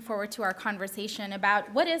I'm looking forward to our conversation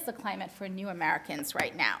about what is the climate for new Americans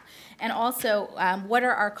right now, and also what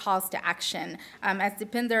are our calls to action. As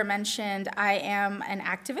Deepinder mentioned, I am an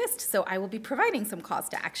activist, so I will be providing some calls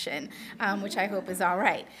to action, which I hope is all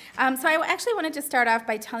right. So I actually wanted to start off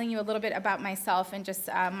by telling you a little bit about myself and just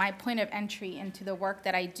my point of entry into the work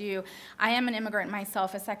that I do. I am an immigrant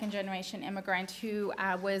myself, a second-generation immigrant who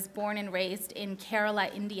was born and raised in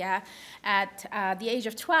Kerala, India. At the age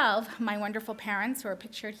of 12, my wonderful parents, who are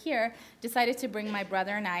pictured here, decided to bring my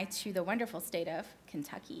brother and I to the wonderful state of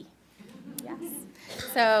Kentucky. Yes.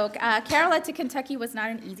 So Kerala to Kentucky was not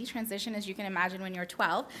an easy transition, as you can imagine when you're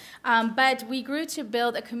 12, but we grew to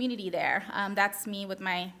build a community there. That's me with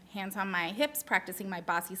my hands on my hips, practicing my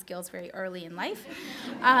bossy skills very early in life,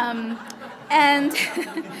 and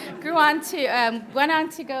went on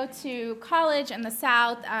to go to college in the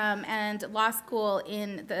South and law school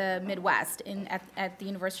in the Midwest at the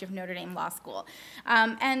University of Notre Dame Law School.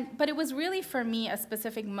 But it was really, for me, a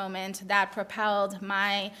specific moment that propelled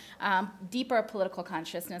my deeper political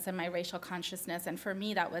consciousness and my racial consciousness, and for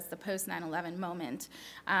me, that was the post-9/11 moment.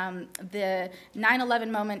 The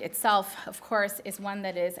 9/11 moment itself, of course, is one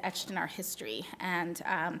that is etched in our history, and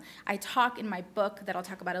I talk in my book, that I'll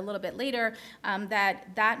talk about a little bit later,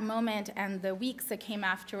 that moment and the weeks that came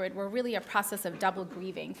after it were really a process of double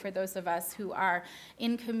grieving for those of us who are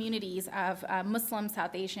in communities of Muslim,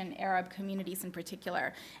 South Asian, Arab communities in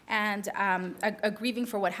particular, and a grieving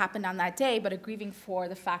for what happened on that day, but a grieving for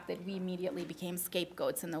the fact that we immediately immediately became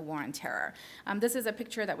scapegoats in the war on terror. This is a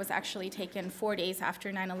picture that was actually taken 4 days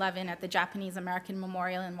after 9/11 at the Japanese American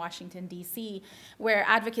Memorial in Washington, D.C., where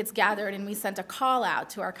advocates gathered and we sent a call out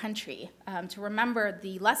to our country to remember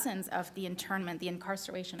the lessons of the internment, the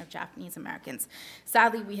incarceration of Japanese Americans.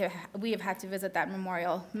 Sadly, we have had to visit that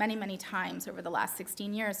memorial many, many times over the last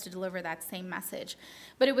 16 years to deliver that same message.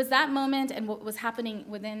 But it was that moment and what was happening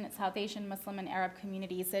within South Asian, Muslim, and Arab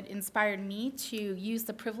communities that inspired me to use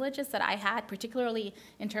the privileges that I had, particularly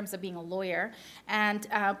in terms of being a lawyer, and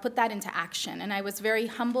put that into action. And I was very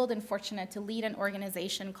humbled and fortunate to lead an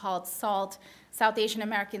organization called SALT, South Asian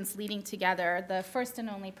Americans Leading Together, the first and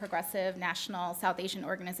only progressive national South Asian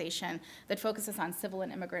organization that focuses on civil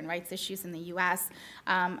and immigrant rights issues in the US.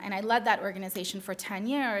 And I led that organization for 10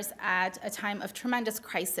 years at a time of tremendous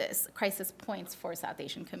crisis points for South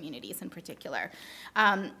Asian communities in particular,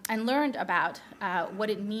 and learned about what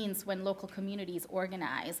it means when local communities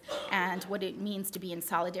organize and what it means to be in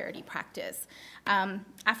solidarity practice.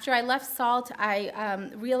 After I left SALT, I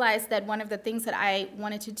realized that one of the things that I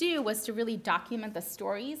wanted to do was to really document the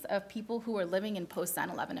stories of people who were living in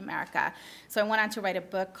post-9/11 America. So I went on to write a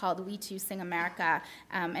book called We Too Sing America,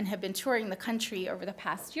 and have been touring the country over the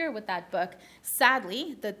past year with that book.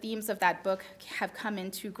 Sadly, the themes of that book have come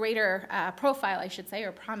into greater profile, I should say,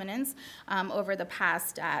 or prominence over the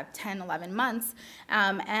past 10, 11 months.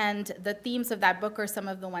 And the themes of that book are some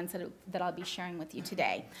of the ones that I'll be sharing with you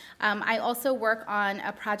today. I also work on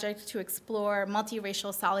a project to explore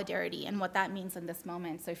multiracial solidarity and what that means in this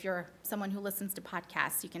moment. So if you're someone who listens to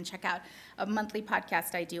podcasts, you can check out a monthly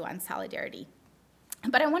podcast I do on solidarity.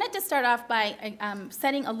 But I wanted to start off by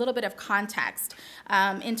setting a little bit of context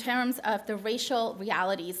in terms of the racial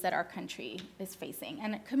realities that our country is facing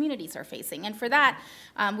and communities are facing. And for that,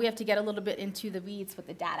 we have to get a little bit into the weeds with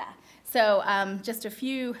the data. So just a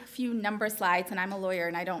few number slides, and I'm a lawyer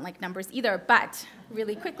and I don't like numbers either, but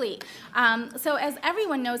really quickly. So as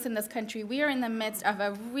everyone knows in this country, we are in the midst of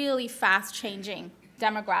a really fast-changing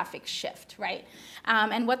demographic shift, right?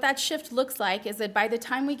 And what that shift looks like is that by the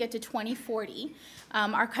time we get to 2040,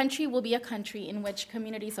 our country will be a country in which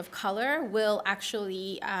communities of color will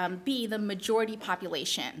actually be the majority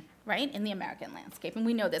population, right, in the American landscape. And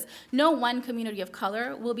we know this. No one community of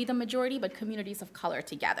color will be the majority, but communities of color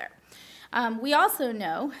together. We also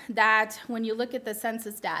know that when you look at the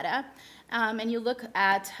census data, and you look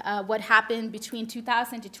at what happened between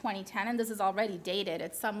 2000 to 2010, and this is already dated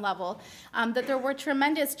at some level, that there were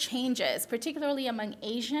tremendous changes, particularly among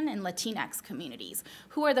Asian and Latinx communities,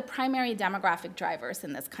 who are the primary demographic drivers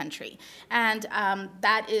in this country. And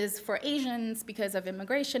that is for Asians because of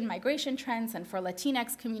immigration, migration trends, and for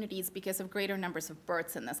Latinx communities because of greater numbers of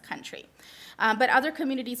births in this country. But other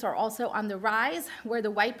communities are also on the rise, where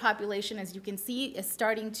the white population, as you can see, is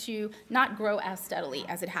starting to not grow as steadily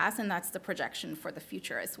as it has, and that's the projection for the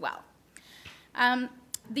future as well.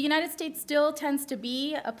 The United States still tends to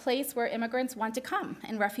be a place where immigrants want to come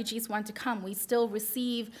and refugees want to come. We still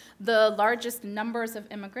receive the largest numbers of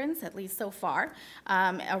immigrants, at least so far,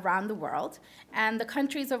 around the world. And the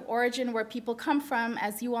countries of origin where people come from,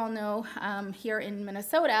 as you all know here in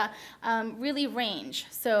Minnesota, really range.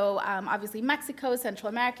 So obviously Mexico, Central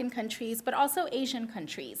American countries, but also Asian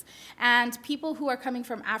countries. And people who are coming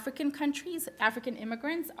from African countries, African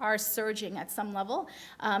immigrants, are surging at some level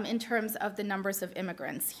in terms of the numbers of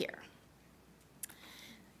immigrants here.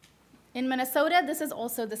 In Minnesota, this is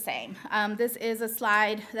also the same. This is a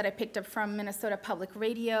slide that I picked up from Minnesota Public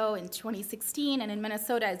Radio in 2016, and in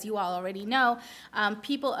Minnesota, as you all already know,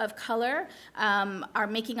 people of color are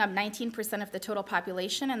making up 19% of the total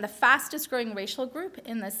population, and the fastest growing racial group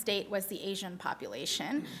in the state was the Asian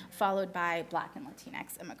population, followed by Black and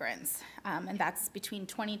Latinx immigrants, and that's between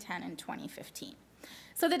 2010 and 2015.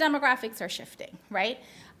 So the demographics are shifting, right?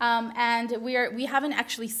 And we haven't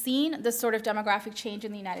actually seen this sort of demographic change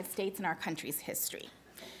in the United States in our country's history.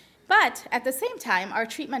 But at the same time, our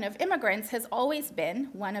treatment of immigrants has always been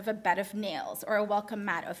one of a bed of nails or a welcome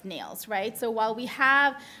mat of nails, right? So while we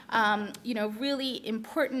have, really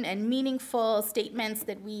important and meaningful statements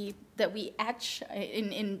that we etch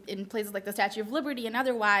in places like the Statue of Liberty and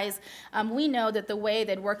otherwise, we know that the way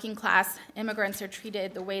that working class immigrants are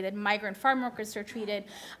treated, the way that migrant farm workers are treated,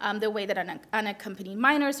 the way that unaccompanied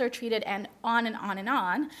minors are treated, and on and on and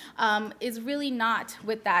on, is really not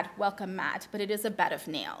with that welcome mat, but it is a bed of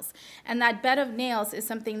nails. And that bed of nails is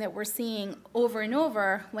something that we're seeing over and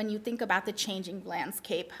over when you think about the changing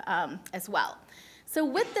landscape as well. So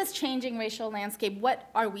with this changing racial landscape, what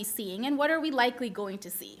are we seeing and what are we likely going to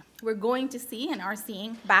see? We're going to see and are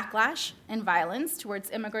seeing backlash and violence towards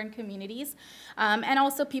immigrant communities and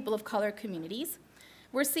also people of color communities.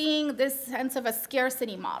 We're seeing this sense of a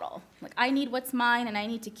scarcity model. Like, I need what's mine and I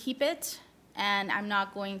need to keep it, and I'm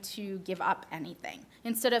not going to give up anything,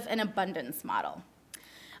 instead of an abundance model.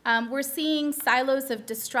 We're seeing silos of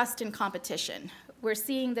distrust and competition. We're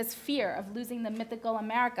seeing this fear of losing the mythical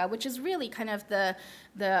America, which is really kind of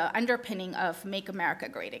the underpinning of Make America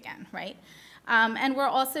Great Again, right? And we're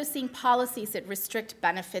also seeing policies that restrict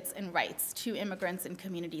benefits and rights to immigrants and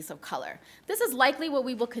communities of color. This is likely what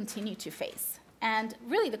we will continue to face. And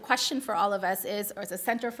really the question for all of us is, or as a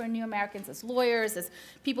Center for New Americans, as lawyers, as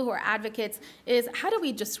people who are advocates, is how do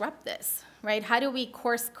we disrupt this, right? How do we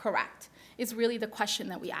course correct is really the question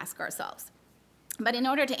that we ask ourselves. But in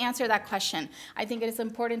order to answer that question, I think it is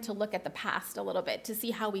important to look at the past a little bit to see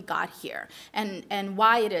how we got here and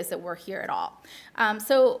why it is that we're here at all.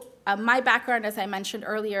 My background, as I mentioned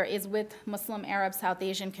earlier, is with Muslim, Arab, South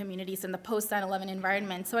Asian communities in the post-9/11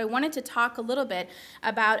 environment. So I wanted to talk a little bit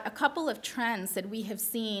about a couple of trends that we have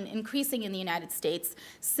seen increasing in the United States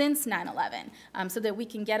since 9/11, so that we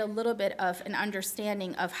can get a little bit of an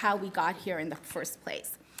understanding of how we got here in the first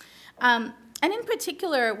place. And in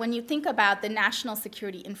particular, when you think about the national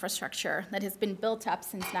security infrastructure that has been built up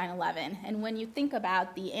since 9/11, and when you think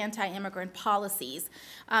about the anti-immigrant policies,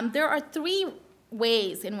 there are three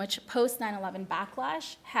ways in which post-9/11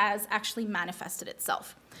 backlash has actually manifested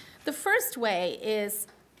itself. The first way is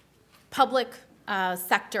public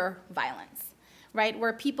sector violence, right,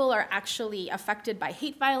 where people are actually affected by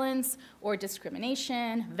hate violence or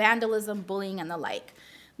discrimination, vandalism, bullying, and the like.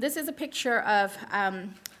 This is a picture of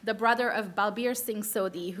the brother of Balbir Singh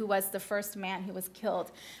Sodhi, who was the first man who was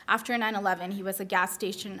killed after 9/11. He was a gas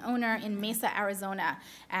station owner in Mesa, Arizona,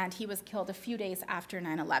 and he was killed a few days after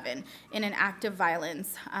 9/11 in an act of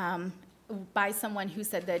violence by someone who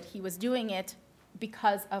said that he was doing it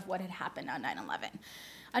because of what had happened on 9/11.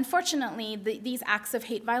 Unfortunately, these acts of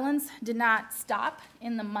hate violence did not stop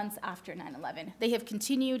in the months after 9/11. They have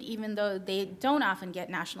continued even though they don't often get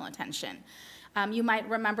national attention. You might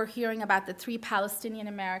remember hearing about the 3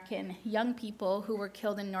 Palestinian-American young people who were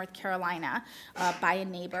killed in North Carolina by a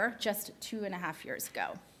neighbor just 2.5 years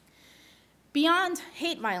ago. Beyond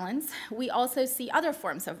hate violence, we also see other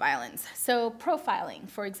forms of violence. So profiling,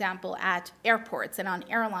 for example, at airports and on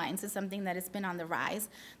airlines is something that has been on the rise.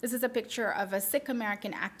 This is a picture of a Sikh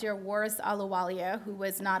American actor, Waris Ahluwalia, who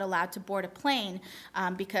was not allowed to board a plane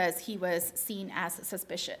because he was seen as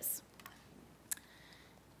suspicious.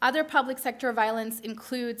 Other public sector violence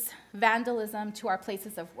includes vandalism to our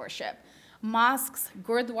places of worship. Mosques,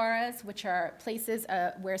 gurdwaras, which are places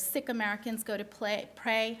where Sikh Americans go to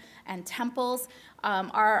pray, and temples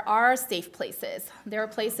are safe places. There are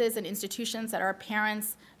places and institutions that our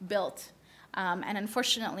parents built. And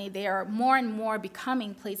unfortunately, they are more and more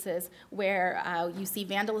becoming places where you see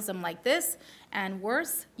vandalism like this, and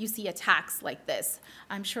worse, you see attacks like this.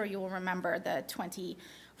 I'm sure you will remember the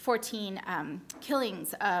 2014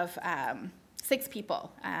 killings of 6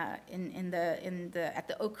 people at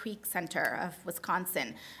the Oak Creek Center of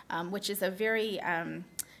Wisconsin, which is a very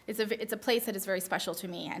it's a place that is very special to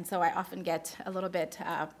me, and so I often get a little bit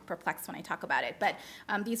perplexed when I talk about it. But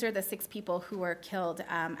these are the 6 people who were killed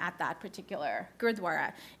at that particular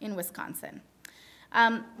Gurdwara in Wisconsin.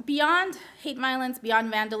 Beyond hate violence,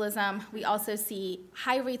 beyond vandalism, we also see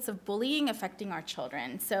high rates of bullying affecting our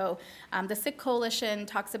children. So the Sikh Coalition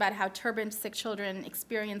talks about how turbaned Sikh children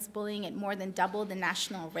experience bullying at more than double the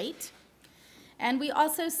national rate. And we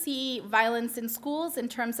also see violence in schools in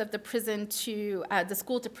terms of the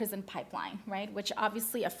school-to-prison pipeline, right, which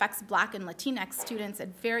obviously affects Black and Latinx students at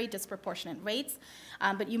very disproportionate rates.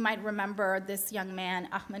 But you might remember this young man,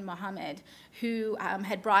 Ahmed Mohammed, who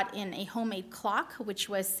had brought in a homemade clock, which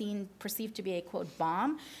was perceived to be a, quote,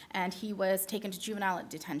 bomb, and he was taken to juvenile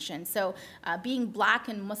detention. So being Black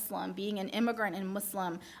and Muslim, being an immigrant and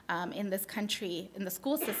Muslim in this country, in the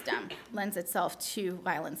school system, lends itself to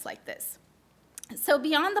violence like this. So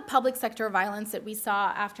beyond the public sector violence that we saw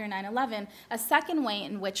after 9/11, a second way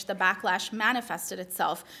in which the backlash manifested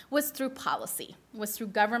itself was through policy, was through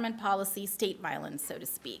government policy, state violence, so to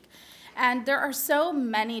speak. And there are so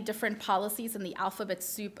many different policies in the alphabet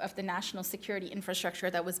soup of the national security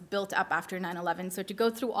infrastructure that was built up after 9/11, so to go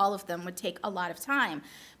through all of them would take a lot of time.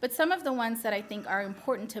 But some of the ones that I think are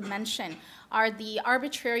important to mention are the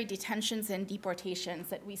arbitrary detentions and deportations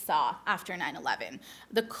that we saw after 9/11,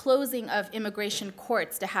 the closing of immigration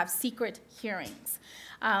courts to have secret hearings.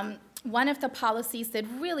 One of the policies that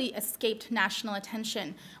really escaped national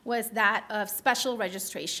attention was that of special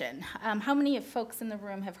registration. How many of folks in the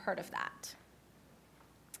room have heard of that?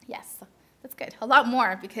 Yes, That's good. A lot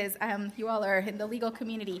more because you all are in the legal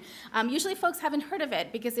community. Usually folks haven't heard of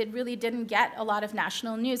it because it really didn't get a lot of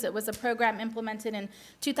national news. It was a program implemented in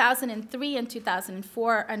 2003 and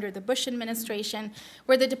 2004 under the Bush administration,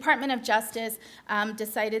 where the Department of Justice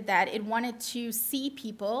decided that it wanted to see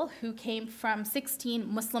people who came from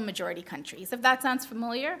 16 Muslim-majority countries. If that sounds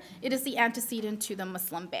familiar, it is the antecedent to the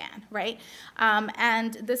Muslim ban, right?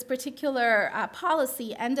 And this particular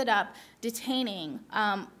policy ended up detaining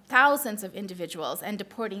thousands of individuals and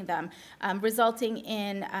deporting them, resulting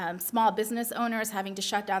in small business owners having to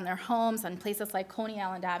shut down their homes on places like Coney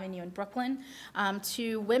Island Avenue in Brooklyn,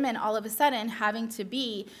 to women all of a sudden having to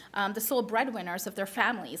be the sole breadwinners of their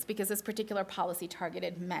families because this particular policy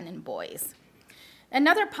targeted men and boys.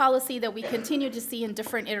 Another policy that we continue to see in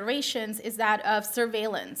different iterations is that of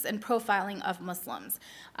surveillance and profiling of Muslims.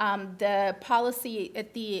 The policy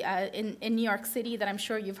at in New York City that I'm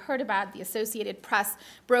sure you've heard about, the Associated Press,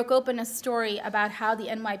 broke open a story about how the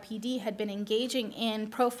NYPD had been engaging in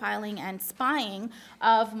profiling and spying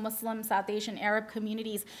of Muslim, South Asian, Arab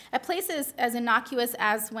communities at places as innocuous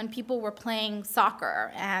as when people were playing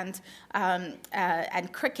soccer and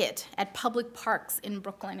cricket at public parks in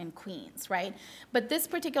Brooklyn and Queens, right? But this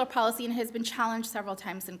particular policy, and has been challenged several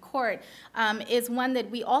times in court, is one that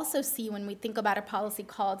we also see when we think about a policy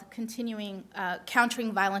called Countering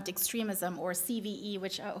Violent Extremism, or CVE,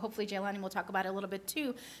 which hopefully Jaylani will talk about a little bit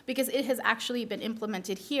too, because it has actually been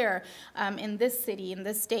implemented here in this city, in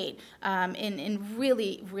this state, in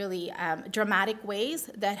really, really dramatic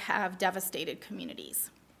ways that have devastated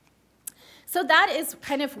communities. So that is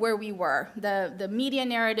kind of where we were. The media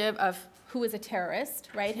narrative of who is a terrorist,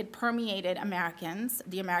 right, had permeated Americans,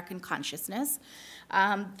 the American consciousness.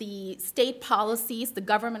 The state policies, the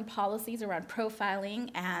government policies around profiling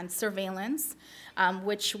and surveillance,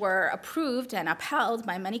 which were approved and upheld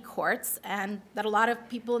by many courts, and that a lot of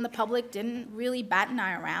people in the public didn't really bat an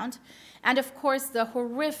eye around. And of course, the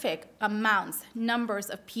horrific numbers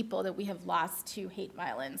of people that we have lost to hate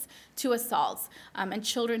violence, to assaults, and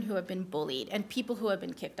children who have been bullied, and people who have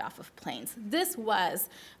been kicked off of planes. This was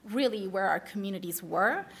really where our communities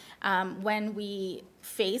were when we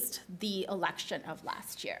faced the election of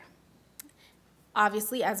last year.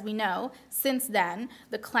 Obviously, as we know, since then,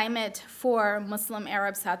 the climate for Muslim,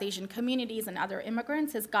 Arab, South Asian communities and other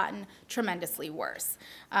immigrants has gotten tremendously worse.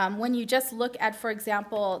 When you just look at, for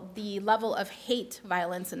example, the level of hate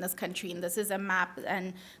violence in this country, and this is a map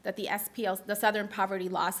that the SPL, the Southern Poverty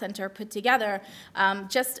Law Center, put together,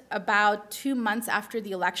 just about 2 months after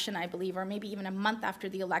the election, I believe, or maybe even a month after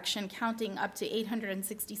the election, counting up to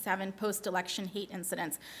 867 post-election hate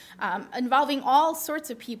incidents, involving all sorts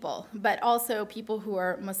of people, but also people who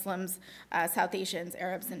are Muslims, South Asians,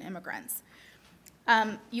 Arabs, and immigrants.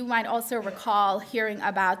 You might also recall hearing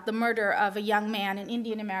about the murder of a young man, an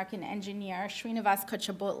Indian-American engineer, Srinivas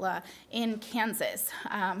Kachabotla, in Kansas.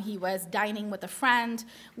 He was dining with a friend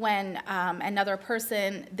when another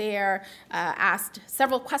person there asked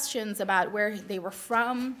several questions about where they were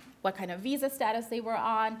from, what kind of visa status they were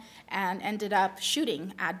on, and ended up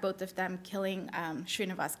shooting at both of them, killing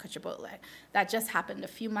Srinivas Kachabotla. That just happened a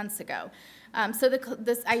few months ago. So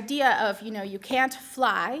this idea of, you can't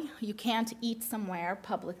fly, you can't eat somewhere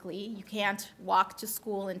publicly, you can't walk to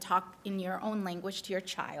school and talk in your own language to your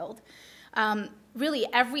child. Really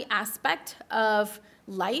every aspect of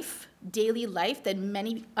life, daily life, that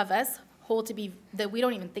many of us hold to be, that we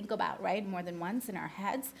don't even think about, right, more than once in our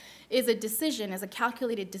heads, is a decision, is a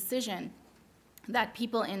calculated decision that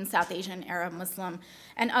people in South Asian, Arab, Muslim,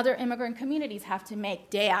 and other immigrant communities have to make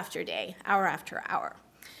day after day, hour after hour.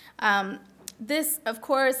 This, of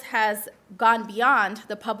course, has gone beyond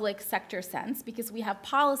the public sector sense because we have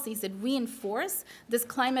policies that reinforce this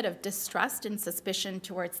climate of distrust and suspicion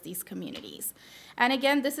towards these communities. And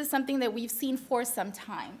again, this is something that we've seen for some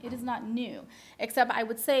time. It is not new, except I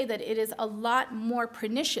would say that it is a lot more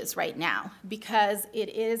pernicious right now because it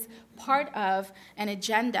is part of an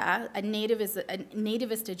agenda, a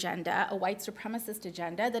nativist agenda, a white supremacist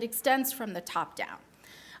agenda that extends from the top down.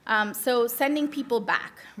 So sending people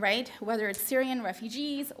back, right, whether it's Syrian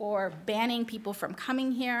refugees or banning people from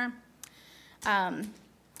coming here.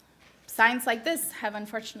 Signs like this have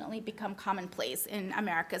unfortunately become commonplace in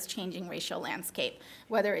America's changing racial landscape,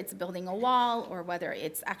 whether it's building a wall or whether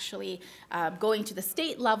it's actually going to the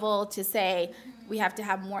state level to say we have to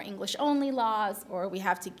have more English-only laws or we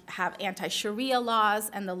have to have anti-Sharia laws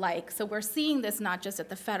and the like. So we're seeing this not just at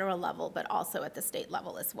the federal level, but also at the state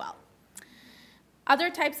level as well.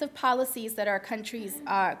 Other types of policies that our country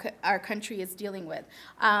is dealing with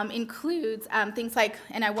includes things like,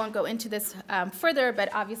 and I won't go into this further, but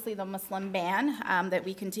obviously the Muslim ban that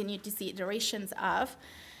we continue to see iterations of,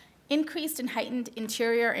 increased and heightened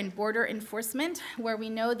interior and border enforcement, where we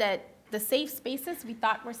know that the safe spaces we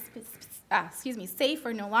thought were safe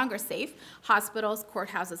are no longer safe, hospitals,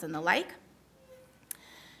 courthouses, and the like.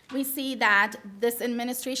 We see that this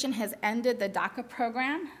administration has ended the DACA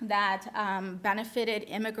program that benefited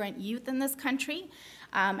immigrant youth in this country.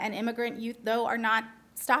 And immigrant youth, though, are not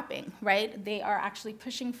stopping, right? They are actually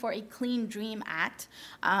pushing for a Clean Dream Act,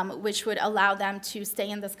 which would allow them to stay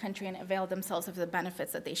in this country and avail themselves of the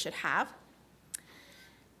benefits that they should have.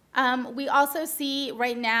 We also see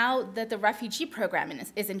right now that the refugee program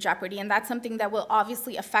is in jeopardy, and that's something that will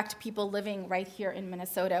obviously affect people living right here in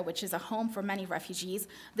Minnesota, which is a home for many refugees.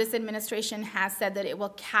 This administration has said that it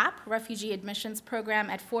will cap refugee admissions program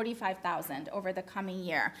at 45,000 over the coming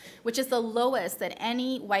year, which is the lowest that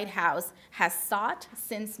any White House has sought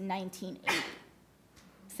since 1980.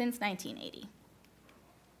 Since 1980.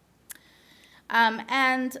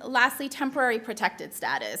 And lastly, temporary protected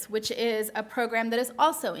status, which is a program that is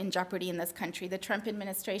also in jeopardy in this country. The Trump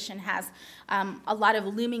administration has a lot of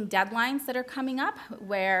looming deadlines that are coming up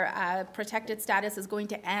where protected status is going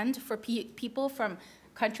to end for people from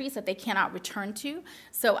countries that they cannot return to.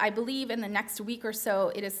 So I believe in the next week or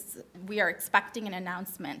so, we are expecting an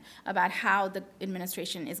announcement about how the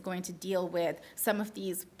administration is going to deal with some of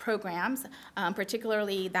these programs,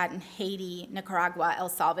 particularly that in Haiti, Nicaragua, El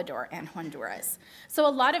Salvador, and Honduras. So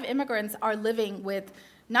a lot of immigrants are living with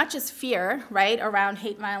not just fear, right, around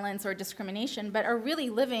hate violence or discrimination, but are really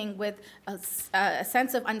living with a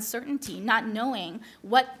sense of uncertainty, not knowing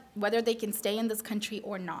whether they can stay in this country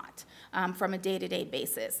or not from a day-to-day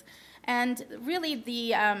basis. And really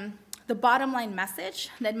the bottom line message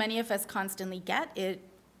that many of us constantly get is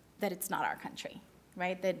that it's not our country,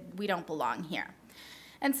 right, that we don't belong here.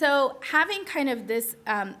 And so having kind of this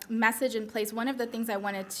message in place, one of the things I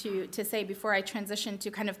wanted to say before I transition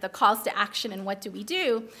to kind of the calls to action and what do we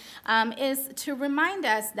do, is to remind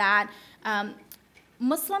us that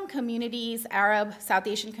Muslim communities, Arab, South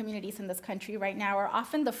Asian communities in this country right now are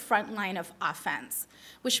often the front line of offense,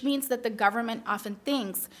 which means that the government often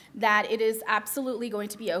thinks that it is absolutely going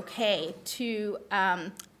to be okay to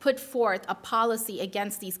put forth a policy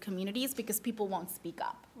against these communities because people won't speak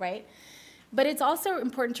up, right? But it's also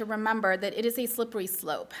important to remember that it is a slippery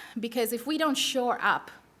slope, because if we don't shore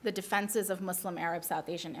up the defenses of Muslim, Arab, South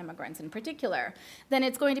Asian immigrants in particular, then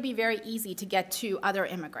it's going to be very easy to get to other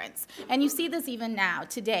immigrants. And you see this even now,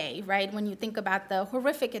 today, right, when you think about the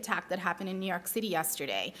horrific attack that happened in New York City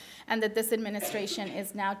yesterday, and that this administration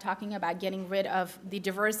is now talking about getting rid of the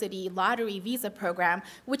diversity lottery visa program,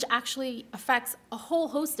 which actually affects a whole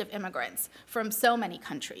host of immigrants from so many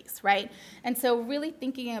countries, right? And so really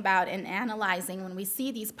thinking about and analyzing when we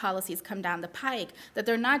see these policies come down the pike, that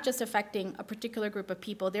they're not just affecting a particular group of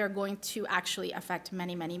people, they're going to actually affect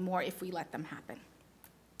many, many more if we let them happen.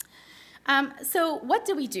 So what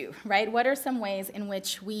do we do, right? What are some ways in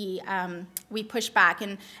which we push back?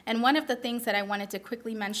 And one of the things that I wanted to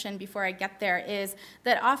quickly mention before I get there is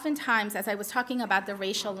that oftentimes, as I was talking about the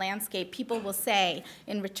racial landscape, people will say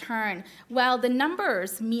in return, well, the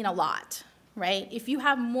numbers mean a lot, right? If you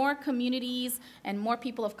have more communities and more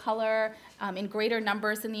people of color in greater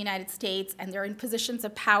numbers in the United States and they're in positions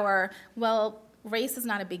of power, well, race is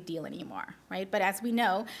not a big deal anymore, right? But as we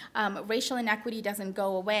know, racial inequity doesn't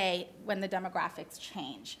go away when the demographics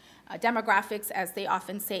change. Demographics, as they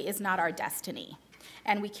often say, is not our destiny.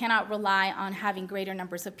 And we cannot rely on having greater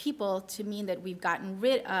numbers of people to mean that we've gotten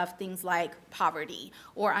rid of things like poverty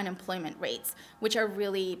or unemployment rates, which are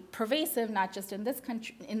really pervasive, not just in this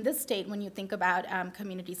country, in this state when you think about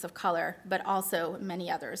communities of color, but also many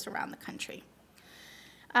others around the country.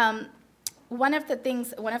 One of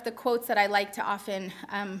the quotes that I like to often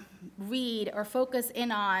read or focus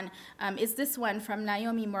in on is this one from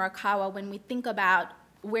Naomi Murakawa when we think about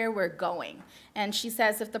where we're going. And she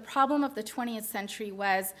says, if the problem of the 20th century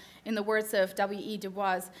was, in the words of W.E. Du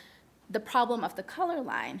Bois, the problem of the color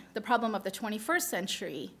line, the problem of the 21st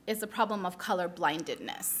century is the problem of color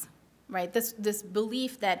blindedness. Right? This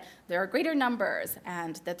belief that there are greater numbers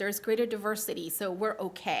and that there's greater diversity, so we're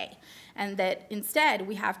okay. And that instead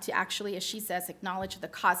we have to actually, as she says, acknowledge the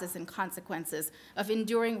causes and consequences of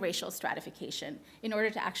enduring racial stratification in order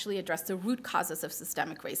to actually address the root causes of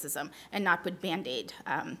systemic racism and not put Band-Aids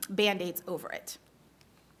over it.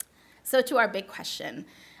 So to our big question,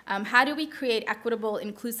 how do we create equitable,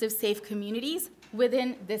 inclusive, safe communities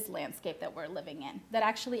within this landscape that we're living in that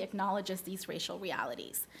actually acknowledges these racial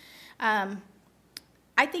realities?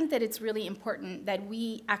 I think that it's really important that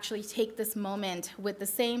we actually take this moment with the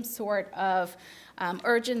same sort of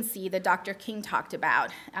urgency that Dr. King talked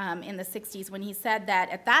about in the 60s when he said that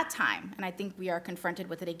at that time, and I think we are confronted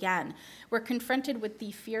with it again, we're confronted with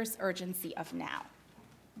the fierce urgency of now,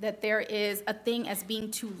 that there is a thing as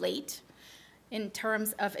being too late in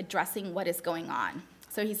terms of addressing what is going on.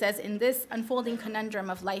 So he says, in this unfolding conundrum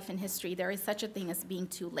of life and history, there is such a thing as being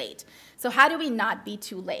too late. So how do we not be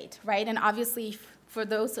too late, right? And obviously, for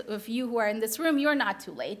those of you who are in this room, you're not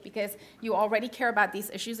too late because you already care about these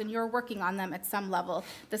issues and you're working on them at some level.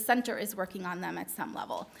 The center is working on them at some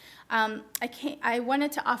level. I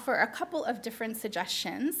wanted to offer a couple of different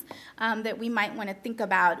suggestions that we might want to think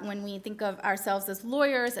about when we think of ourselves as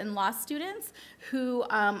lawyers and law students who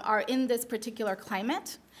are in this particular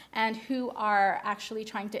climate and who are actually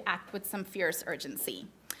trying to act with some fierce urgency.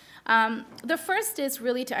 The first is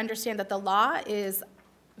really to understand that the law is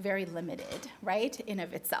very limited, right, in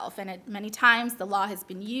of itself. And many times the law has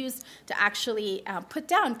been used to actually put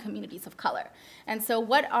down communities of color. And so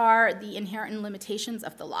what are the inherent limitations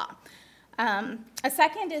of the law? A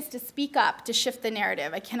second is to speak up, to shift the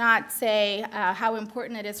narrative. I cannot say how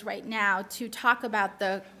important it is right now to talk about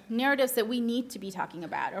the narratives that we need to be talking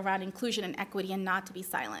about around inclusion and equity and not to be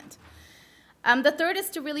silent. The third is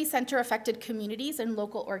to really center affected communities and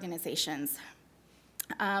local organizations.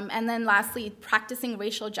 And then lastly, practicing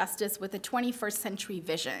racial justice with a 21st century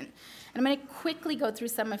vision. And I'm going to quickly go through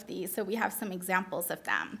some of these so we have some examples of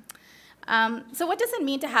them. So what does it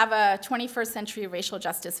mean to have a 21st century racial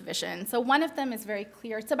justice vision? So one of them is very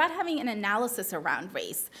clear. It's about having an analysis around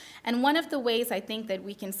race. And one of the ways I think that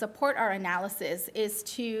we can support our analysis is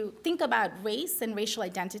to think about race and racial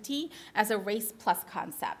identity as a race plus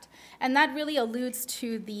concept. And that really alludes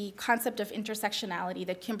to the concept of intersectionality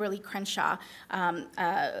that Kimberly Crenshaw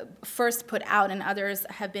first put out and others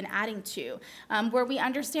have been adding to, where we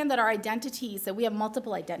understand that our identities, that we have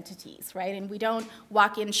multiple identities, right? And we don't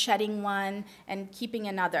walk in shedding one and keeping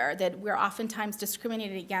another, that we're oftentimes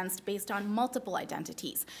discriminated against based on multiple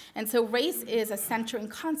identities. And so race is a centering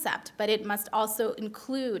concept, but it must also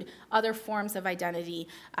include other forms of identity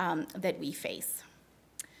that we face.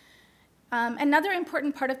 Another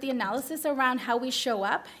important part of the analysis around how we show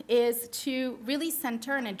up is to really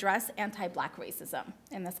center and address anti-Black racism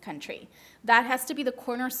in this country. That has to be the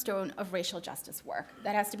cornerstone of racial justice work.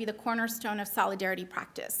 That has to be the cornerstone of solidarity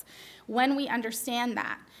practice. When we understand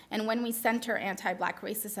that, and when we center anti-Black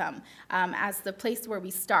racism as the place where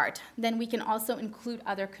we start, then we can also include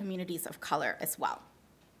other communities of color as well.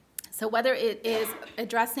 So whether it is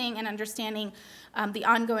addressing and understanding the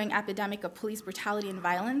ongoing epidemic of police brutality and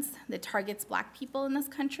violence that targets Black people in this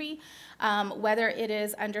country, whether it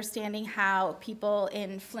is understanding how people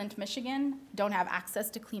in Flint, Michigan don't have access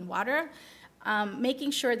to clean water,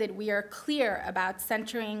 making sure that we are clear about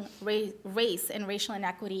centering race and racial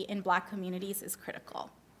inequity in Black communities is critical.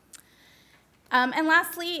 And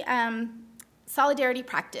lastly, solidarity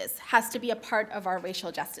practice has to be a part of our racial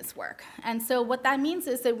justice work. And so what that means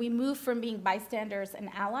is that we move from being bystanders and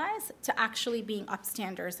allies to actually being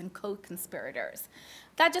upstanders and co-conspirators.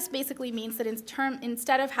 That just basically means that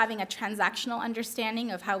instead of having a transactional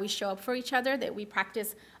understanding of how we show up for each other, that we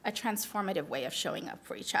practice a transformative way of showing up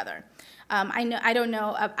for each other.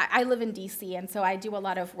 I live in DC, and so I do a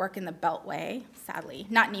lot of work in the Beltway, sadly.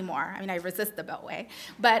 Not anymore. I mean, I resist the Beltway.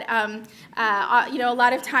 But a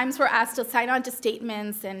lot of times we're asked to sign on to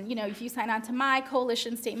statements, and if you sign on to my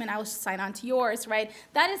coalition statement, I will sign on to yours, right?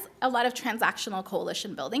 That is a lot of transactional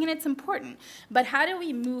coalition building, and it's important. But how do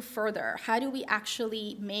we move further? How do we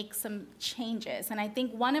actually make some changes? And I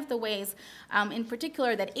think one of the ways, in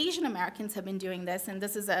particular, that Asian Americans have been doing this, and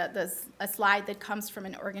this is a slide that comes from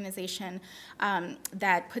an organization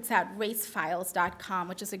that puts out racefiles.com,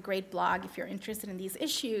 which is a great blog if you're interested in these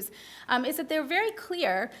issues, is that they're very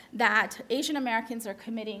clear that Asian Americans are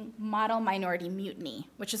committing model minority mutiny,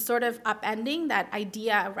 which is sort of upending that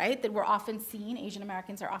idea, right, that we're often seen, Asian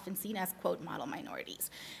Americans are often seen as, quote, model minorities.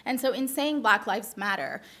 And so in saying Black Lives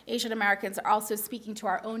Matter, Asian Americans are also speaking to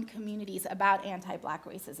our own communities about anti-Black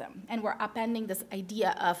racism, and we're upending this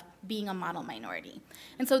idea of being a model minority.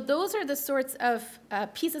 And so those are the sorts of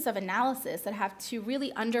pieces of analysis that have to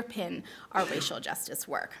really underpin our racial justice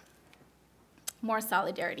work. More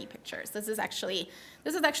solidarity pictures. This is actually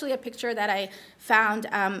a picture that I found.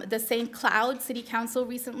 The St. Cloud City Council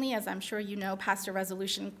recently, as I'm sure you know, passed a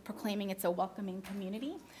resolution proclaiming it's a welcoming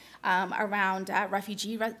community around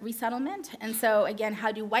refugee resettlement. And so again,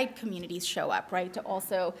 how do white communities show up, right, to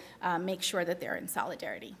also make sure that they're in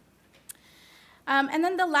solidarity? And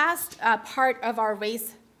then the last part of our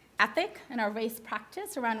race ethic and our race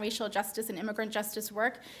practice around racial justice and immigrant justice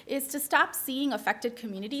work is to stop seeing affected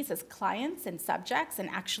communities as clients and subjects and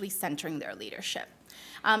actually centering their leadership.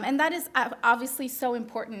 And that is obviously so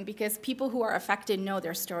important because people who are affected know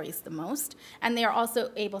their stories the most, and they are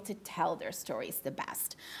also able to tell their stories the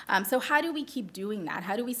best. So how do we keep doing that?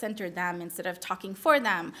 How do we center them instead of talking for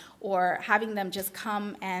them or having them just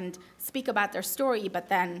come and speak about their story, but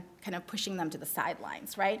then kind of pushing them to the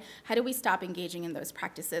sidelines, right? How do we stop engaging in those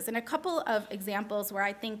practices? And a couple of examples where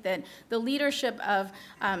I think that the leadership of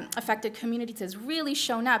affected communities has really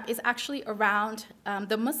shown up is actually around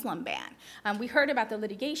the Muslim ban. We heard about the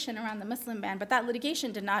litigation around the Muslim ban, but that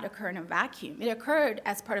litigation did not occur in a vacuum. It occurred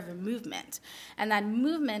as part of a movement. And that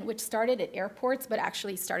movement, which started at airports, but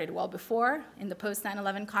actually started well before in the post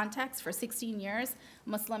 9/11 context, for 16 years,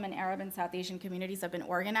 Muslim and Arab and South Asian communities have been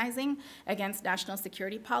organizing against national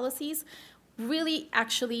security policies, really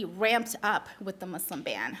actually ramped up with the Muslim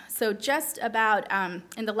ban. So just about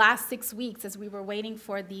in the last 6 weeks, as we were waiting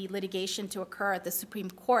for the litigation to occur at the Supreme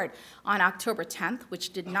Court on October 10th,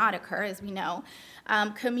 which did not occur, as we know,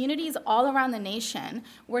 communities all around the nation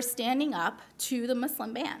were standing up to the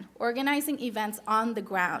Muslim ban, organizing events on the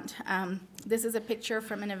ground. This is a picture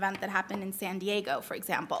from an event that happened in San Diego, for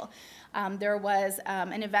example. There was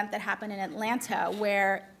an event that happened in Atlanta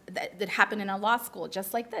where that happened in a law school,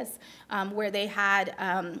 just like this, where they had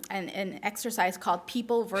an exercise called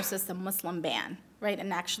People versus the Muslim Ban, right,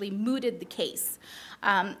 and actually mooted the case.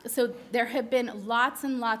 So there have been lots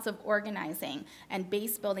and lots of organizing and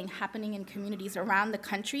base building happening in communities around the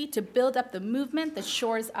country to build up the movement that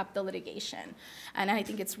shores up the litigation. And I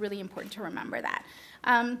think it's really important to remember that.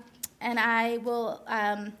 And I will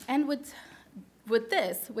end with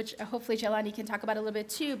this, which hopefully Jelani can talk about a little bit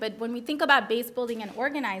too, but when we think about base building and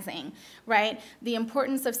organizing, right, the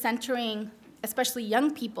importance of centering especially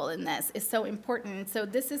young people in this is so important. So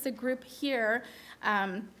this is a group here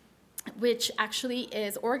which actually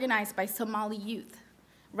is organized by Somali youth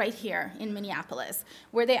right here in Minneapolis,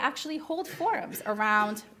 where they actually hold forums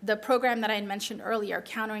around the program that I had mentioned earlier,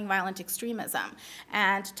 Countering Violent Extremism,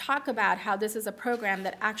 and talk about how this is a program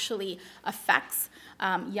that actually affects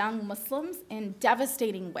young Muslims in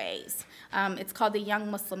devastating ways. It's called the Young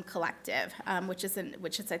Muslim Collective, which is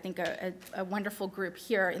I think, a wonderful group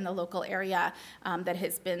here in the local area that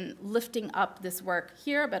has been lifting up this work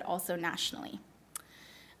here, but also nationally.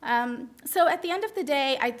 So at the end of the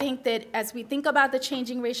day, I think that as we think about the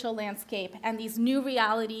changing racial landscape and these new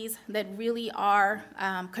realities that really are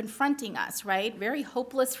confronting us, right? Very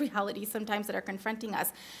hopeless realities sometimes that are confronting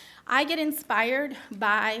us, I get inspired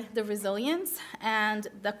by the resilience and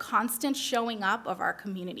the constant showing up of our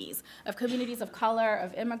communities of color,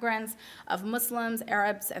 of immigrants, of Muslims,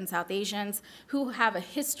 Arabs, and South Asians who have a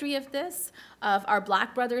history of this, of our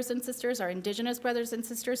Black brothers and sisters, our indigenous brothers and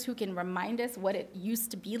sisters who can remind us what it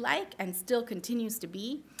used to be like and still continues to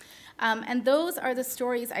be. And those are the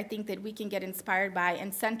stories I think that we can get inspired by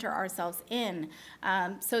and center ourselves in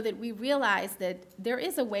so that we realize that there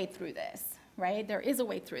is a way through this. Right? There is a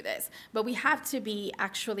way through this, but we have to be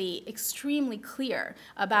actually extremely clear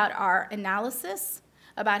about our analysis,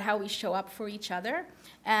 about how we show up for each other,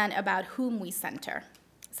 and about whom we center,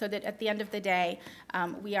 so that at the end of the day,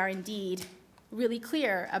 we are indeed really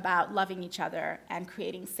clear about loving each other and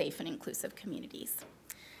creating safe and inclusive communities.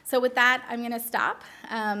 So with that, I'm going to stop,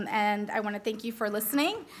 and I want to thank you for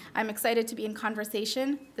listening. I'm excited to be in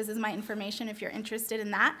conversation. This is my information if you're interested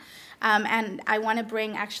in that. And I want to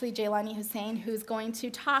bring actually Jailani Hussain, who's going to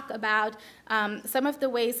talk about some of the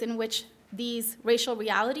ways in which these racial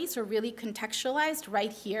realities are really contextualized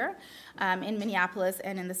right here in Minneapolis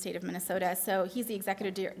and in the state of Minnesota. So he's the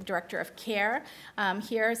executive director of CARE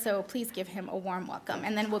here, so please give him a warm welcome,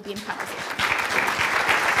 and then we'll be in conversation.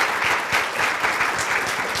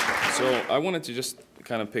 So I wanted to just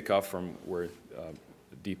kind of pick up from where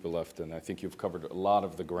Deepa left, and I think you've covered a lot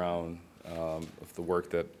of the ground of the work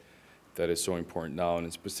that is so important now, and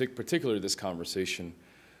it's particularly this conversation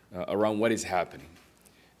around what is happening.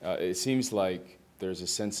 It seems like there's a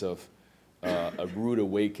sense of a rude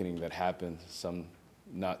awakening that happened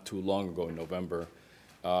not too long ago in November,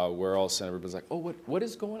 where all of a sudden everybody's like, oh, what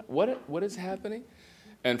is going on? What is happening?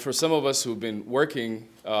 And for some of us who've been working,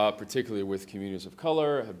 particularly with communities of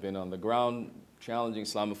color, have been on the ground challenging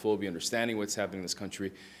Islamophobia, understanding what's happening in this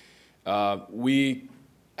country, we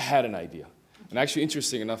had an idea. And actually,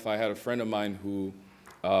 interesting enough, I had a friend of mine who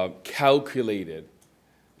calculated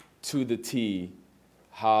to the T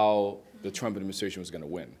how the Trump administration was going to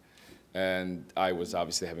win. And I was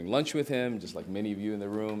obviously having lunch with him, just like many of you in the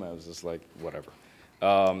room. I was just like, whatever.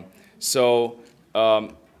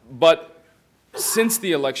 But Since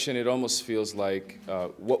the election, it almost feels like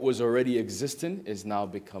what was already existent is now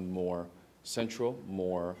become more central,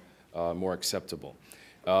 more acceptable.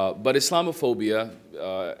 But Islamophobia,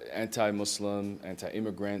 anti-Muslim,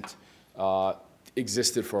 anti-immigrant,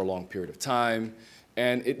 existed for a long period of time,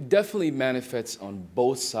 and it definitely manifests on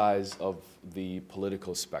both sides of the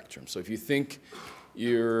political spectrum. So if you think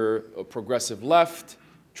you're a progressive left,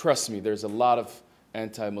 trust me, there's a lot of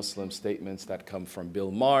anti-Muslim statements that come from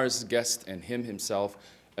Bill Maher's guest and him himself,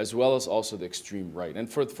 as well as also the extreme right. And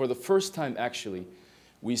for the first time, actually,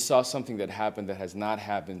 we saw something that happened that has not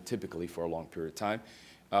happened typically for a long period of time.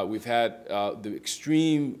 We've had the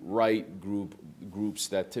extreme right groups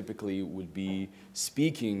that typically would be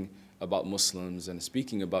speaking about Muslims and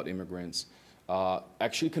speaking about immigrants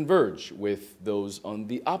actually converge with those on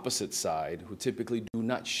the opposite side who typically do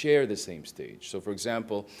not share the same stage. So for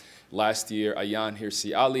example, last year, Ayaan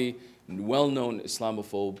Hirsi Ali, well-known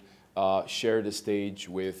Islamophobe, shared a stage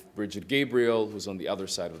with Bridget Gabriel, who's on the other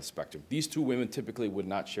side of the spectrum. These two women typically would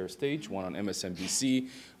not share a stage, one on MSNBC,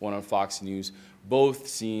 one on Fox News, both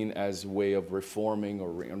seen as a way of reforming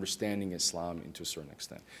or understanding Islam to a certain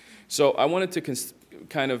extent. So I wanted to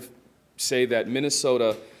kind of say that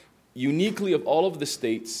Minnesota, uniquely of all of the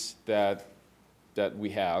states that we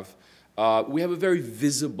have a very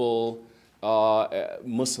visible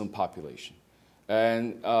Muslim population.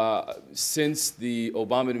 And since the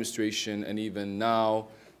Obama administration and even now,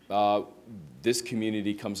 this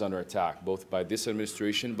community comes under attack, both by this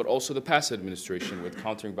administration, but also the past administration with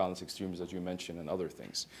countering violence extremism, as you mentioned, and other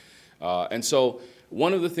things. And so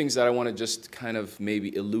one of the things that I want to just kind of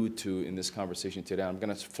maybe allude to in this conversation today, I'm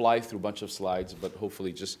going to fly through a bunch of slides, but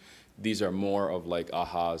hopefully just these are more of like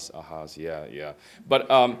ahas, yeah, yeah. But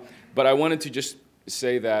I wanted to just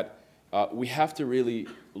say that we have to really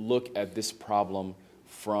look at this problem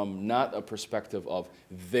from not a perspective of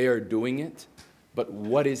they're doing it, but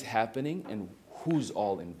what is happening and who's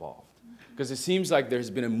all involved. Because it seems like there's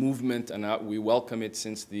been a movement, and we welcome it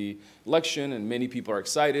since the election, and many people are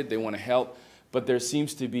excited, they want to help, but there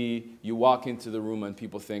seems to be, you walk into the room and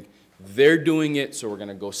people think, they're doing it, so we're going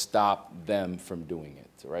to go stop them from doing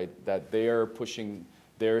it, right? That they're pushing,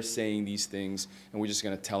 they're saying these things, and we're just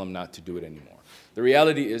going to tell them not to do it anymore. The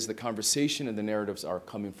reality is the conversation and the narratives are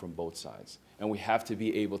coming from both sides, and we have to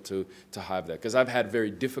be able to have that. Because I've had very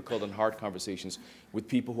difficult and hard conversations with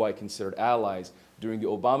people who I considered allies during the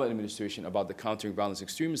Obama administration about the Countering Violence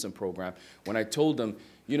Extremism program, when I told them,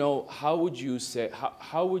 you know, how would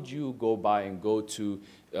you go by and go to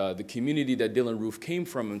the community that Dylan Roof came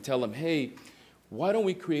from and tell them, hey, why don't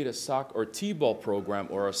we create a soccer or t-ball program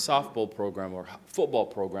or a softball program or football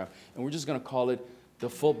program, and we're just going to call it the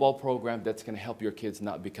football program that's going to help your kids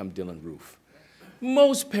not become Dylan Roof.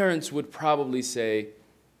 Most parents would probably say,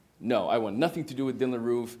 no, I want nothing to do with Dylan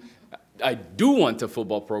Roof. I do want a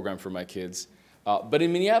football program for my kids. But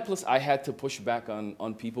in Minneapolis, I had to push back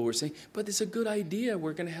on people who were saying, but it's a good idea.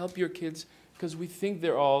 We're going to help your kids because we think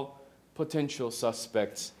they're all potential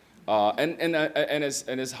suspects. And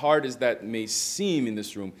as hard as that may seem in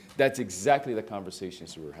this room, that's exactly the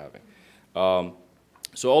conversations we were having.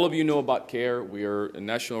 So all of you know about CARE. We are a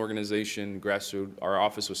national organization, grassroots. Our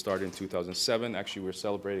office was started in 2007. Actually, we're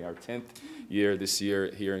celebrating our 10th year this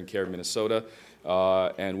year here in CARE, Minnesota.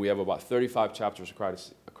 And we have about 35 chapters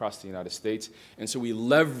across the United States. And so we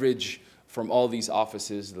leverage from all these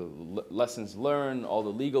offices the lessons learned, all the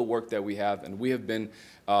legal work that we have, and we have been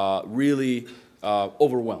really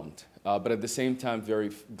overwhelmed. But at the same time, very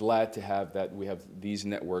glad to have that we have these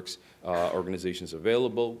networks, organizations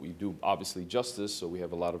available. We do, obviously, justice, so we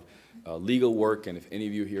have a lot of legal work. And if any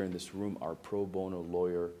of you here in this room are pro bono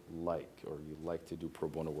lawyer-like, or you like to do pro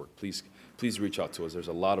bono work, please reach out to us. There's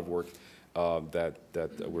a lot of work that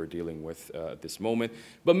we're dealing with at this moment.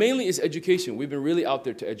 But mainly is education. We've been really out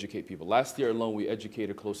there to educate people. Last year alone, we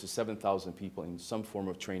educated close to 7,000 people in some form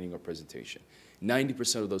of training or presentation.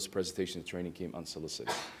 90% of those presentations and training came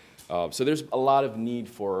unsolicited. So there's a lot of need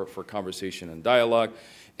for conversation and dialogue.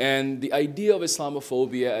 And the idea of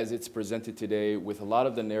Islamophobia as it's presented today with a lot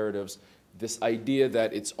of the narratives, this idea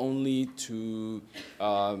that it's only to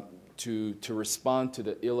respond to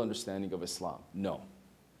the ill understanding of Islam. No,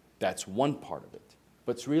 that's one part of it.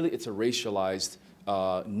 But it's a racialized,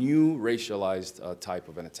 new racialized type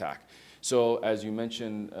of an attack. So as you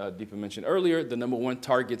mentioned, Deepa mentioned earlier, the #1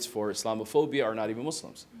 targets for Islamophobia are not even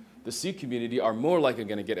Muslims. The Sikh community are more likely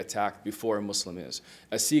going to get attacked before a Muslim is.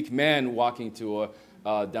 A Sikh man walking to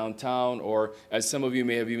a downtown, or as some of you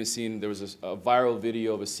may have even seen, there was a viral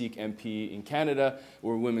video of a Sikh MP in Canada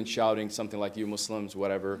where women shouting something like, you Muslims,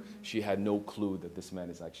 whatever. She had no clue that this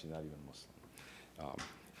man is actually not even Muslim.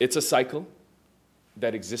 It's a cycle.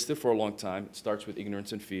 that existed for a long time. It starts with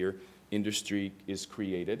ignorance and fear. Industry is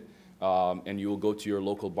created. And you will go to your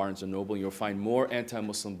local Barnes & Noble, and you'll find more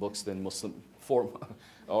anti-Muslim books than Muslim form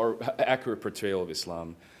or accurate portrayal of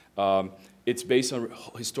Islam. It's based on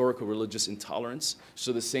historical religious intolerance.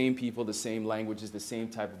 So the same people, the same languages, the same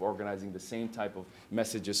type of organizing, the same type of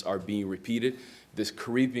messages are being repeated. This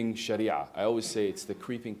creeping Sharia, I always say it's the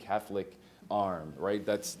creeping Catholic arm, right?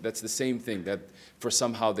 That's the same thing, that for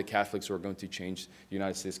somehow the Catholics were going to change the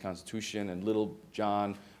United States Constitution, and little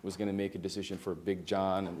John was going to make a decision for Big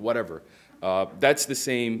John, and whatever. That's the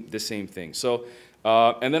same thing. So,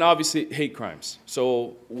 and then obviously hate crimes.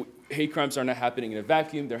 So hate crimes are not happening in a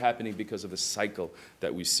vacuum. They're happening because of the cycle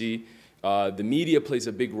that we see. The media plays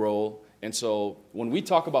a big role. And so when we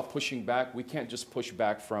talk about pushing back, we can't just push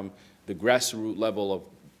back from the grassroots level of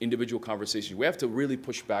individual conversations. We have to really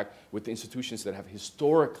push back with the institutions that have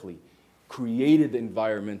historically created the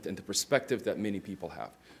environment and the perspective that many people have.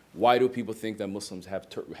 Why do people think that Muslims have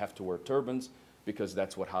to wear turbans? Because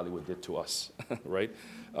that's what Hollywood did to us, right?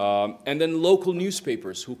 And then local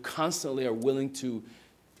newspapers who constantly are willing to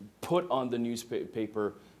put on the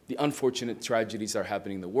newspaper the unfortunate tragedies that are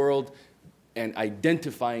happening in the world and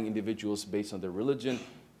identifying individuals based on their religion,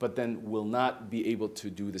 but then will not be able to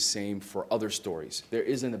do the same for other stories. There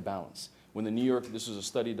isn't a balance. When this was a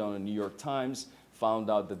study done in the New York Times, found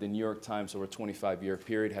out that the New York Times over a 25-year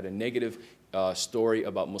period had a negative story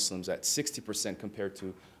about Muslims at 60% compared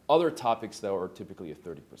to other topics that are typically at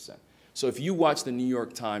 30%. So if you watch the New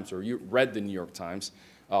York Times or you read the New York Times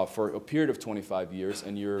for a period of 25 years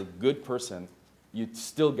and you're a good person, you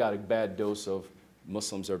still got a bad dose of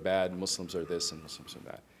Muslims are bad, Muslims are this, and Muslims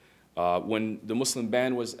are that. When the Muslim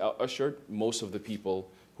ban was ushered, most of the people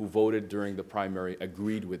who voted during the primary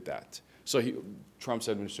agreed with that. So Trump's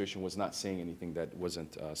administration was not saying anything that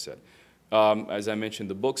wasn't said. As I mentioned,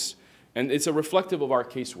 the books, and it's a reflective of our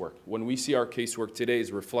casework. When we see our casework today,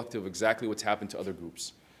 it's reflective of exactly what's happened to other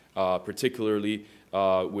groups, particularly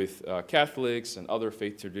with Catholics and other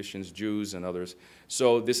faith traditions, Jews and others.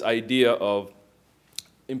 So this idea of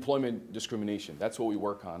employment discrimination, that's what we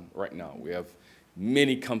work on right now. We have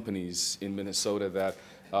many companies in Minnesota that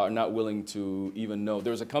are not willing to even know.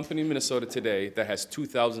 There's a company in Minnesota today that has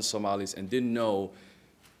 2,000 Somalis and didn't know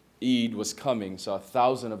Eid was coming, so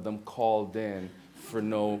 1,000 of them called in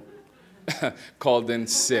called in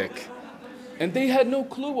sick. And they had no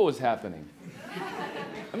clue what was happening.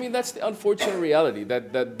 I mean, that's the unfortunate reality,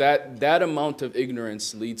 that amount of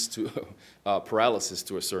ignorance leads to paralysis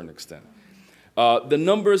to a certain extent. The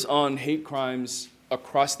numbers on hate crimes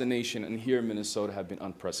across the nation and here in Minnesota have been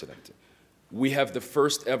unprecedented. We have the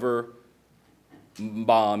first ever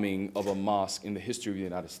bombing of a mosque in the history of the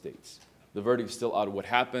United States. The verdict is still out of what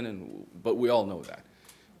happened, but we all know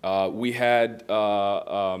that. We had,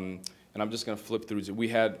 and I'm just going to flip through, we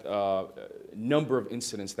had a number of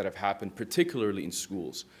incidents that have happened, particularly in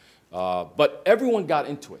schools. But everyone got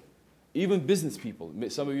into it, even business people.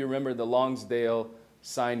 Some of you remember the Longsdale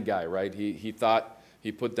sign guy, right? He thought,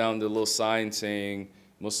 he put down the little sign saying,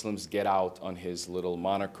 Muslims get out, on his little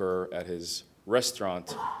moniker at his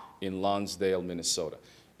restaurant in Lonsdale, Minnesota.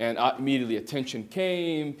 And immediately attention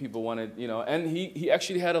came, people wanted, and he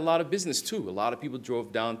actually had a lot of business too. A lot of people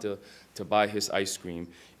drove down to buy his ice cream.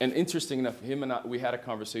 And interesting enough, we had a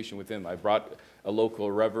conversation with him. I brought a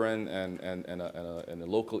local reverend and a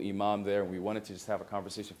local imam there, and we wanted to just have a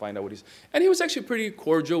conversation, find out what he's, and he was actually pretty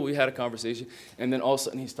cordial. We had a conversation, and then all of a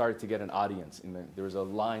sudden he started to get an audience, and there was a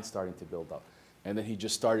line starting to build up. And then he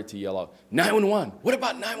just started to yell out, 911, what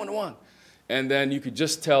about 911? And then you could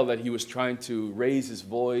just tell that he was trying to raise his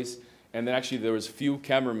voice. And then actually there was a few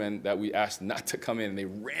cameramen that we asked not to come in, and they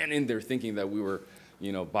ran in there thinking that we were,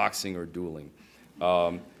 boxing or dueling.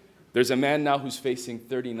 There's a man now who's facing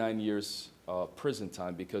 39 years prison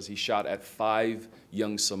time because he shot at 5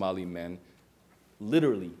 young Somali men,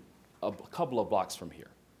 literally a couple of blocks from here.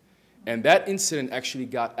 And that incident actually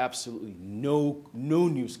got absolutely no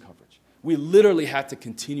news coverage. We literally had to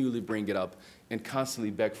continually bring it up and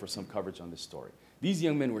constantly beg for some coverage on this story. These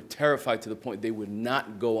young men were terrified to the point they would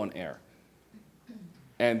not go on air.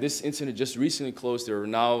 And this incident just recently closed. They're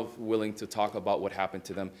now willing to talk about what happened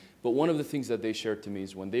to them. But one of the things that they shared to me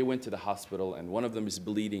is when they went to the hospital and one of them is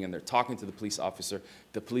bleeding and they're talking to the police officer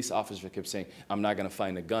kept saying, I'm not going to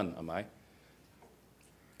find a gun, am I?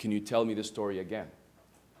 Can you tell me the story again?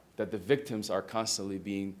 That the victims are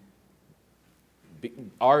constantly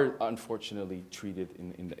are unfortunately treated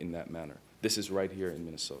in that manner. This is right here in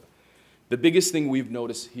Minnesota. The biggest thing we've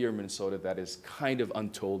noticed here in Minnesota that is kind of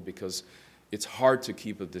untold because it's hard to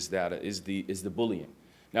keep up this data is the bullying.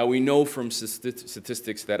 Now we know from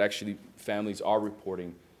statistics that actually families are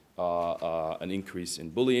reporting an increase in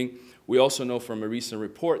bullying. We also know from a recent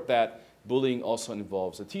report that bullying also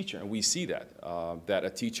involves a teacher, and we see that, that a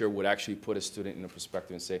teacher would actually put a student in a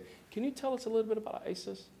perspective and say, can you tell us a little bit about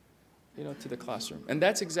ISIS? You know, to the classroom. And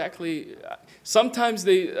that's exactly, sometimes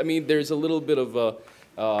there's a little bit of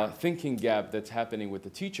a thinking gap that's happening with the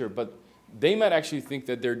teacher, but they might actually think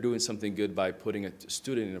that they're doing something good by putting a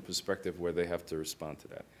student in a perspective where they have to respond to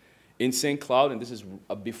that. In St. Cloud, and this is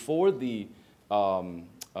before the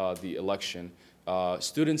election,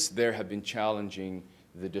 students there have been challenging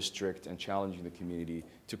the district and challenging the community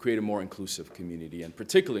to create a more inclusive community, and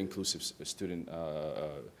particularly inclusive student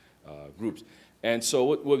groups. And so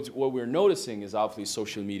what we're noticing is obviously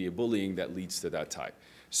social media bullying that leads to that type.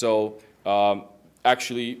 So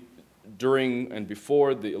actually, during and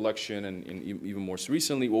before the election, and even more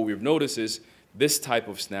recently, what we've noticed is this type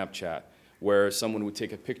of Snapchat, where someone would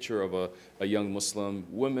take a picture of a young Muslim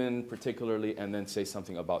woman particularly, and then say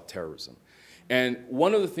something about terrorism. And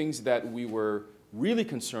one of the things that we were really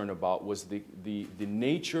concerned about was the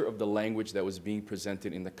nature of the language that was being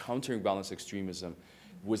presented in the countering violence extremism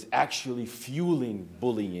was actually fueling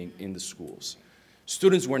bullying in the schools.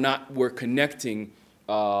 Students were connecting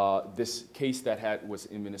this case that was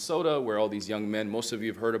in Minnesota, where all these young men, most of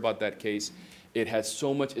you have heard about that case. It had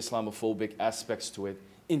so much Islamophobic aspects to it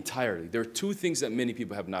entirely. There are two things that many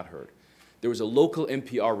people have not heard. There was a local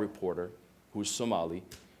NPR reporter who's Somali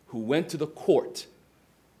who went to the court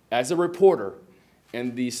as a reporter,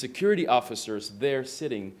 and the security officers there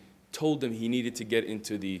sitting told him he needed to get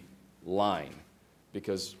into the line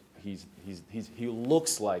because he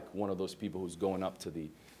looks like one of those people who's going up to the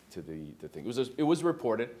thing. It was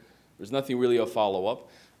reported. There's nothing really a follow-up.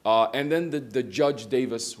 And then the Judge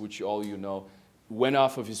Davis, which all you know, went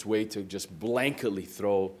off of his way to just blanketly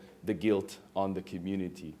throw the guilt on the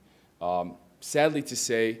community. Sadly to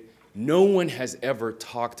say, no one has ever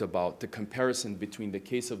talked about the comparison between the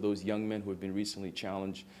case of those young men who have been recently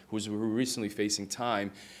challenged, who were recently facing time,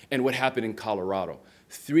 and what happened in Colorado.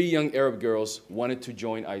 3 young Arab girls wanted to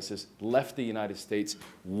join ISIS, left the United States,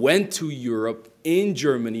 went to Europe, in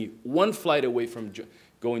Germany, 1 flight away from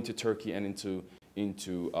going to Turkey and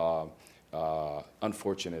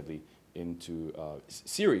unfortunately, into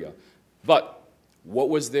Syria. But what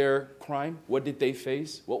was their crime? What did they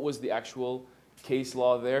face? What was the actual case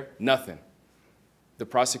law there? Nothing. The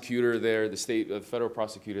prosecutor there, the federal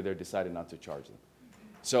prosecutor there decided not to charge them.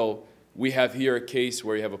 So we have here a case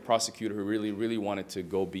where you have a prosecutor who really, really wanted to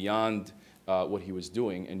go beyond what he was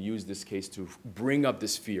doing and use this case to bring up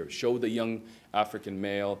this fear, show the young African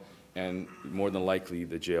male, and more than likely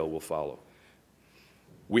the jail will follow.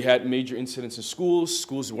 We had major incidents in schools.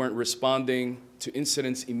 Schools weren't responding to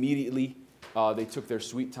incidents immediately. They took their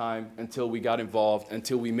sweet time until we got involved,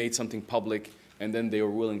 until we made something public, and then they were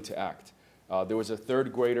willing to act. There was a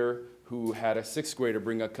 3rd grader who had a 6th grader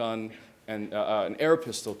bring a gun, and an air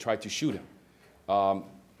pistol tried to shoot him.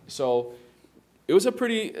 So it was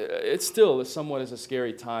it's still somewhat as a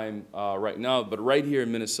scary time right now, but right here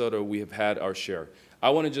in Minnesota, we have had our share. I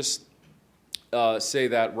want to just say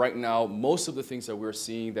that right now, most of the things that we're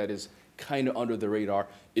seeing that is kind of under the radar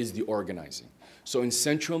is the organizing. So in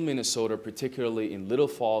central Minnesota, particularly in Little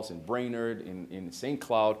Falls, in Brainerd, in St.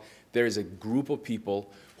 Cloud, there is a group of people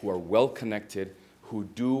who are well-connected, who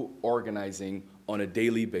do organizing on a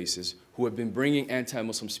daily basis, who have been bringing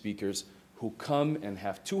anti-Muslim speakers, who come and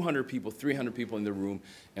have 200 people, 300 people in the room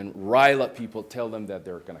and rile up people, tell them that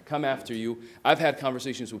they're going to come after you. I've had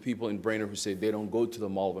conversations with people in Brainerd who say they don't go to the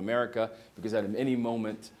Mall of America because at any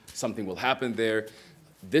moment something will happen there.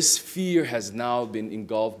 This fear has now been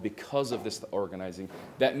engulfed because of this organizing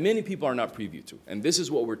that many people are not privy to. And this is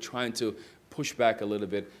what we're trying to push back a little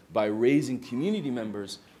bit by raising community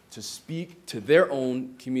members to speak to their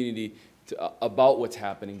own community about what's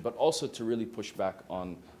happening, but also to really push back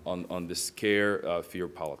on this fear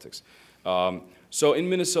politics. So in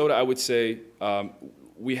Minnesota, I would say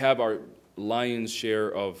we have our lion's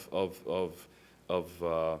share of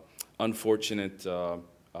unfortunate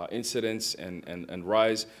incidents and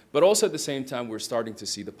rise, but also at the same time, we're starting to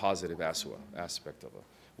see the positive aspect of it.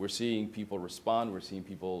 We're seeing people respond. We're seeing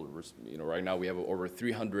people, right now we have over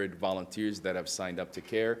 300 volunteers that have signed up to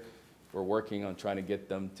CARE. We're working on trying to get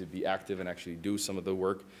them to be active and actually do some of the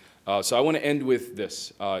work. So I want to end with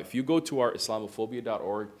this. If you go to our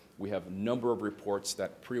Islamophobia.org, we have a number of reports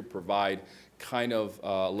that provide kind of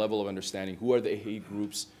level of understanding. Who are the hate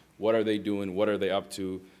groups? What are they doing? What are they up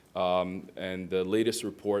to? And the latest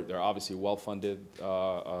report, they're obviously well-funded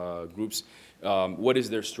groups. What is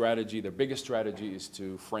their strategy? Their biggest strategy is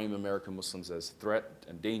to frame American Muslims as a threat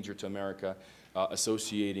and danger to America,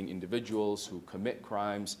 associating individuals who commit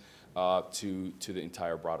crimes to the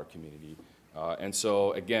entire broader community. And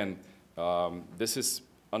so again, this is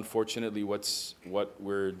unfortunately what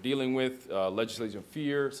we're dealing with. Legislation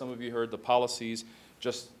fear, some of you heard the policies.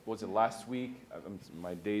 Just, was it last week?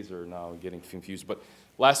 My days are now getting confused, but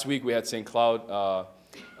last week we had St. Cloud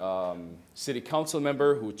city council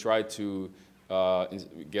member who tried to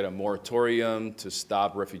get a moratorium to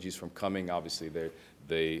stop refugees from coming. Obviously,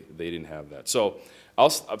 they didn't have that. So I'll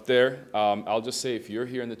stop there. I'll just say, if you're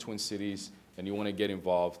here in the Twin Cities and you want to get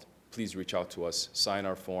involved, please reach out to us, sign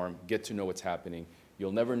our form, get to know what's happening.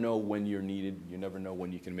 You'll never know when you're needed. You never know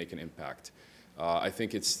when you can make an impact. I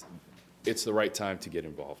think it's the right time to get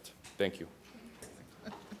involved. Thank you.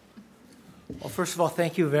 Well, first of all,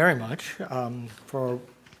 thank you very much for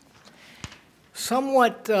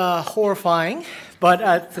somewhat horrifying, but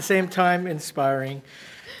at the same time inspiring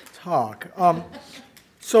talk.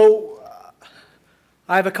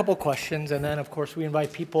 I have a couple questions, and then, of course, we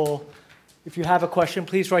invite people, if you have a question,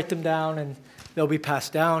 please write them down, and they'll be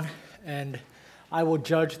passed down, and I will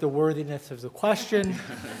judge the worthiness of the question,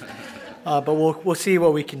 but we'll see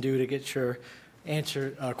what we can do to get your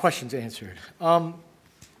questions answered.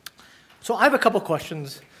 So I have a couple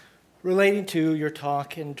questions relating to your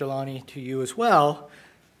talk, and Jelani, to you as well,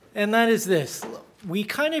 and that is this. We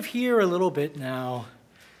kind of hear a little bit now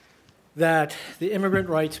that the immigrant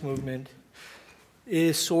rights movement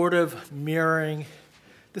is sort of mirroring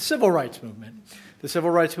the civil rights movement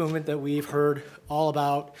that we've heard all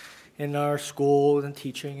about in our schools and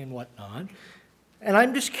teaching and whatnot. And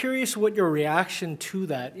I'm just curious what your reaction to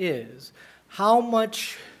that is. How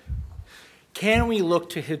much can we look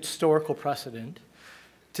to historical precedent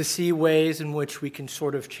to see ways in which we can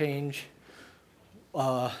sort of change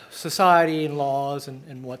society and laws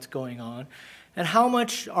and what's going on? And how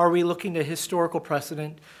much are we looking to historical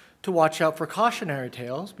precedent to watch out for cautionary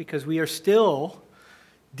tales, because we are still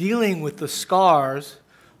dealing with the scars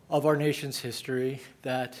of our nation's history,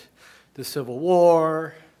 that the Civil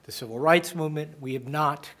War, the Civil Rights Movement, we have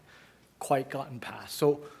not quite gotten past.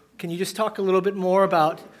 So can you just talk a little bit more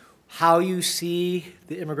about how you see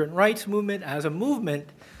the immigrant rights movement as a movement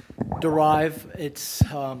derive its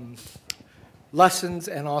lessons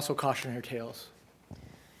and also cautionary tales?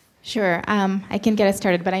 Sure, I can get us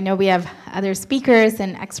started, but I know we have other speakers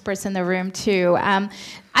and experts in the room too.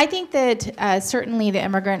 I think that certainly the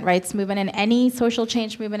immigrant rights movement and any social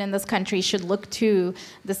change movement in this country should look to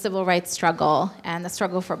the civil rights struggle and the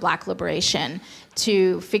struggle for Black liberation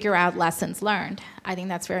to figure out lessons learned. I think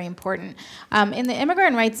that's very important. In the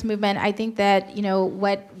immigrant rights movement, I think that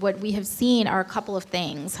what we have seen are a couple of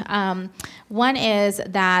things. One is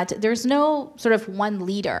that there's no sort of one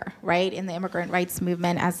leader, right, in the immigrant rights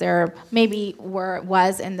movement, as there maybe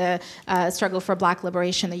was in the struggle for Black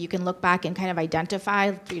liberation, that you can look back and kind of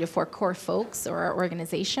identify 3 to 4 core folks or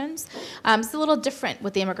organizations. It's a little different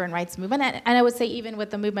with the immigrant rights movement, and I would say even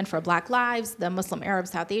with the movement for Black lives, the Muslim Arab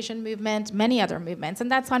South Asian movement, many other movements,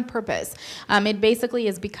 and that's on purpose. It basically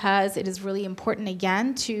is because it is really important,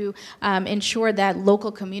 again, to ensure that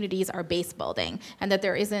local communities are base building and that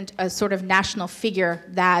there isn't a sort of national figure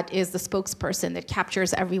that is the spokesperson that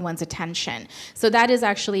captures everyone's attention. So that is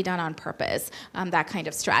actually done on purpose, that kind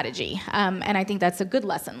of strategy. And I think that's a good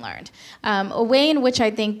lesson learned. A way in which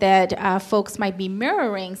I think that folks might be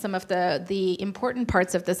mirroring some of the important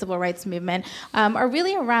parts of the civil rights movement are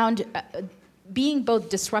really around being both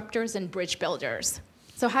disruptors and bridge builders.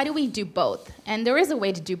 So how do we do both? And there is a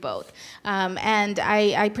way to do both. And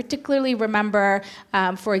I particularly remember,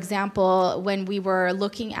 for example, when we were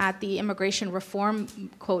looking at the immigration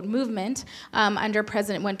reform, quote, movement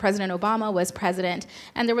when President Obama was president.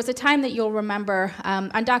 And there was a time that you'll remember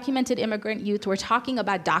undocumented immigrant youth were talking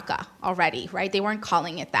about DACA already, right? They weren't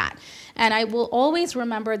calling it that. And I will always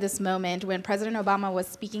remember this moment when President Obama was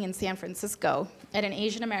speaking in San Francisco at an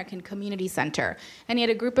Asian American community center. And he had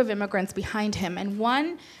a group of immigrants behind him. And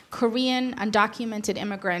one Korean undocumented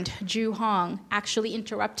immigrant, Ju Hong, actually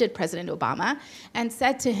interrupted President Obama and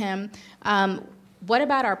said to him, what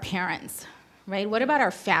about our parents? Right? What about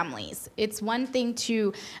our families? It's one thing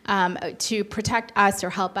to protect us or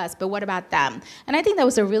help us, but what about them? And I think that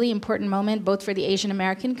was a really important moment, both for the Asian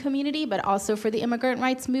American community, but also for the immigrant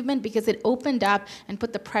rights movement, because it opened up and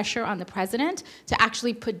put the pressure on the president to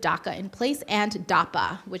actually put DACA in place and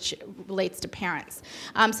DAPA, which relates to parents.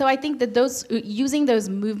 So I think that using those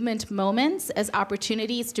movement moments as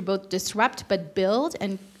opportunities to both disrupt but build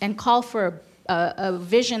and call for a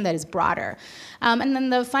vision that is broader. And then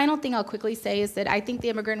the final thing I'll quickly say is that I think the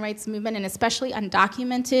immigrant rights movement, and especially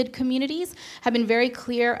undocumented communities, have been very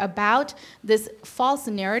clear about this false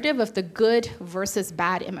narrative of the good versus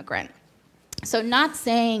bad immigrant. So not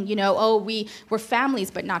saying, you know, oh, we're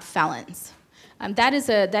families but not felons. That is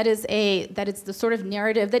the sort of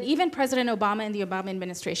narrative that even President Obama and the Obama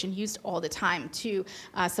administration used all the time to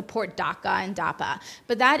support DACA and DAPA.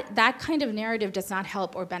 But that kind of narrative does not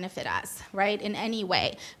help or benefit us, right, in any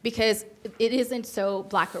way, because it isn't so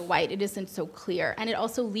black or white, it isn't so clear, and it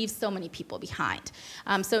also leaves so many people behind.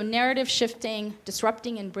 So narrative shifting,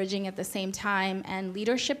 disrupting and bridging at the same time, and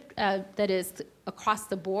leadership that is across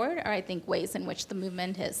the board are, I think, ways in which the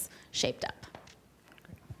movement has shaped up.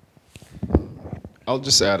 I'll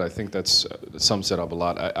just add, I think that's sums it up a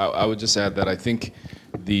lot. I would just add that I think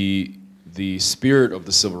the spirit of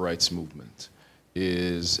the civil rights movement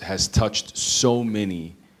has touched so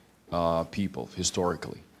many people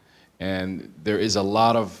historically. And there is a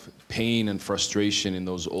lot of pain and frustration in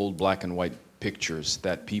those old black and white pictures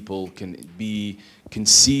that people can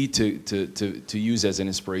see to use as an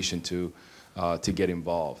inspiration to get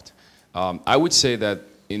involved. I would say that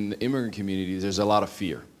in the immigrant community, there's a lot of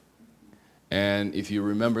fear. And if you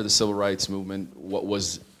remember the civil rights movement, what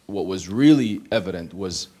was really evident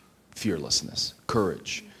was fearlessness,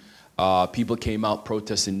 courage. People came out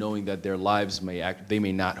protesting knowing that their lives they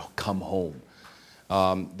may not come home.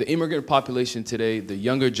 The immigrant population today, the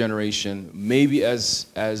younger generation, may be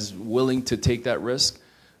as willing to take that risk,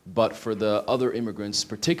 but for the other immigrants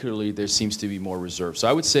particularly, there seems to be more reserve. So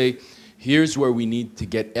I would say here's where we need to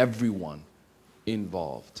get everyone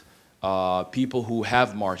involved. People who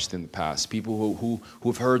have marched in the past, people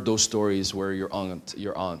who've heard those stories where your aunt,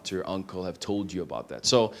 your uncle have told you about that.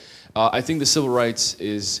 So I think the civil rights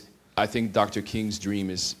I think Dr. King's dream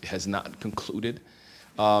has not concluded.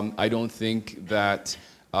 I don't think that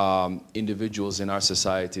individuals in our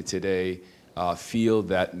society today feel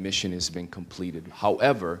that mission has been completed.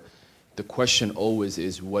 However, the question always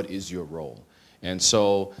is, what is your role? And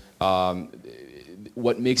so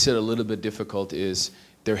what makes it a little bit difficult is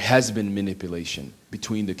there has been manipulation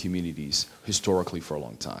between the communities historically for a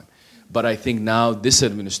long time. But I think now this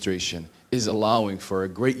administration is allowing for a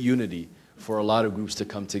great unity for a lot of groups to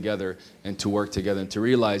come together and to work together and to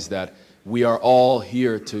realize that we are all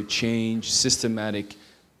here to change systematic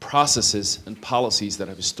processes and policies that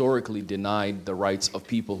have historically denied the rights of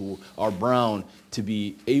people who are brown to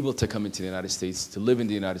be able to come into the United States, to live in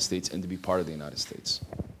the United States, and to be part of the United States.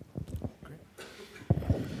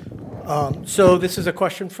 So this is a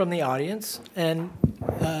question from the audience, and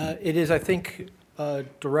it is, I think,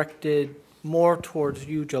 directed more towards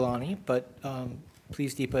you, Jelani, but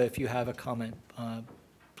please, Deepa, if you have a comment,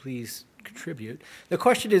 please contribute. The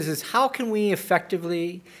question is how can we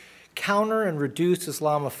effectively counter and reduce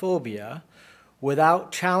Islamophobia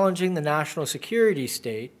without challenging the national security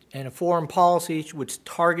state and a foreign policy which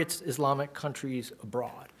targets Islamic countries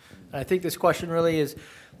abroad? And I think this question really is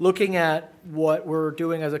looking at what we're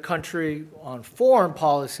doing as a country on foreign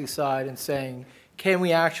policy side and saying, can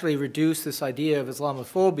we actually reduce this idea of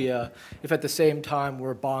Islamophobia if at the same time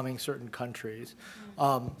we're bombing certain countries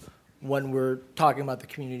when we're talking about the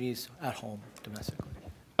communities at home domestically?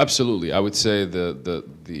 Absolutely. I would say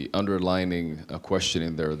the underlining question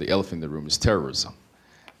in there, the elephant in the room, is terrorism.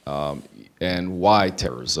 And why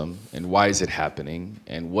terrorism, and why is it happening,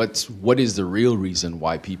 and what is the real reason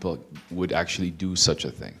why people would actually do such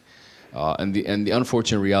a thing. And the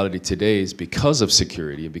unfortunate reality today is because of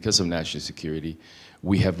security, because of national security,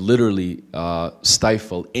 we have literally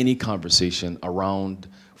stifled any conversation around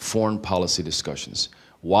foreign policy discussions.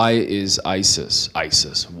 Why is ISIS?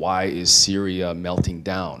 Why is Syria melting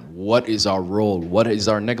down? What is our role? What is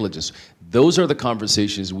our negligence? Those are the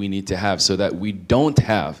conversations we need to have so that we don't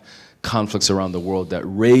have conflicts around the world that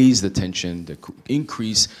raise the tension, that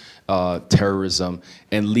increase terrorism,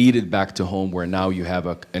 and lead it back to home where now you have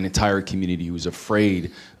an entire community who's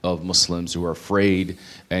afraid of Muslims, who are afraid,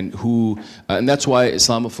 and that's why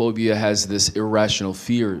Islamophobia has this irrational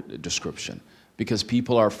fear description, because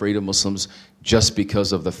people are afraid of Muslims just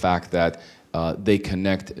because of the fact that they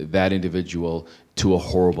connect that individual to a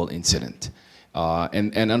horrible incident.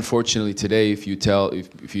 And unfortunately today, if you tell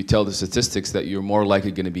the statistics that you're more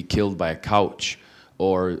likely going to be killed by a couch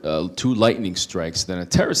or 2 lightning strikes than a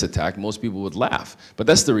terrorist attack, most people would laugh. But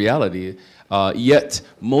that's the reality. Yet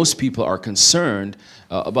most people are concerned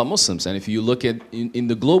about Muslims. And if you look at in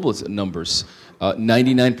the global numbers,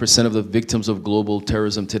 99% of the victims of global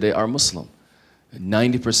terrorism today are Muslim.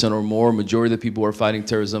 90% or more, majority of the people who are fighting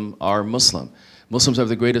terrorism are Muslim. Muslims have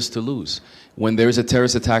the greatest to lose. When there's a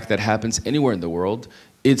terrorist attack that happens anywhere in the world,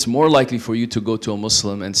 it's more likely for you to go to a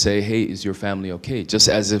Muslim and say, hey, is your family okay? Just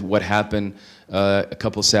as if what happened a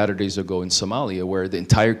couple Saturdays ago in Somalia, where the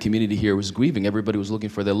entire community here was grieving. Everybody was looking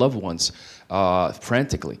for their loved ones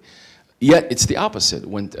frantically. Yet it's the opposite.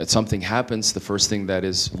 When something happens, the first thing that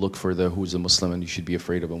is look for who's a Muslim and you should be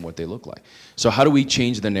afraid of and what they look like. So how do we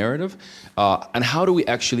change the narrative? And how do we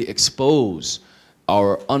actually expose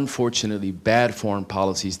our unfortunately bad foreign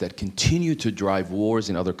policies that continue to drive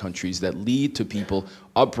wars in other countries, that lead to people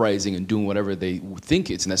uprising and doing whatever they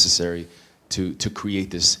think it's necessary to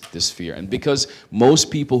create this fear? And because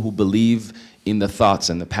most people who believe in the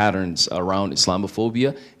thoughts and the patterns around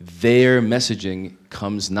Islamophobia, their messaging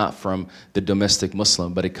comes not from the domestic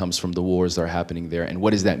Muslim, but it comes from the wars that are happening there. And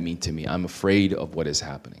what does that mean to me? I'm afraid of what is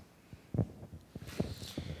happening.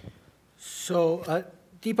 So,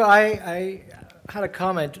 Deepa, I had a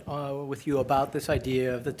comment with you about this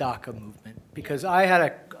idea of the DACA movement, because I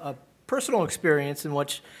had a personal experience in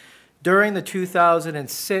which during the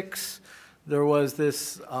 2006, there was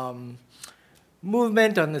this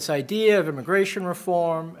movement on this idea of immigration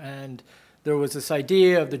reform, and there was this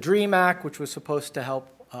idea of the DREAM Act, which was supposed to help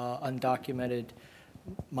undocumented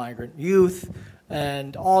migrant youth,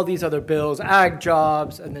 and all these other bills, ag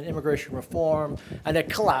jobs, and then immigration reform, and it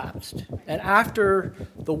collapsed. And after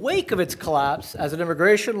the wake of its collapse, as an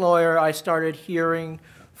immigration lawyer, I started hearing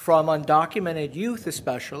from undocumented youth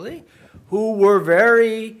especially, who were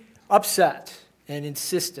very upset and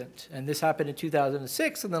insistent. And this happened in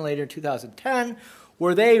 2006 and then later in 2010,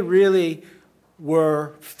 where they really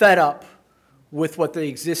were fed up with what the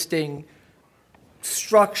existing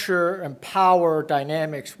structure and power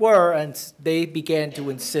dynamics were, and they began to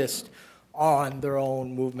insist on their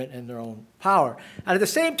own movement and their own power. And at the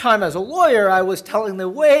same time, as a lawyer, I was telling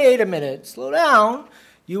them, wait a minute, slow down.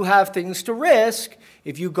 You have things to risk.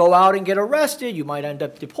 If you go out and get arrested, you might end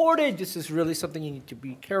up deported. This is really something you need to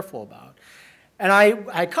be careful about. And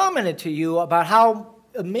I commented to you about how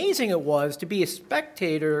amazing it was to be a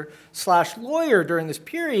spectator/lawyer during this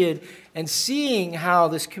period and seeing how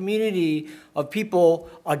this community of people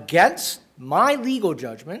against my legal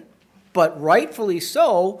judgment, but rightfully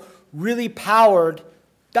so, really powered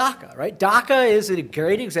DACA, right? DACA is a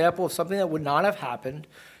great example of something that would not have happened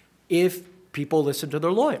if people listened to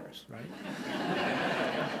their lawyers, right?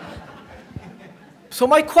 So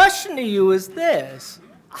my question to you is this.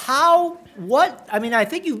 I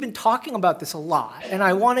think you've been talking about this a lot, and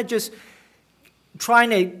I want to just try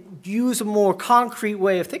to use a more concrete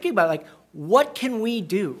way of thinking about it. Like, what can we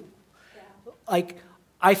do? Like,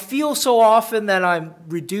 I feel so often that I'm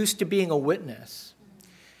reduced to being a witness,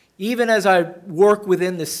 even as I work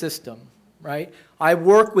within the system, right? I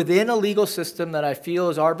work within a legal system that I feel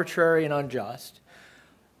is arbitrary and unjust.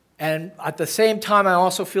 And at the same time, I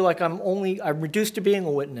also feel like I'm reduced to being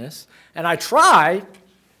a witness, and I try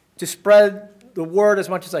to spread the word as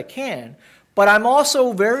much as I can, but I'm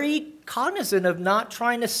also very cognizant of not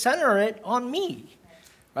trying to center it on me,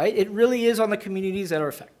 right? It really is on the communities that are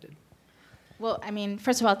affected. Well, I mean,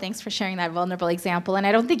 first of all, thanks for sharing that vulnerable example, and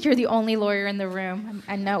I don't think you're the only lawyer in the room.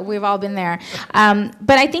 I know we've all been there.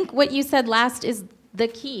 But I think what you said last is the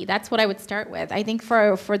key. That's what I would start with. I think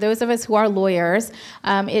for those of us who are lawyers,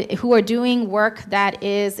 who are doing work that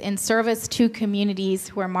is in service to communities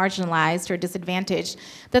who are marginalized or disadvantaged,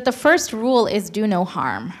 that the first rule is do no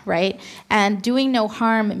harm, right? And doing no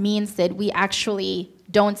harm means that we actually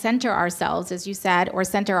don't center ourselves, as you said, or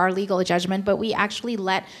center our legal judgment, but we actually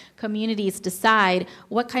let communities decide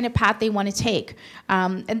what kind of path they want to take.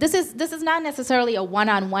 And this is not necessarily a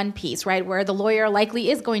one-on-one piece, right, where the lawyer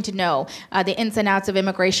likely is going to know the ins and outs of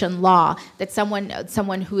immigration law, that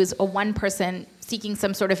someone who is a one person seeking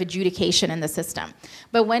some sort of adjudication in the system.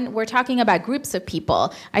 But when we're talking about groups of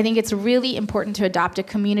people, I think it's really important to adopt a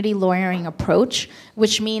community lawyering approach,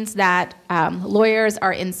 which means that lawyers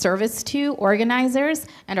are in service to organizers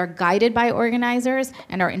and are guided by organizers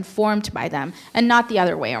and are informed by them, and not the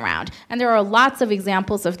other way around. And there are lots of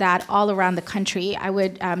examples of that all around the country. I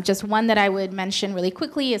would just one that I would mention really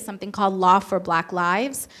quickly is something called Law for Black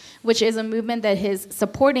Lives, which is a movement that is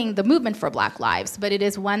supporting the movement for Black lives, but it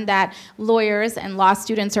is one that lawyers and law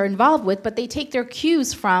students are involved with, but they take their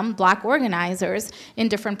cues from Black organizers in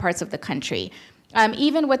different parts of the country.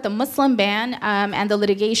 Even with the Muslim ban and the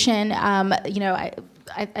litigation,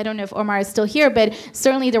 I don't know if Omar is still here, but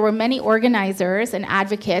certainly there were many organizers and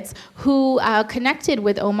advocates who connected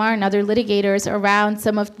with Omar and other litigators around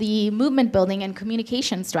some of the movement building and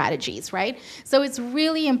communication strategies, right? So it's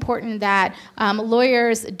really important that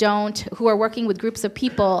lawyers who are working with groups of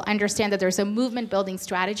people understand that there's a movement building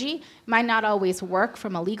strategy. Might not always work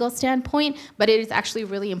from a legal standpoint, but it is actually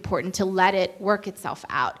really important to let it work itself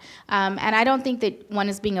out. And I don't think that one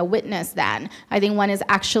is being a witness then. I think one is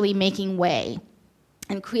actually making way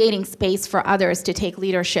and creating space for others to take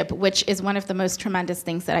leadership, which is one of the most tremendous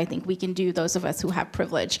things that I think we can do, those of us who have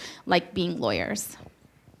privilege, like being lawyers.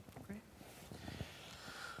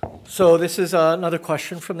 So this is another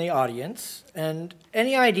question from the audience. And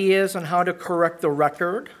any ideas on how to correct the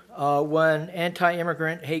record when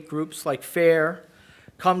anti-immigrant hate groups like FAIR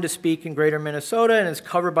come to speak in Greater Minnesota and is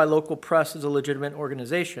covered by local press as a legitimate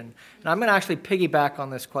organization? And I'm going to actually piggyback on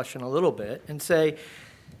this question a little bit and say,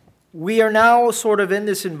 we are now sort of in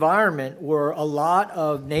this environment where a lot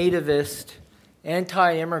of nativist,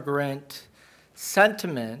 anti-immigrant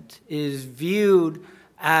sentiment is viewed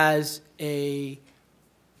as a,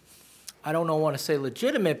 I don't want to say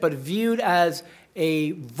legitimate, but viewed as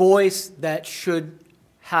a voice that should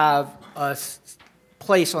have a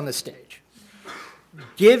place on the stage.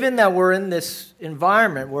 Given that we're in this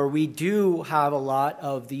environment where we do have a lot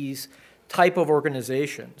of these type of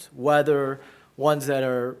organizations, whether ones that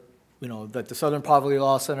are, that the Southern Poverty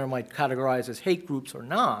Law Center might categorize as hate groups or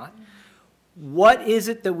not, what is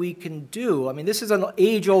it that we can do? I mean, this is an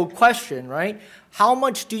age-old question, right? How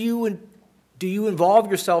much do you involve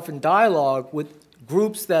yourself in dialogue with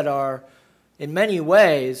groups that are, in many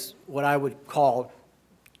ways, what I would call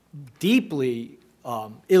deeply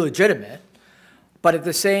illegitimate, but at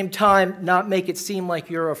the same time not make it seem like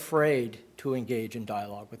you're afraid to engage in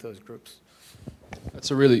dialogue with those groups?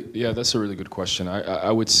 That's a really good question.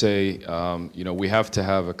 I would say, we have to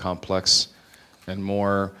have a complex and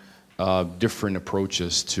more different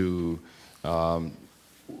approaches to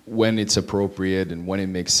when it's appropriate and when it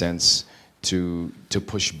makes sense to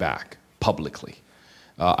push back publicly.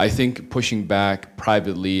 I think pushing back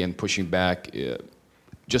privately and pushing back,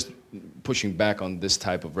 just pushing back on this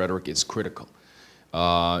type of rhetoric is critical.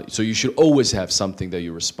 So you should always have something that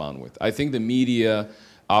you respond with. I think the media,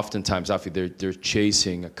 oftentimes, they're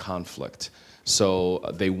chasing a conflict. So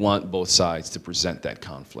they want both sides to present that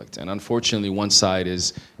conflict. And unfortunately, one side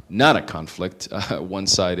is not a conflict. One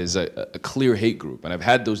side is a clear hate group. And I've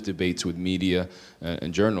had those debates with media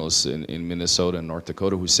and journalists in Minnesota and North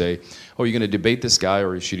Dakota who say, oh, you're going to debate this guy,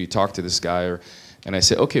 or should you talk to this guy? And I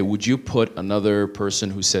say, okay, would you put another person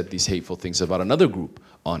who said these hateful things about another group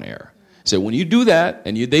on air? So when you do that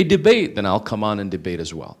and they debate, then I'll come on and debate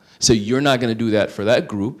as well. So you're not going to do that for that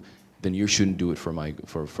group, then you shouldn't do it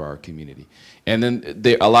for our community. And then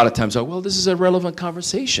a lot of times, well, this is a relevant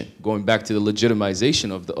conversation, going back to the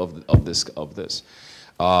legitimization of this.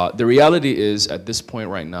 The reality is, at this point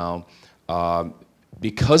right now,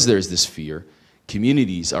 because there's this fear,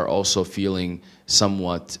 communities are also feeling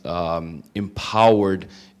somewhat empowered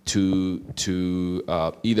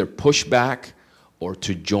to either push back or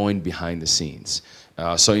to join behind the scenes.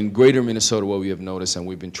 So in Greater Minnesota, what we have noticed, and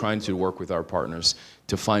we've been trying to work with our partners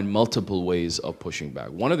to find multiple ways of pushing back.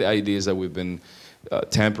 One of the ideas that we've been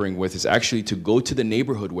tampering with is actually to go to the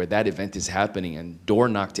neighborhood where that event is happening and door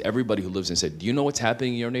knock to everybody who lives and say, do you know what's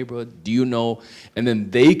happening in your neighborhood? Do you know? And then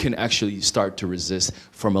they can actually start to resist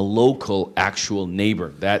from a local, actual neighbor.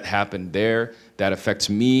 That happened there, that affects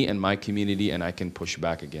me and my community, and I can push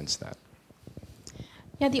back against that.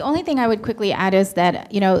 Yeah, the only thing I would quickly add is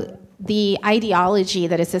that, the ideology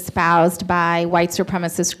that is espoused by white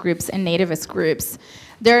supremacist groups and nativist groups,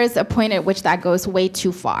 there is a point at which that goes way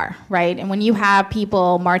too far, right? And when you have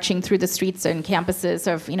people marching through the streets and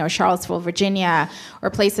campuses of, Charlottesville, Virginia, or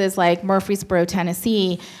places like Murfreesboro,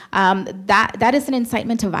 Tennessee, that is an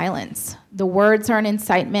incitement to violence. The words are an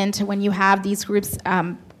incitement. When you have these groups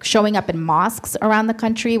showing up in mosques around the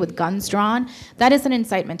country with guns drawn, that is an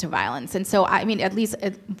incitement to violence. And so, at least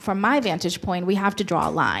from my vantage point, we have to draw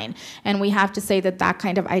a line. And we have to say that that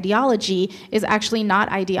kind of ideology is actually not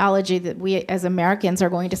ideology that we as Americans are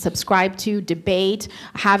going to subscribe to, debate,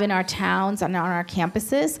 have in our towns and on our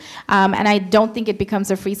campuses. And I don't think it becomes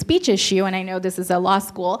a free speech issue, and I know this is a law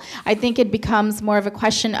school. I think it becomes more of a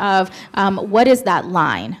question of what is that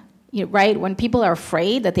line? Right? When people are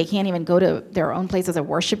afraid that they can't even go to their own places of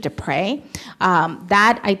worship to pray,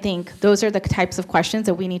 I think those are the types of questions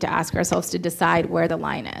that we need to ask ourselves to decide where the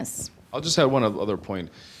line is. I'll just add one other point.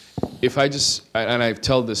 If I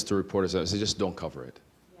tell this to reporters, I say, just don't cover it.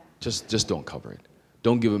 Yeah. Just don't cover it.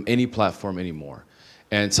 Don't give them any platform anymore.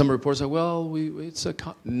 And some reporters say, well,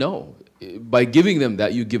 no. By giving them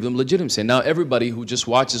that, you give them legitimacy. And now everybody who just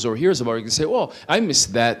watches or hears about it can say, well, I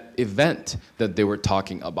missed that event that they were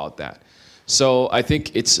talking about that. So I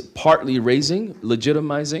think it's partly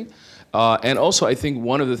legitimizing. And also I think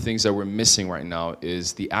one of the things that we're missing right now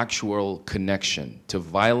is the actual connection to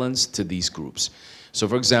violence to these groups. So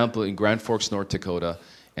for example, in Grand Forks, North Dakota,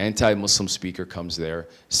 anti-Muslim speaker comes there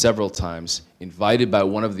several times, invited by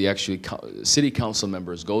one of the city council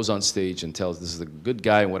members, goes on stage and tells this is a good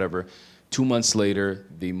guy and whatever. 2 months later,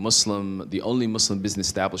 the only Muslim business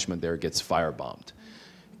establishment there gets firebombed.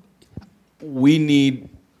 We need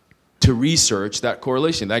to research that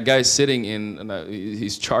correlation. That guy's sitting in,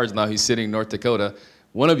 he's charged now, he's sitting in North Dakota.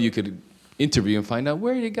 One of you could interview and find out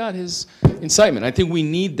where he got his incitement. I think we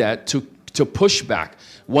need that to push back.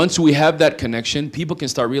 Once we have that connection, people can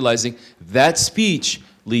start realizing that speech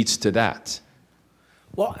leads to that.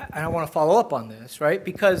 Well, and I want to follow up on this, right?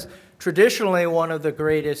 Because traditionally, one of the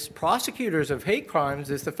greatest prosecutors of hate crimes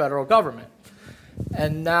is the federal government.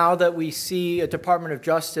 And now that we see a Department of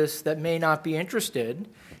Justice that may not be interested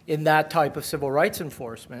in that type of civil rights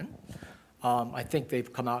enforcement, I think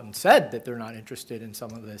they've come out and said that they're not interested in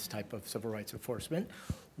some of this type of civil rights enforcement.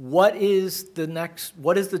 What is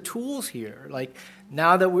the tools here? Like,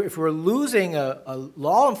 now that if we're losing a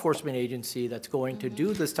law enforcement agency that's going to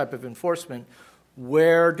do this type of enforcement,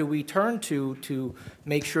 where do we turn to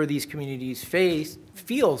make sure these communities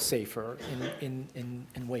feel safer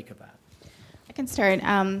in wake of that? I can start.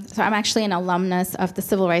 So I'm actually an alumnus of the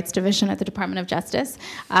Civil Rights Division at the Department of Justice.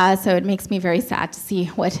 So it makes me very sad to see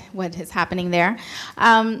what is happening there.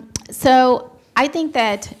 So I think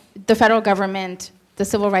that the federal government, the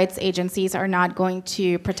civil rights agencies are not going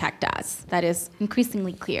to protect us. That is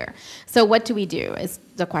increasingly clear. So what do we do is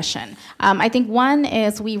the question. I think one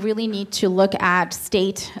is we really need to look at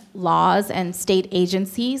state laws and state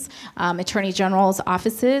agencies, attorney general's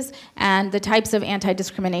offices, and the types of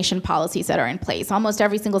anti-discrimination policies that are in place. Almost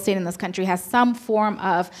every single state in this country has some form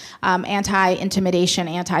of anti-intimidation,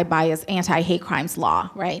 anti-bias, anti-hate crimes law,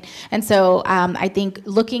 right? And so I think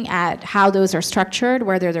looking at how those are structured,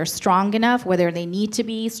 whether they're strong enough, whether they need to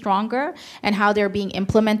be stronger, and how they're being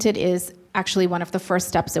implemented is actually one of the first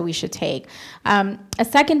steps that we should take. A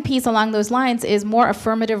second piece along those lines is more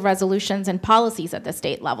affirmative resolutions and policies at the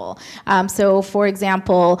state level. So for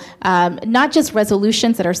example, not just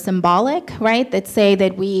resolutions that are symbolic, right, that say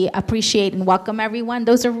that we appreciate and welcome everyone.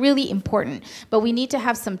 Those are really important, but we need to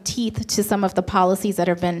have some teeth to some of the policies that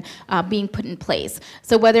have been being put in place.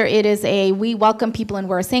 So whether it is we welcome people and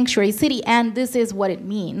we're a sanctuary city, and this is what it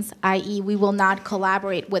means, i.e. we will not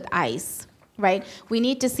collaborate with ICE, right? We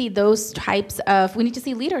need to see those types of, we need to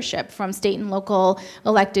see leadership from state and local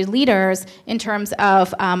elected leaders in terms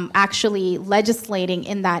of actually legislating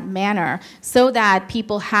in that manner so that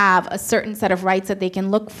people have a certain set of rights that they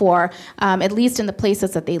can look for, at least in the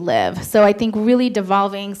places that they live. So I think really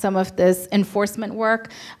devolving some of this enforcement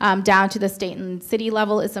work down to the state and city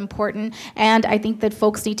level is important. And I think that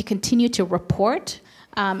folks need to continue to report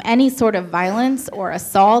any sort of violence or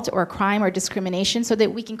assault or crime or discrimination so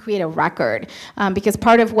that we can create a record. Because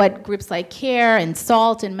part of what groups like CARE and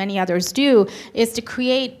SALT and many others do is to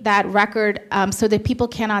create that record so that people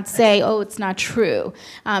cannot say, oh, it's not true.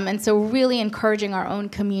 And so really encouraging our own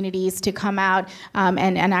communities to come out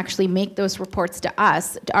and actually make those reports to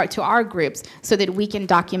us, to our groups, so that we can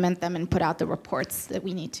document them and put out the reports that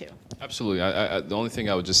we need to. Absolutely. The only thing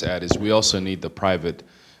I would just add is we also need the private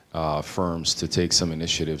firms to take some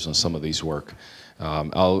initiatives on some of these work.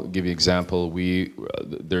 I'll give you an example.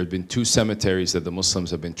 There have been 2 cemeteries that the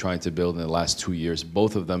Muslims have been trying to build in the last 2 years.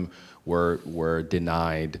 Both of them were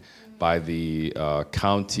denied by the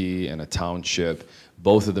county and a township.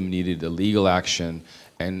 Both of them needed a legal action.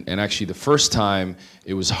 And actually the first time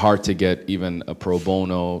it was hard to get even a pro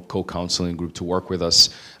bono co-counseling group to work with us.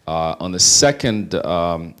 On the second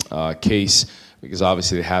case, because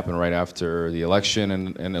obviously it happened right after the election,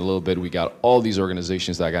 and a little bit we got all these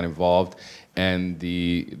organizations that got involved, and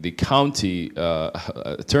the county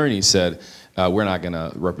attorney said, we're not going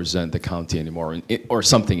to represent the county anymore, or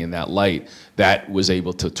something in that light that was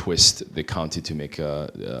able to twist the county to make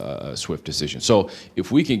a swift decision. So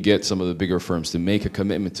if we can get some of the bigger firms to make a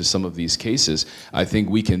commitment to some of these cases, I think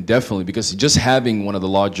we can definitely, because just having one of the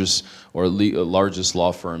largest or largest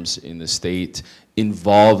law firms in the state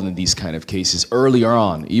involved in these kind of cases earlier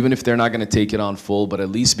on, even if they're not going to take it on full, but at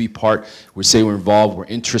least be part, we say we're involved, we're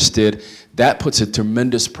interested, that puts a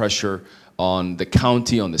tremendous pressure on the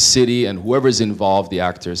county, on the city, and whoever's involved, the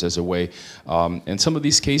actors, as a way. And some of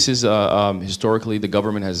these cases, historically, the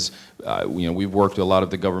government has, we've worked with a lot of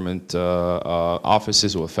the government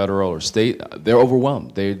offices, or federal or state. They're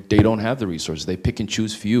overwhelmed. They don't have the resources. They pick and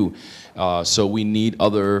choose few. So we need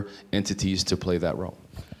other entities to play that role.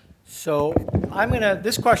 So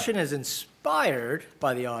this question is inspired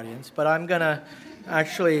by the audience, but I'm gonna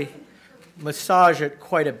actually massage it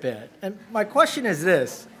quite a bit. And my question is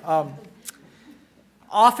this.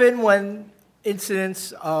 Often when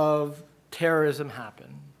incidents of terrorism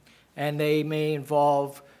happen, and they may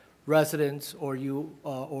involve residents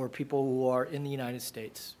or people who are in the United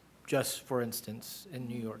States, just for instance, in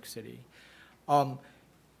New York City,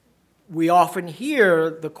 we often hear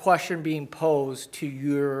the question being posed to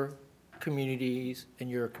your communities,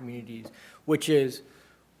 which is,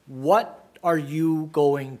 what are you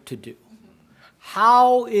going to do?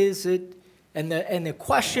 How is it, and the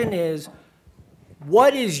question is,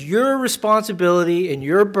 what is your responsibility and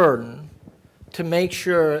your burden to make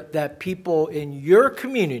sure that people in your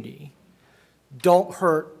community don't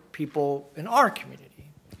hurt people in our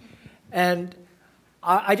community? And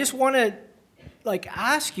I just want to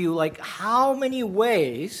ask you, how many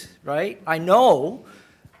ways, right? I know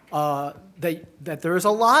that there is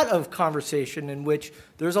a lot of conversation in which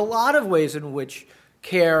there's a lot of ways in which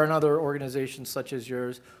CARE and other organizations such as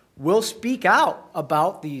yours will speak out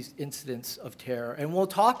about these incidents of terror, and we'll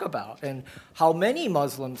talk about and how many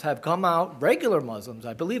Muslims have come out, regular Muslims.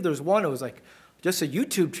 I believe there's one who was just a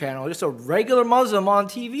YouTube channel, just a regular Muslim on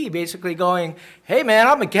TV, basically going, hey man,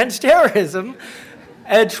 I'm against terrorism,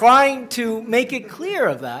 and trying to make it clear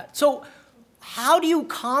of that. So how do you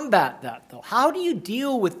combat that, though? How do you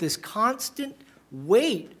deal with this constant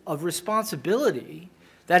weight of responsibility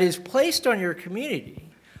that is placed on your community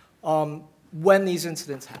when these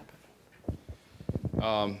incidents happen?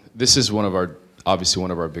 This is obviously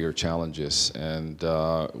one of our bigger challenges, and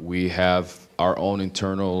we have our own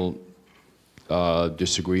internal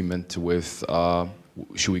disagreement with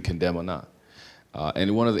should we condemn or not.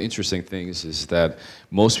 And one of the interesting things is that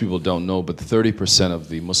most people don't know, but 30% of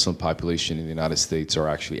the Muslim population in the United States are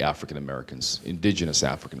actually African Americans, indigenous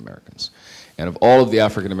African Americans. And of all of the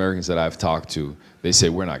African Americans that I've talked to, they say,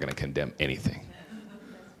 we're not going to condemn anything.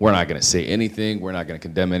 We're not going to say anything. We're not going to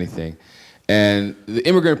condemn anything. And the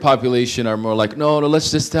immigrant population are more like, no,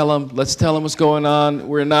 let's just tell them. Let's tell them what's going on.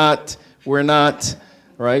 We're not,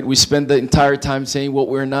 right? We spend the entire time saying what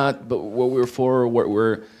we're not, but what we're for, or what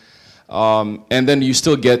we're... and then you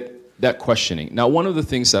still get that questioning. Now, one of the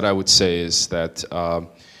things that I would say is that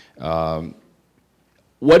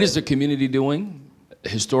what is the community doing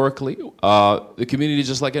historically? The community is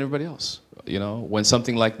just like everybody else. You know, when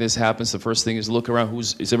something like this happens, the first thing is look around.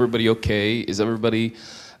 Is everybody okay? Is everybody?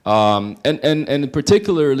 And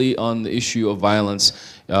particularly on the issue of violence,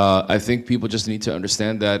 I think people just need to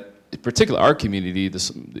understand that, particularly our community,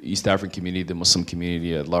 the East African community, the Muslim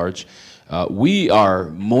community at large, we are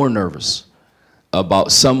more nervous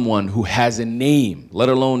about someone who has a name, let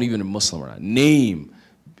alone even a Muslim or not, name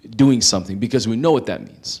doing something, because we know what that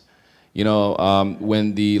means. You know,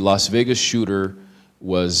 when the Las Vegas shooter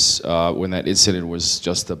was, when that incident was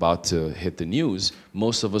just about to hit the news,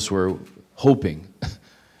 most of us were hoping,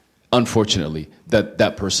 unfortunately, that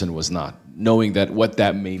that person was not, knowing that what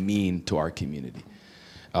that may mean to our community.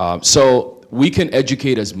 So we can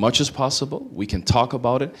educate as much as possible, we can talk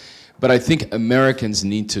about it, but I think Americans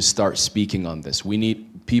need to start speaking on this. We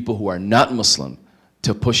need people who are not Muslim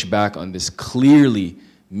to push back on this clearly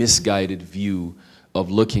misguided view of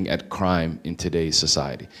looking at crime in today's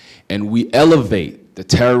society. And we elevate the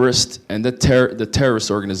terrorists and the terrorist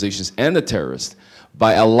organizations and the terrorists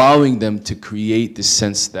by allowing them to create this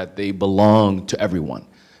sense that they belong to everyone.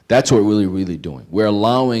 That's what we're really doing. We're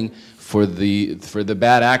allowing for the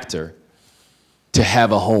bad actor to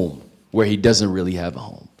have a home where he doesn't really have a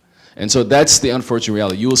home. And so that's the unfortunate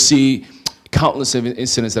reality. You will see countless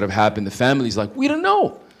incidents that have happened. The family's like, we don't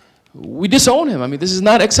know. We disown him. I mean, this is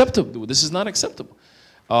not acceptable. This is not acceptable.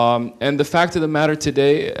 And the fact of the matter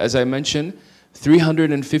today, as I mentioned,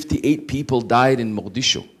 358 people died in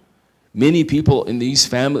Mogadishu. Many people in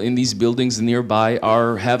these buildings nearby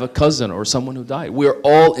have a cousin or someone who died. We're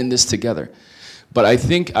all in this together. But I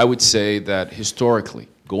think I would say that historically,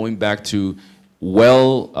 going back to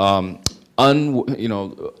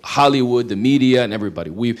Hollywood, the media, and everybody,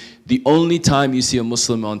 the only time you see a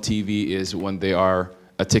Muslim on TV is when they are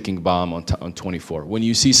a ticking bomb on 24. When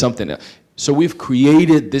you see something, so we've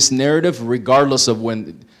created this narrative regardless of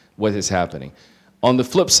what is happening. On the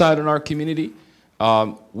flip side, in our community,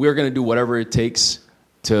 we're going to do whatever it takes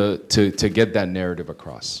to get that narrative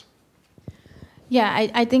across. Yeah,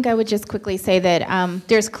 I think I would just quickly say that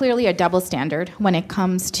there's clearly a double standard when it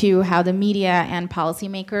comes to how the media and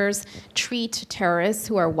policymakers treat terrorists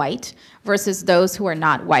who are white versus those who are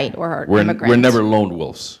not white or are immigrant. We're never lone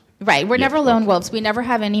wolves. Right, we're never lone wolves. We never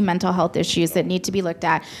have any mental health issues that need to be looked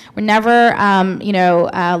at. We're never,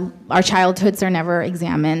 our childhoods are never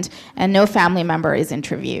examined, and no family member is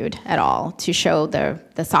interviewed at all to show the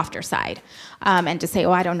softer side. And to say,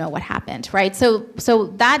 oh, I don't know what happened, right? So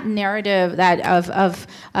that narrative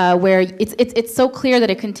where it's so clear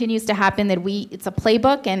that it continues to happen that it's a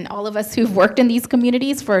playbook, and all of us who've worked in these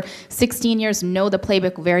communities for 16 years know the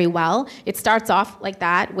playbook very well. It starts off like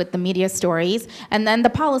that with the media stories, and then the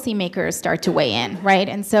policymakers start to weigh in, right?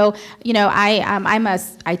 And so,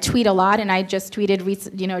 I tweet a lot, and I just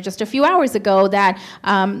tweeted, just a few hours ago that,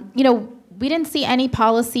 we didn't see any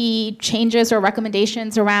policy changes or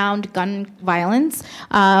recommendations around gun violence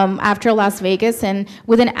after Las Vegas. And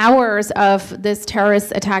within hours of this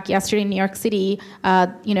terrorist attack yesterday in New York City,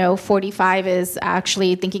 45 is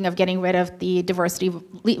actually thinking of getting rid of the diversity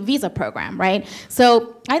visa program, right?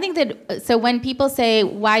 So I think that, so when people say,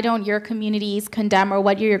 why don't your communities condemn, or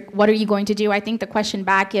what are you going to do? I think the question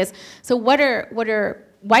back is, so what are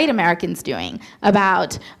white Americans doing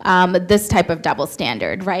about this type of double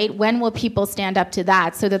standard, right? When will people stand up to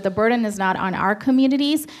that so that the burden is not on our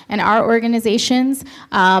communities and our organizations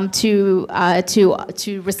to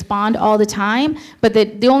respond all the time, but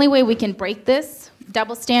the only way we can break this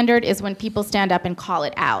double standard is when people stand up and call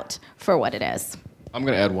it out for what it is. I'm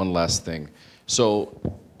going to add one last thing. So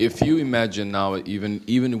if you imagine now,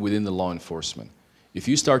 even within the law enforcement, if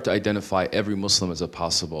you start to identify every Muslim as a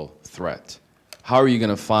possible threat, how are you going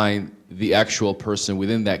to find the actual person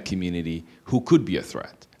within that community who could be a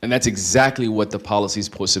threat? And that's exactly what the policies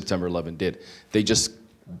post-September 11 did. They just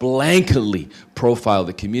blanketly profiled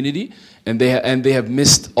the community, and they have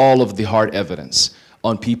missed all of the hard evidence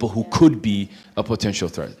on people who could be a potential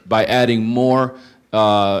threat. By adding more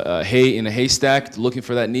hay in a haystack, looking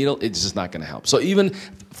for that needle, it's just not going to help. So even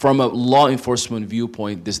from a law enforcement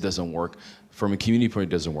viewpoint, this doesn't work. From a community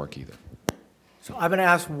point, it doesn't work either. So I'm going to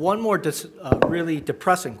ask one more really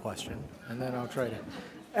depressing question, and then I'll try to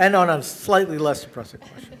end on a slightly less depressing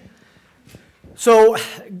question. So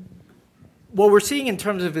what we're seeing in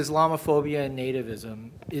terms of Islamophobia and nativism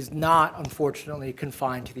is not, unfortunately,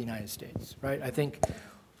 confined to the United States, right? I think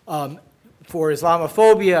for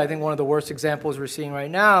Islamophobia, I think one of the worst examples we're seeing right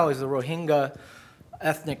now is the Rohingya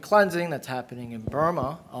ethnic cleansing that's happening in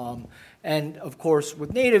Burma. And of course,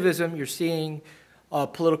 with nativism, you're seeing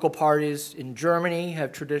political parties in Germany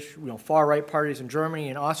have far-right parties in Germany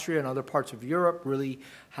and Austria and other parts of Europe really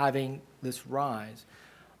having this rise.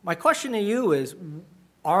 My question to you is,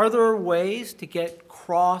 are there ways to get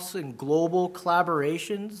cross and global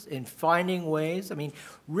collaborations in finding ways? I mean,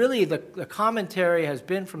 really the commentary has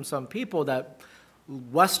been from some people that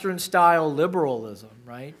Western-style liberalism,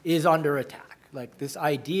 right, is under attack. Like this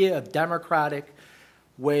idea of democratic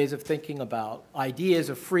ways of thinking about ideas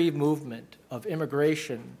of free movement, of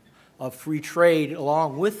immigration, of free trade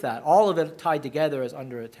along with that, all of it tied together is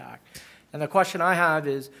under attack. And the question I have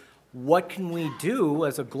is, what can we do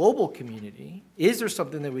as a global community? Is there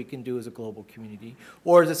something that we can do as a global community?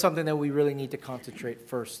 Or is it something that we really need to concentrate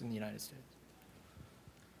first in the United States?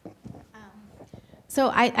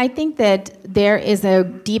 So I think that there is a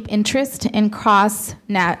deep interest in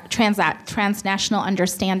transnational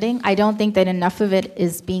understanding. I don't think that enough of it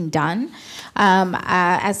is being done.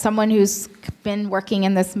 As someone who's been working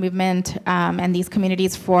in this movement and these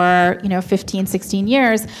communities for 15, 16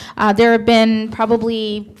 years, there have been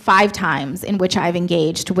probably 5 times in which I've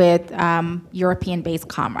engaged with European-based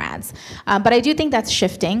comrades. But I do think that's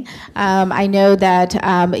shifting. I know that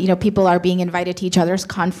people are being invited to each other's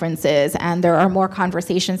conferences, and there are more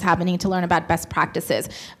conversations happening to learn about best practices.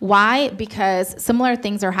 Why? Because similar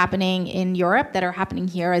things are happening in Europe that are happening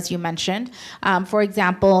here, as you mentioned. For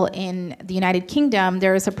example, in the United Kingdom,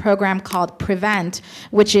 there is a program called Prevent,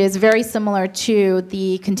 which is very similar to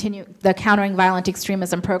the Countering Violent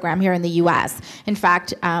Extremism program here in the US. In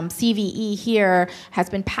fact, CVE here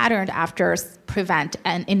has been patterned after Prevent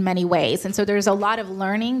and in many ways. And so there's a lot of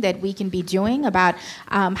learning that we can be doing about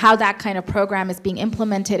how that kind of program is being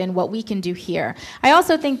implemented and what we can do here. I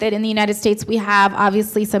also think that in the United States, we have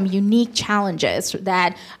obviously some unique challenges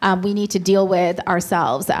that we need to deal with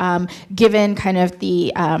ourselves, given kind of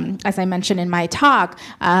the, as I mentioned in my talk,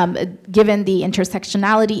 given the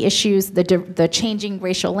intersectionality issues, the changing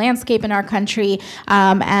racial landscape in our country,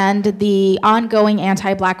 and the ongoing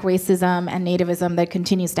anti-Black racism and nativism that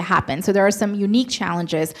continues to happen. So there are some unique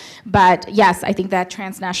challenges, but yes, I think that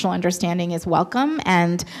transnational understanding is welcome,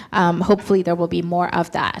 and hopefully there will be more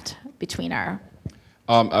of that between our...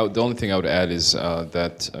 The only thing I would add is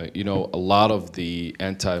that a lot of the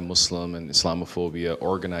anti-Muslim and Islamophobia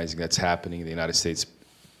organizing that's happening in the United States,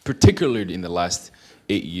 particularly in the last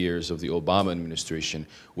 8 years of the Obama administration,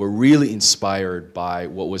 were really inspired by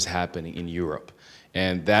what was happening in Europe.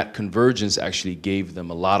 And that convergence actually gave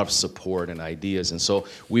them a lot of support and ideas. And so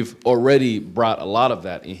we've already brought a lot of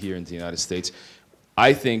that in here in the United States.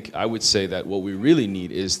 I would say that what we really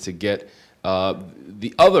need is to get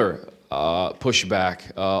the other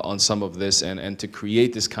pushback on some of this and to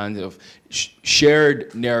create this kind of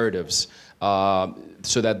shared narratives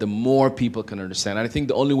so that the more people can understand. And I think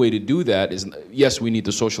the only way to do that is, yes, we need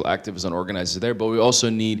the social activists and organizers there, but we also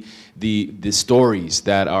need the stories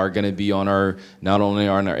that are going to be on our, not only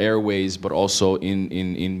on our airways, but also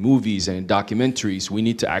in movies and in documentaries. We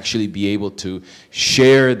need to actually be able to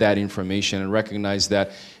share that information and recognize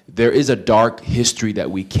that there is a dark history that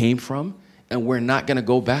we came from, and we're not going to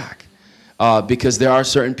go back. Because there are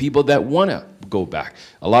certain people that want to go back.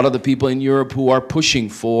 A lot of the people in Europe who are pushing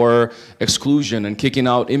for exclusion and kicking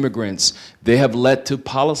out immigrants, they have led to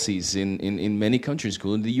policies in many countries,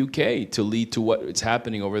 including the UK, to lead to what is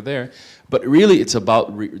happening over there. But really, it's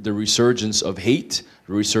about the resurgence of hate,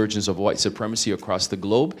 the resurgence of white supremacy across the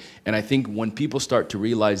globe. And I think when people start to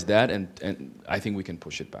realize that, and I think we can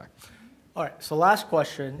push it back. All right, so last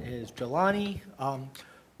question is Jelani,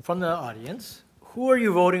 from the audience. Who are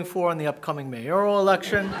you voting for in the upcoming mayoral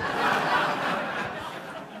election?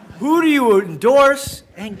 Who do you endorse?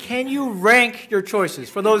 And can you rank your choices?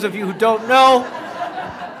 For those of you who don't know,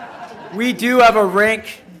 we do have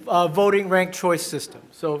a voting rank choice system.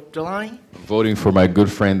 So, Jelani? Voting for my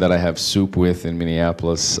good friend that I have soup with in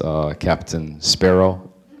Minneapolis, Captain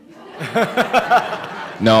Sparrow.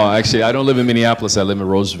 No, actually, I don't live in Minneapolis. I live in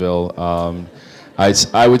Roseville.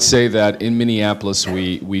 I would say that in Minneapolis,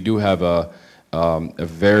 we do have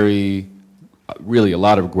really a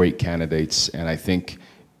lot of great candidates, and I think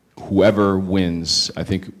whoever wins, I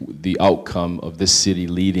think the outcome of this city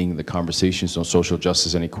leading the conversations on social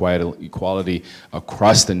justice and equality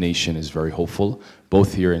across the nation is very hopeful,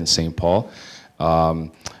 both here in St. Paul.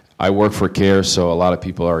 I work for CARE, so a lot of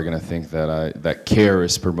people are going to think that CARE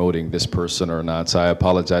is promoting this person or not, so I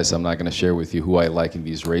apologize. I'm not going to share with you who I like in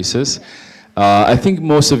these races. I think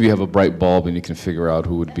most of you have a bright bulb and you can figure out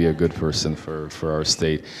who would be a good person for our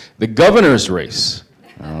state. The governor's race,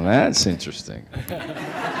 oh, that's interesting.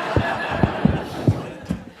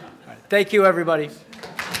 Thank you, everybody.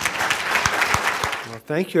 Well,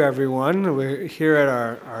 thank you, everyone. We're here at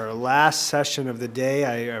our last session of the day.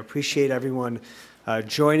 I appreciate everyone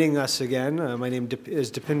joining us again. My name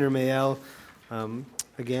is Deepinder Mayel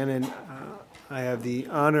again, and I have the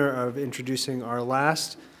honor of introducing our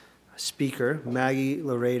last speaker, Maggie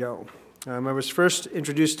Loredo. I was first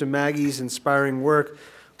introduced to Maggie's inspiring work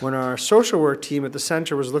when our social work team at the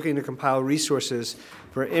center was looking to compile resources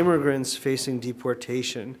for immigrants facing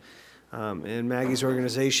deportation. And Maggie's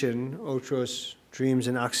organization, Otros Dreams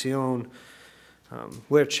and Acción,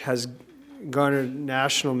 which has garnered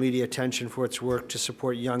national media attention for its work to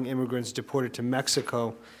support young immigrants deported to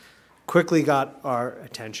Mexico, quickly got our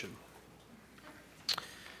attention.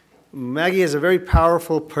 Maggie has a very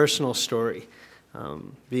powerful personal story,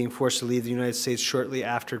 being forced to leave the United States shortly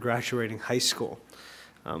after graduating high school.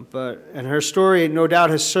 And her story, no doubt,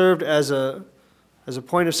 has served as a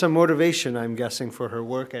point of some motivation, I'm guessing, for her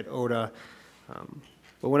work at ODA.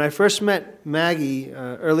 But when I first met Maggie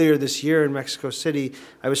earlier this year in Mexico City,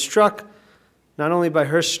 I was struck not only by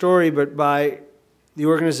her story, but by the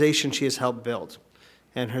organization she has helped build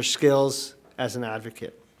and her skills as an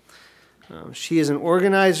advocate. She is an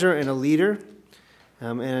organizer and a leader,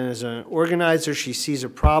 and as an organizer, she sees a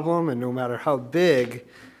problem, and no matter how big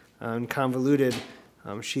and convoluted,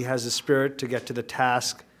 she has the spirit to get to the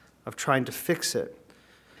task of trying to fix it.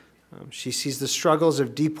 She sees the struggles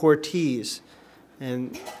of deportees,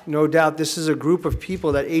 and no doubt this is a group of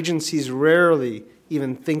people that agencies rarely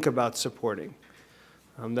even think about supporting,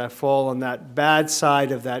 that fall on that bad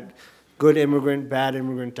side of that good immigrant, bad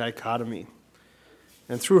immigrant dichotomy.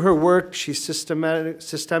 And through her work, she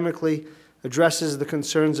systemically addresses the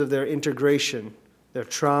concerns of their integration, their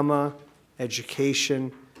trauma,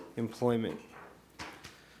 education, employment.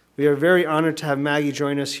 We are very honored to have Maggie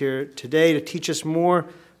join us here today to teach us more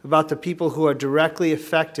about the people who are directly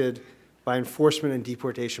affected by enforcement and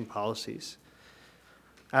deportation policies.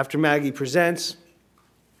 After Maggie presents,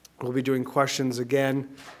 we'll be doing questions again,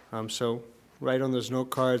 so write on those note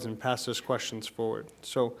cards and pass those questions forward.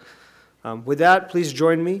 So with that, please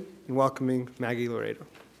join me in welcoming Maggie Loredo.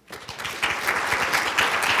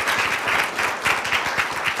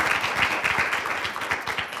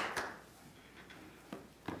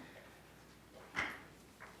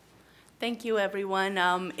 Thank you, everyone.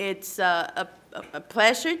 It's a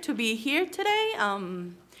pleasure to be here today.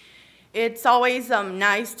 It's always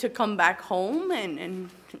nice to come back home,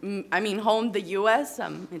 and I mean home, the U.S.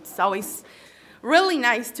 It's always really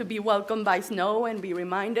nice to be welcomed by snow and be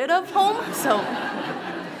reminded of home. So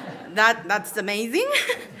that's amazing.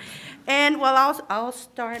 And well, I'll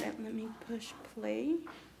start. Let me push play.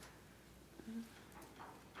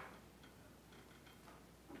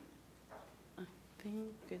 I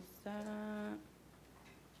think is that.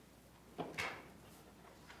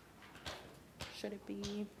 should it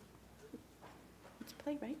be, let's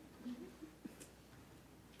play, right?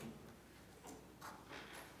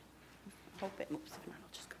 I hope it moves, if not, I'll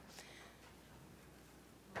just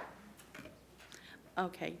go.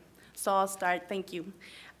 Okay, so I'll start, thank you.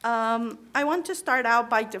 I want to start out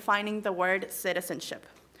by defining the word citizenship.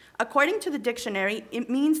 According to the dictionary, it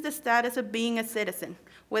means the status of being a citizen,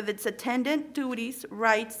 with its attendant duties,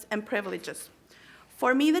 rights, and privileges.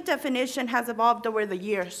 For me, the definition has evolved over the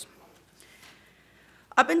years.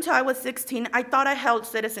 Up until I was 16, I thought I held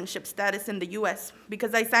citizenship status in the US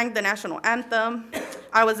because I sang the national anthem,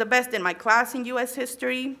 I was the best in my class in US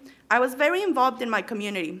history, I was very involved in my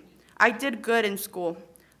community, I did good in school,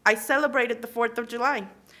 I celebrated the 4th of July,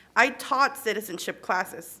 I taught citizenship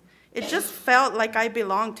classes. It just felt like I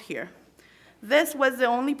belonged here. This was the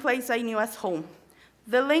only place I knew as home.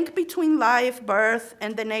 The link between life, birth,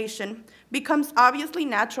 and the nation becomes obviously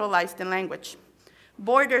naturalized in language.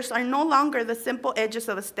 Borders are no longer the simple edges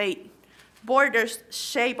of a state. Borders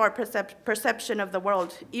shape our perception of the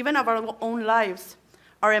world, even of our own lives,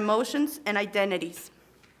 our emotions and identities.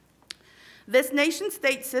 This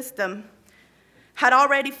nation-state system had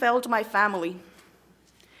already failed my family,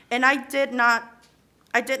 and I did not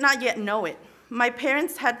yet know it. My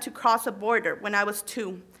parents had to cross a border when I was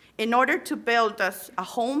 2 in order to build us a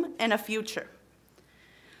home and a future.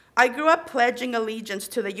 I grew up pledging allegiance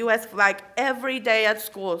to the US flag every day at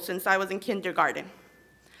school since I was in kindergarten.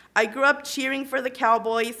 I grew up cheering for the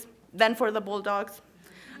Cowboys, then for the Bulldogs.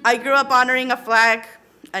 I grew up honoring a flag,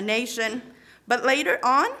 a nation, but later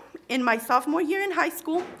on, in my sophomore year in high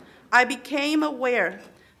school, I became aware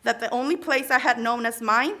that the only place I had known as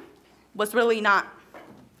mine was really not.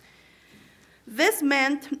 This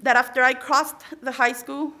meant that after I crossed the high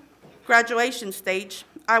school graduation stage,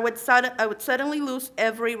 I would suddenly lose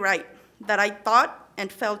every right that I thought and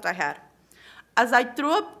felt I had. As I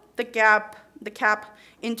threw up the cap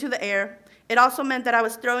into the air, it also meant that I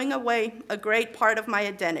was throwing away a great part of my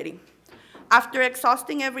identity. After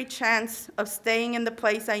exhausting every chance of staying in the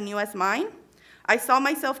place I knew as mine, I saw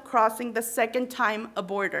myself crossing the second time a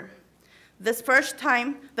border. The first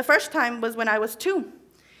time was when I was 2.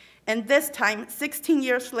 And this time, 16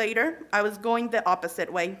 years later, I was going the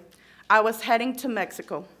opposite way. I was heading to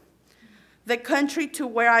Mexico, the country to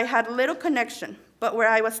where I had little connection, but where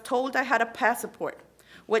I was told I had a passport,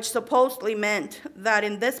 which supposedly meant that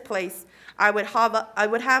in this place, I would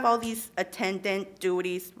have all these attendant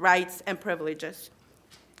duties, rights, and privileges,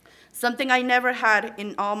 something I never had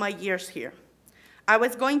in all my years here. I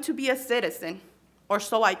was going to be a citizen, or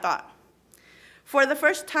so I thought. For the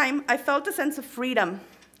first time, I felt a sense of freedom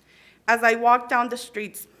as I walked down the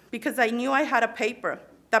streets because I knew I had a paper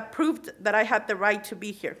that proved that I had the right to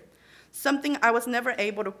be here, something I was never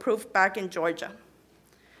able to prove back in Georgia.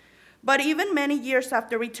 But even many years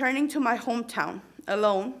after returning to my hometown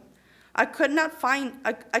alone, I could not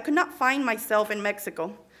find myself in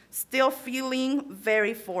Mexico, still feeling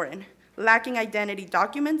very foreign, lacking identity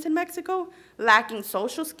documents in Mexico, lacking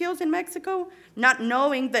social skills in Mexico, not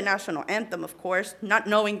knowing the national anthem, of course, not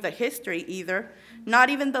knowing the history either, not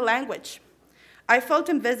even the language. I felt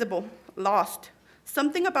invisible, lost,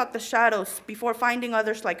 something about the shadows before finding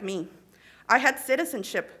others like me. I had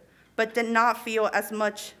citizenship, but did not feel as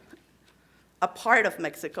much a part of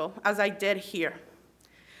Mexico as I did here.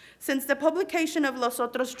 Since the publication of Los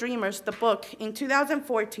Otros Dreamers, the book, in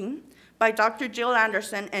 2014, by Dr. Jill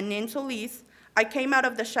Anderson and Nin Solis, I came out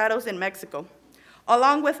of the shadows in Mexico.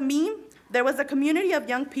 Along with me, there was a community of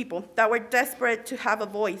young people that were desperate to have a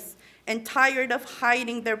voice and tired of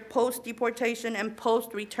hiding their post-deportation and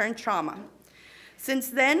post-return trauma. Since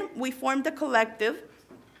then, we formed a collective,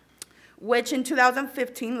 which in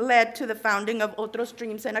 2015 led to the founding of Otros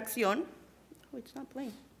Dreams and Acción. Oh, it's not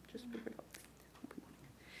playing, just figure it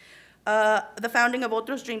out. The founding of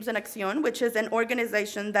Otros Dreams and Acción, which is an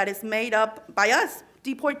organization that is made up by us,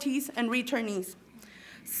 deportees and returnees.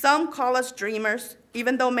 Some call us dreamers,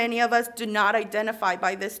 even though many of us do not identify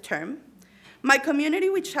by this term. My community,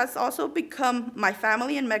 which has also become my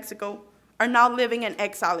family in Mexico, are now living in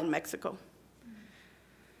exile in Mexico.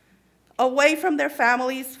 Away from their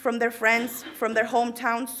families, from their friends, from their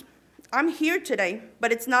hometowns. I'm here today,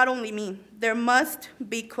 but it's not only me. There must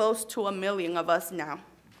be close to 1 million of us now.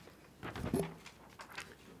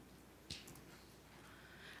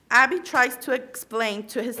 Abby tries to explain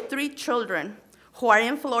to his 3 children who are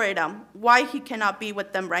in Florida why he cannot be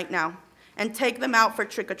with them right now and take them out for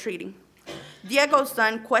trick-or-treating. Diego's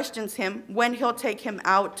son questions him when he'll take him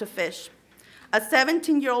out to fish. A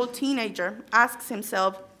 17-year-old teenager asks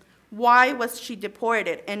himself, why was she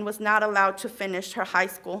deported and was not allowed to finish her high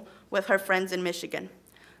school with her friends in Michigan?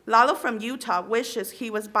 Lalo from Utah wishes he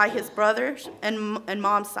was by his brother's and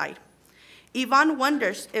mom's side. Yvonne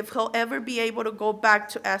wonders if he'll ever be able to go back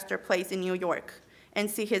to Astor Place in New York and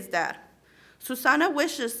see his dad. Susana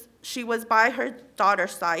wishes she was by her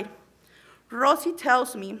daughter's side. Rosie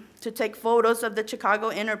tells me to take photos of the Chicago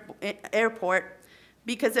airport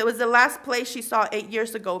because it was the last place she saw 8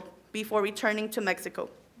 years ago before returning to Mexico.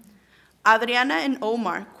 Adriana and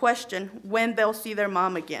Omar question when they'll see their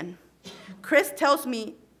mom again. Chris tells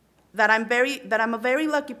me that I'm a very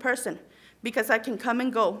lucky person because I can come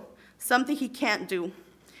and go, something he can't do.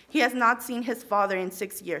 He has not seen his father in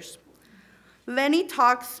 6 years. Lenny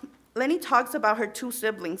talks about her 2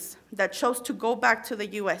 siblings that chose to go back to the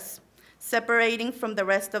US, separating from the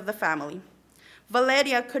rest of the family.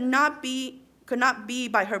 Valeria could not be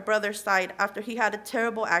by her brother's side after he had a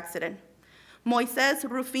terrible accident. Moises,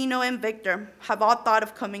 Rufino, and Victor have all thought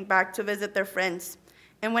of coming back to visit their friends.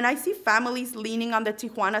 And when I see families leaning on the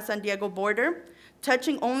Tijuana-San Diego border,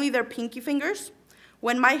 touching only their pinky fingers,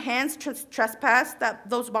 when my hands trespass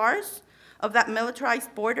those bars of that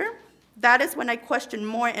militarized border, that is when I question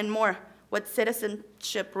more and more what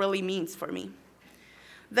citizenship really means for me.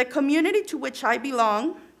 The community to which I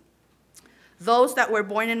belong, those that were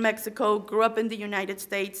born in Mexico, grew up in the United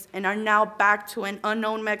States, and are now back to an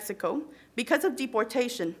unknown Mexico because of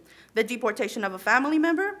deportation, the deportation of a family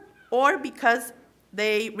member, or because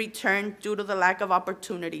they returned due to the lack of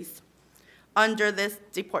opportunities under this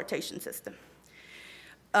deportation system.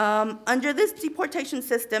 Under this deportation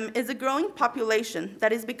system is a growing population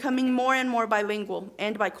that is becoming more and more bilingual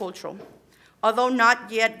and bicultural, although not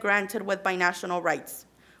yet granted with binational rights,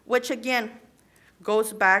 which again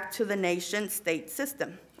goes back to the nation-state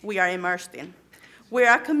system we are immersed in.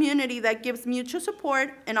 We're a community that gives mutual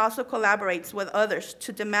support and also collaborates with others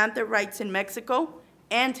to demand their rights in Mexico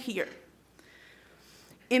and here,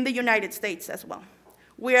 in the United States as well.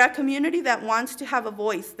 We're a community that wants to have a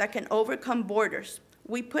voice that can overcome borders.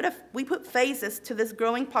 We put faces to this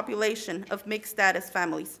growing population of mixed status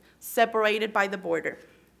families separated by the border.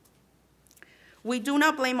 We do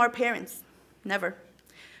not blame our parents, never.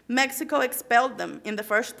 Mexico expelled them in the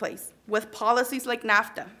first place with policies like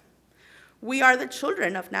NAFTA. We are the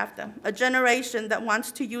children of NAFTA, a generation that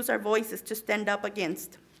wants to use our voices to stand up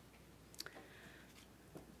against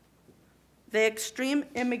the extreme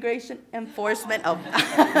immigration enforcement of,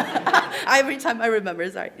 every time I remember,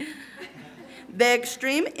 sorry. The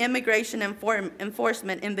extreme immigration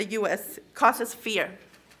enforcement in the US causes fear.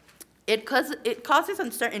 It causes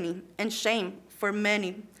uncertainty and shame for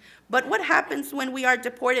many. But what happens when we are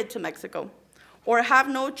deported to Mexico or have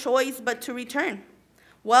no choice but to return?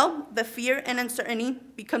 Well, the fear and uncertainty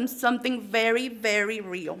becomes something very, very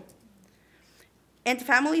real. And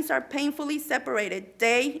families are painfully separated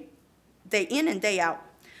day in and day out.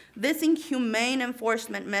 This inhumane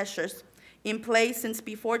enforcement measures in place since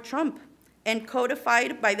before Trump and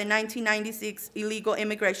codified by the 1996 Illegal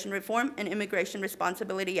Immigration Reform and Immigration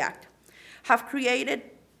Responsibility Act have created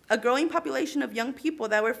a growing population of young people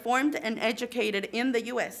that were formed and educated in the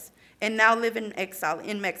US and now live in exile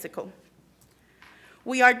in Mexico.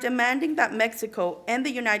 We are demanding that Mexico and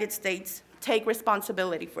the United States take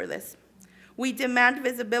responsibility for this. We demand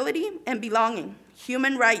visibility and belonging,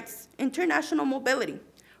 human rights, international mobility,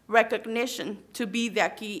 recognition to be de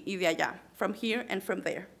aquí y de allá, from here and from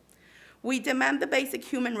there. We demand the basic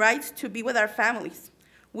human rights to be with our families.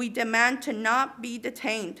 We demand to not be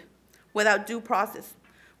detained without due process.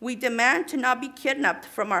 We demand to not be kidnapped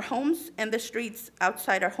from our homes and the streets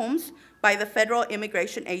outside our homes by the federal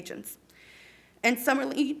immigration agents and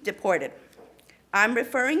summarily deported. I'm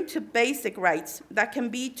referring to basic rights that can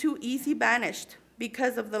be too easily banished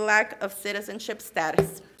because of the lack of citizenship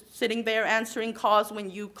status. Sitting there answering calls when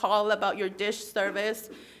you call about your dish service,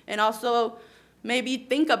 and also maybe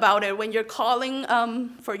think about it when you're calling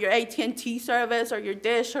for your AT&T service or your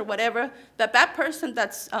dish or whatever, that person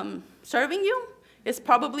that's serving you is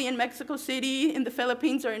probably in Mexico City, in the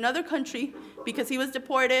Philippines, or another country because he was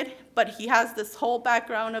deported, but he has this whole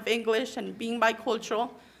background of English and being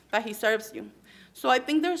bicultural that he serves you. So I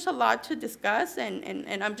think there's a lot to discuss,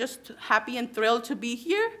 and I'm just happy and thrilled to be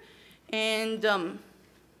here, and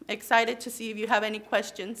excited to see if you have any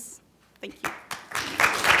questions. Thank you.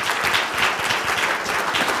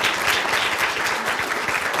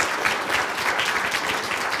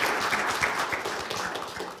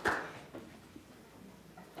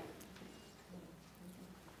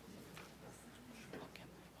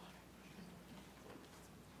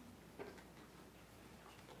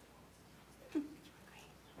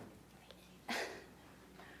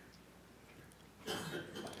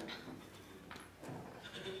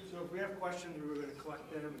 So if we have questions, we're going to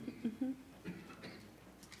collect them.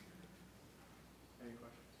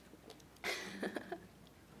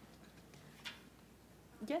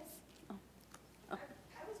 Yes? Oh.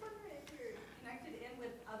 I was wondering if you're connected in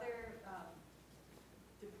with other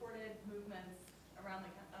deported movements around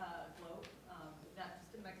the globe, not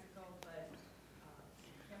just in Mexico, but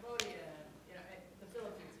Cambodia, the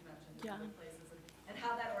Philippines you mentioned, Yeah. other places, and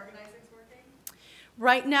how that organizing is working?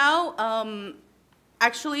 Right now,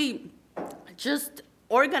 actually, just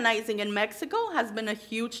organizing in Mexico has been a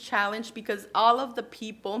huge challenge because all of the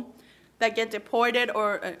people that get deported,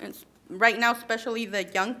 or right now, especially the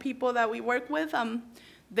young people that we work with,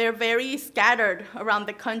 they're very scattered around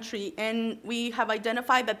the country. And we have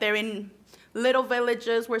identified that they're in little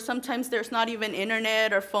villages where sometimes there's not even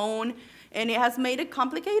internet or phone, and it has made it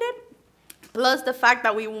complicated. Plus the fact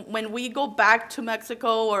that when we go back to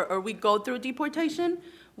Mexico or we go through deportation,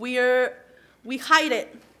 we hide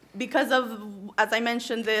it because of, as I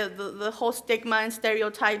mentioned, the whole stigma and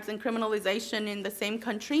stereotypes and criminalization in the same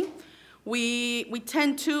country. We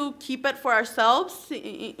tend to keep it for ourselves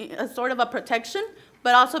as sort of a protection,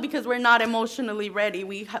 but also because we're not emotionally ready.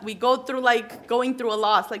 We go through like going through a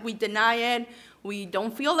loss, like we deny it. We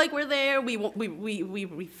don't feel like we're there. We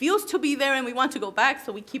refuse to be there, and we want to go back,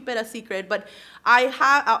 so we keep it a secret. But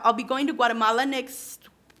I'll be going to Guatemala next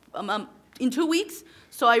in 2 weeks,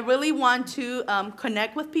 so I really want to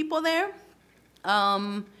connect with people there.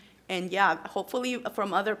 And yeah, hopefully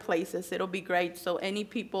from other places, it'll be great. So any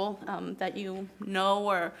people that you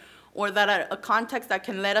know or that are a context that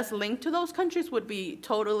can let us link to those countries would be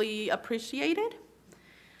totally appreciated.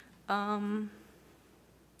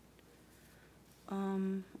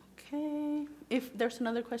 Okay, if there's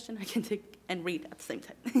another question, I can take and read at the same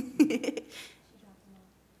time.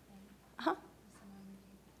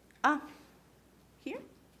 Here?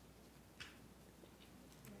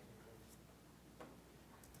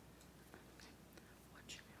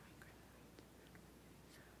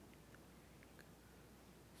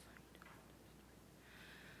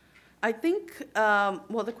 I think,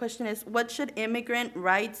 well, the question is, what should immigrant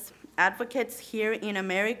rights advocates here in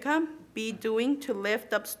America be doing to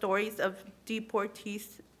lift up stories of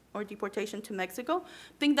deportees or deportation to Mexico?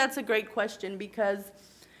 I think that's a great question because,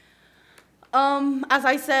 as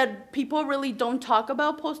I said, people really don't talk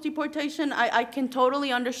about post-deportation. I can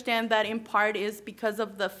totally understand that in part is because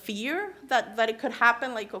of the fear that it could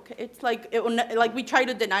happen. Like, okay, it's like, like we try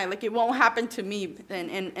to deny, like it won't happen to me.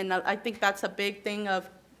 And I think that's a big thing of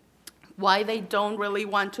why they don't really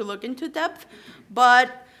want to look into depth.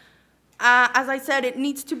 But as I said, it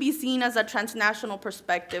needs to be seen as a transnational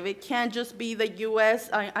perspective. It can't just be the U.S.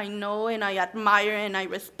 I know and I admire and I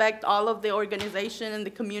respect all of the organization and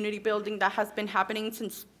the community building that has been happening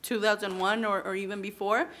since 2001 or even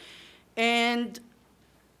before.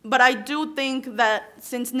 But I do think that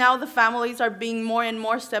since now the families are being more and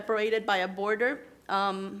more separated by a border,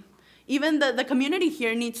 even the community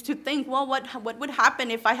here needs to think, well, what would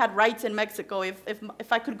happen if I had rights in Mexico,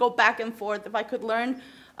 if I could go back and forth, if I could learn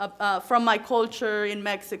from my culture in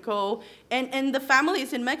Mexico, and the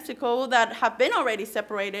families in Mexico that have been already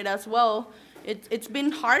separated as well. It's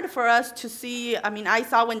been hard for us to see. I mean, I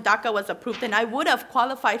saw when DACA was approved, and I would have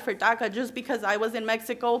qualified for DACA just because I was in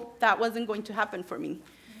Mexico. That wasn't going to happen for me.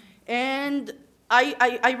 And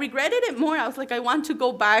I regretted it more. I was like, I want to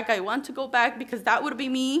go back because that would be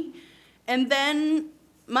me. And then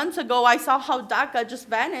months ago, I saw how DACA just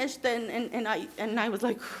vanished, and I was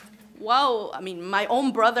like, wow. I mean, my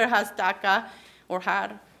own brother has DACA, or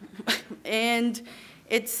had, and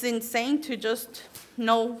it's insane to just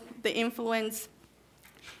know the influence.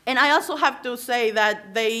 And I also have to say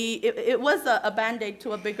that it was a Band-Aid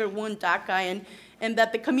to a bigger wound, DACA, and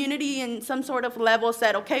that the community in some sort of level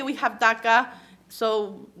said, okay, we have DACA,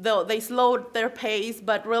 so they slowed their pace,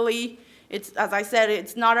 but really, it's, as I said,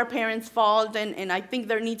 it's not our parents' fault, and I think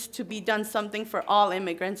there needs to be done something for all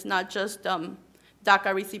immigrants, not just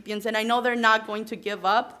DACA recipients. And I know they're not going to give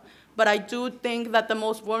up, but I do think that the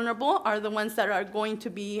most vulnerable are the ones that are going to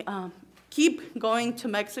be keep going to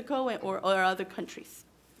Mexico or other countries.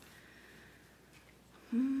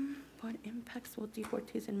 What impacts will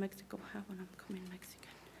deportees in Mexico have on upcoming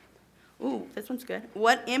Mexican? Ooh, this one's good.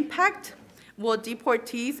 What impact will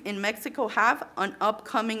deportees in Mexico have on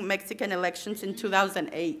upcoming Mexican elections in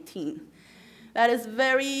 2018? That is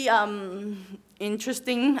very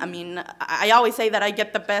interesting. I mean, I always say that I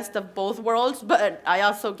get the best of both worlds, but I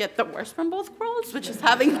also get the worst from both worlds, which is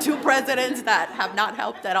having two presidents that have not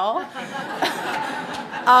helped at all.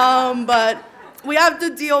 But we have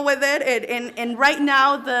to deal with it, and right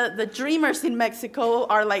now the dreamers in Mexico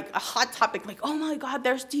are like a hot topic, like, oh my God,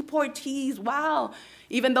 there's deportees, wow.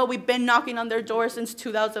 Even though we've been knocking on their doors since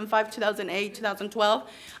 2005, 2008,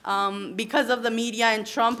 2012. Because of the media and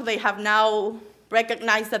Trump, they have now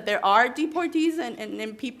recognize that there are deportees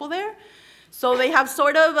and people there. So they have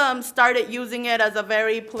sort of started using it as a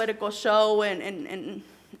very political show, and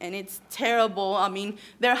it's terrible. I mean,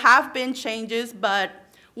 there have been changes, but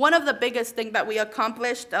one of the biggest things that we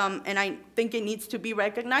accomplished, and I think it needs to be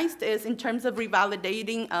recognized, is in terms of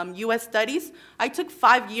revalidating U.S. studies. I took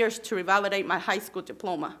 5 years to revalidate my high school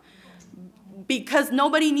diploma because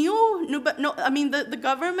nobody knew. I mean, the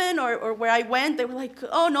government or where I went, they were like,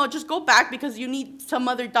 oh, no, just go back because you need some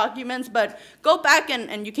other documents, but go back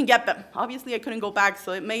and you can get them. Obviously, I couldn't go back,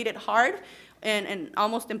 so it made it hard and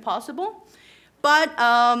almost impossible. But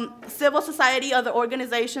civil society, other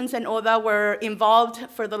organizations, and ODA were involved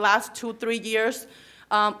for the last 2-3 years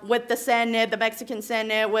with the Senate, the Mexican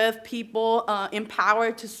Senate, with people in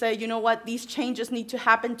power to say, you know what, these changes need to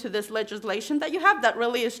happen to this legislation that you have that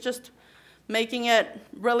really is just making it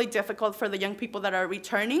really difficult for the young people that are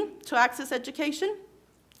returning to access education.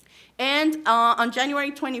 And on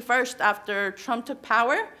January 21st, after Trump took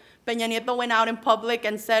power, Peña Nieto went out in public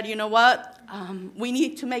and said, you know what, we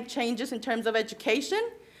need to make changes in terms of education.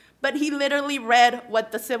 But he literally read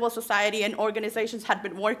what the civil society and organizations had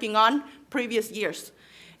been working on previous years.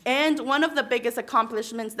 And one of the biggest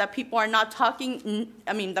accomplishments that people are not talking,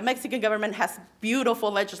 I mean, the Mexican government has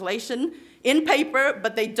beautiful legislation in paper,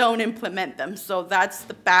 but they don't implement them. So that's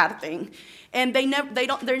the bad thing. And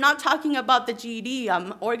they're not talking about the GED.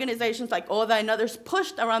 Organizations like ODA and others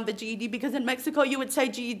pushed around the GED because in Mexico you would say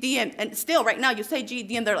GED, and still right now you say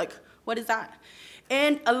GED and they're like, what is that?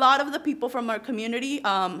 And a lot of the people from our community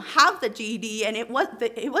have the GED, and it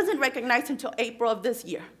wasn't recognized until April of this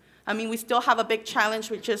year. I mean, we still have a big challenge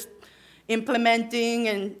with just implementing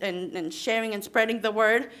and sharing and spreading the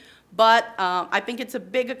word. But I think it's a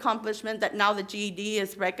big accomplishment that now the GED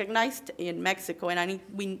is recognized in Mexico, and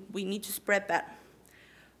we need to spread that.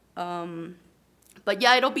 But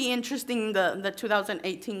yeah, it'll be interesting, the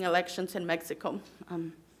 2018 elections in Mexico.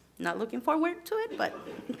 I'm not looking forward to it, but.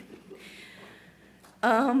 These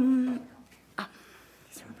are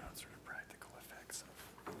about sort of practical effects of,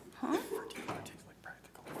 Huh? for deportees, like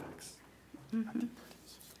practical effects. Mm-hmm.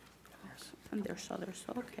 And there's others,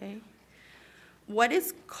 okay. What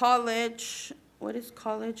is college,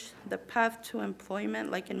 the path to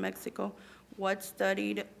employment, like in Mexico? What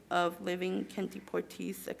study of living can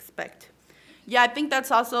deportees expect? Yeah, I think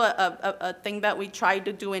that's also a thing that we try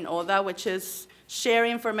to do in ODA, which is share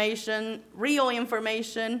information, real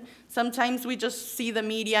information. Sometimes we just see the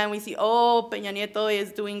media and we see, oh, Peña Nieto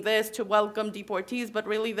is doing this to welcome deportees, but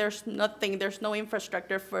really there's nothing, there's no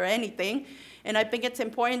infrastructure for anything. And I think it's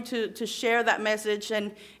important to share that message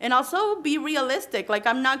and also be realistic. Like,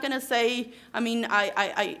 I'm not gonna say, I mean,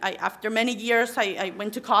 I after many years, I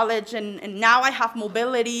went to college and now I have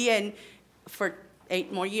mobility and for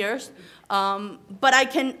 8 more years. But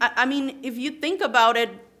I mean, if you think about it,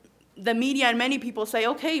 the media and many people say,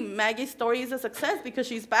 okay, Maggie's story is a success because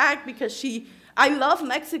she's back, because I love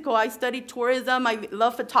Mexico. I studied tourism. I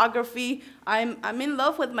love photography. I'm in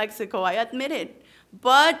love with Mexico. I admit it.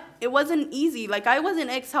 But it wasn't easy. Like, I was in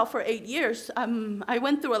exile for 8 years. I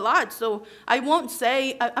went through a lot. So I won't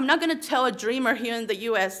say, I'm not going to tell a dreamer here in the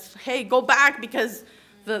U.S., hey, go back because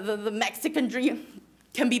the Mexican dream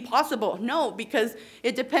can be possible. No, because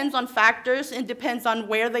it depends on factors. It depends on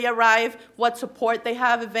where they arrive, what support they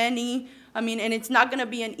have, if any. I mean, and it's not going to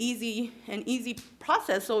be an easy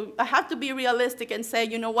process. So I have to be realistic and say,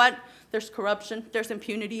 you know what? There's corruption. There's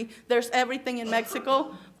impunity. There's everything in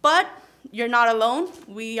Mexico. But you're not alone.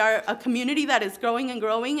 We are a community that is growing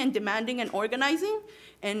and demanding and organizing.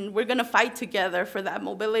 And we're going to fight together for that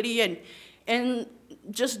mobility. And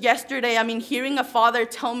just yesterday, I mean, hearing a father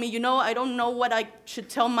tell me, you know, I don't know what I should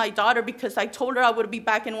tell my daughter because I told her I would be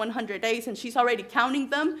back in 100 days and she's already counting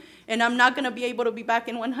them and I'm not going to be able to be back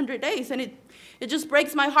in 100 days. And it just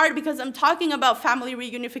breaks my heart because I'm talking about family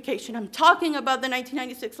reunification. I'm talking about the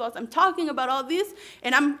 1996 laws. I'm talking about all this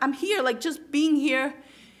and I'm here, like just being here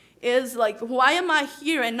is like, why am I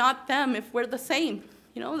here and not them if we're the same?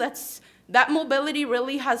 You know, that mobility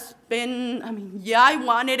really has been, I mean, yeah, I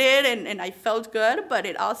wanted it and I felt good, but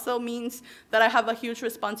it also means that I have a huge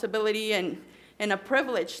responsibility and a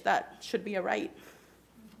privilege that should be a right.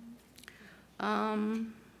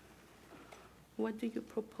 What do you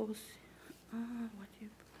propose?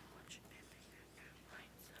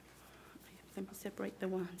 Let me separate the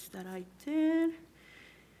ones that I did.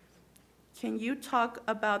 Can you talk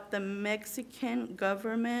about the Mexican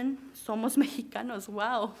government? Somos Mexicanos,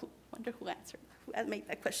 wow. Wonder who answered, who had made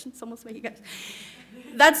that question, Somos Mexicanos.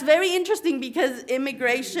 That's very interesting because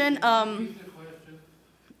immigration,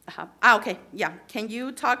 okay, yeah. Can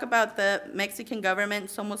you talk about the Mexican government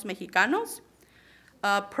Somos Mexicanos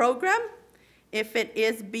program if it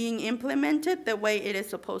is being implemented the way it is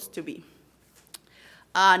supposed to be.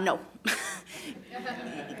 No.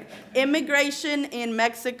 Immigration in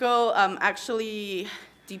Mexico actually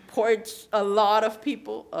deports a lot of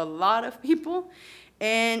people.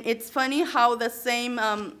 And it's funny how the same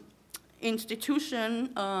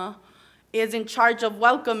institution is in charge of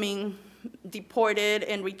welcoming deported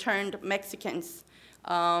and returned Mexicans.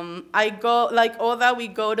 I go, like Oda, we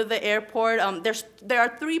go to the airport. There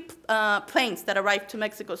are 3 planes that arrive to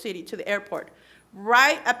Mexico City, to the airport.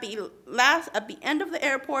 Right at the end of the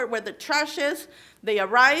airport where the trash is, they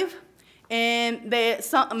arrive, and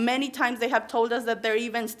many times they have told us that they're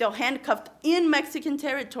even still handcuffed in Mexican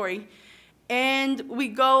territory. And we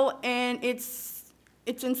go, and it's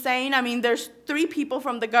insane. I mean, there's 3 people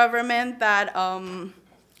from the government that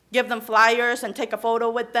give them flyers and take a photo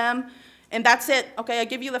with them, and that's it. Okay, I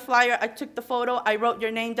give you the flyer, I took the photo, I wrote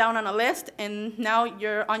your name down on a list, and now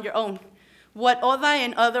you're on your own. What ODA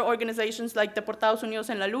and other organizations like Deportados Unidos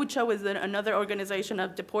en la Lucha, with another organization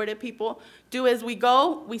of deported people, do is we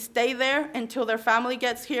go, we stay there until their family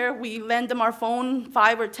gets here. We lend them our phone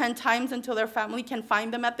 5 or 10 times until their family can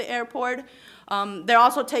find them at the airport. They're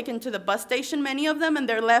also taken to the bus station, many of them, and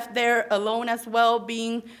they're left there alone as well,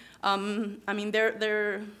 being, I mean,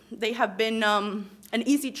 they have been an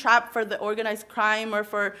easy trap for the organized crime or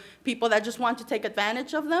for people that just want to take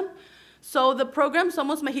advantage of them. So the program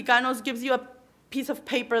Somos Mexicanos gives you a piece of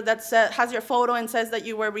paper that has your photo and says that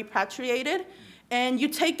you were repatriated, and you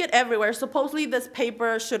take it everywhere. Supposedly this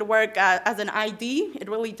paper should work as an ID. It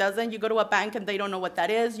really doesn't. You go to a bank and they don't know what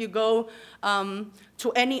that is. You go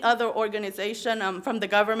to any other organization from the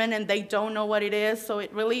government and they don't know what it is, so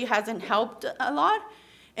it really hasn't helped a lot.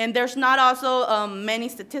 And there's not also many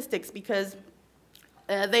statistics, because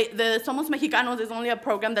the Somos Mexicanos is only a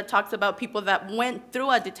program that talks about people that went through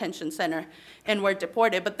a detention center and were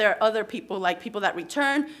deported, but there are other people, like people that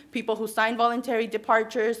return, people who sign voluntary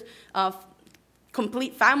departures,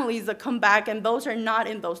 complete families that come back, and those are not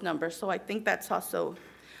in those numbers. So I think that's also,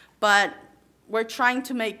 but we're trying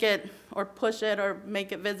to make it or push it or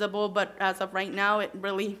make it visible, but as of right now, it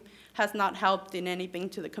really has not helped in anything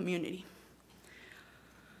to the community.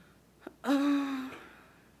 Okay.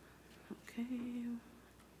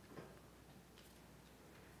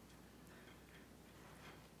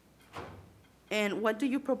 And what do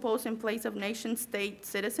you propose in place of nation-state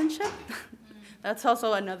citizenship? That's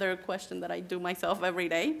also another question that I do myself every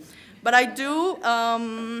day. But I do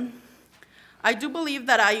believe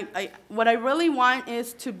that what I really want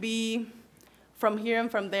is to be from here and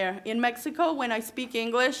from there. In Mexico, when I speak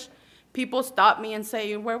English, people stop me and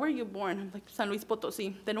say, "Where were you born?" I'm like, "San Luis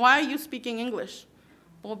Potosí." "Then why are you speaking English?"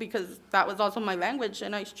 "Well, because that was also my language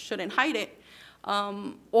and I shouldn't hide it."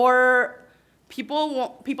 Or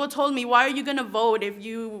people told me, "Why are you gonna vote if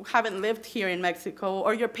you haven't lived here in Mexico?"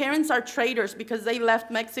 Or "Your parents are traitors because they left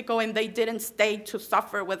Mexico and they didn't stay to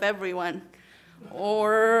suffer with everyone."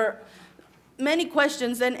 Or many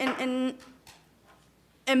questions, and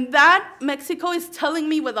that Mexico is telling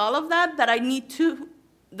me with all of that I need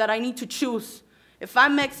to choose. If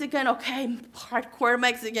I'm Mexican, okay, hardcore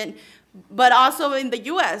Mexican, but also in the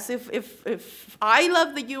U.S. If I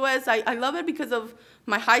love the U.S., I love it because of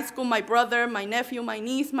my high school, my brother, my nephew, my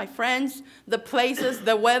niece, my friends, the places,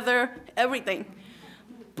 the weather, everything.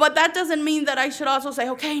 But that doesn't mean that I should also say,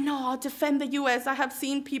 okay, no, I'll defend the U.S. I have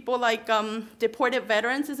seen people like Deported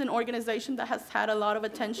Veterans is an organization that has had a lot of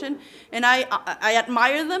attention, and I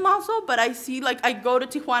admire them also, but I see, like, I go to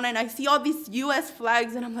Tijuana and I see all these U.S.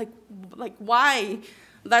 flags, and I'm like, why?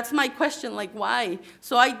 That's my question, like, why?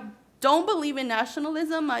 So I don't believe in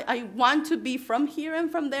nationalism. I want to be from here and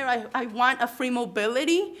from there. I want a free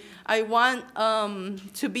mobility. I want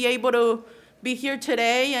to be able to be here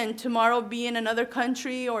today and tomorrow be in another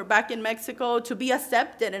country or back in Mexico, to be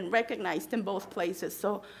accepted and recognized in both places.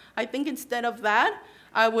 So I think instead of that,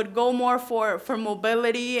 I would go more for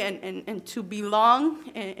mobility and to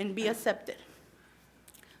belong and be accepted.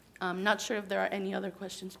 I'm not sure if there are any other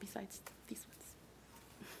questions besides these ones.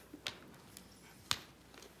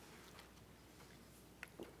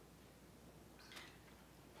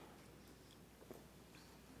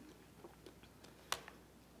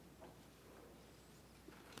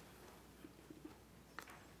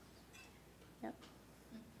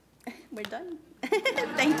 We're done.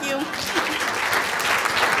 Thank you.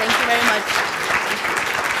 Thank you very much.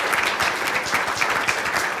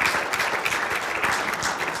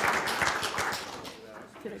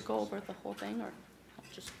 Did I go over the whole thing, or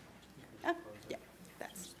just? Yeah,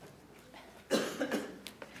 that's.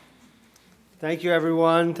 Thank you,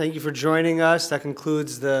 everyone. Thank you for joining us. That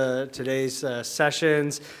concludes today's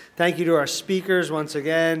sessions. Thank you to our speakers once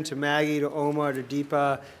again, to Maggie, to Omar, to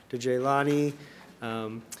Deepa, to Jaylani.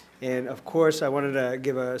 And of course, I wanted to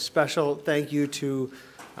give a special thank you to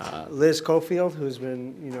Liz Cofield, who's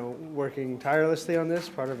been, working tirelessly on this,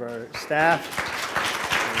 part of our staff,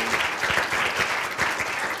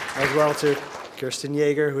 as well to Kirsten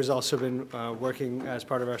Yeager, who's also been working as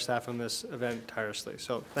part of our staff on this event tirelessly.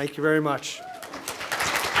 So thank you very much.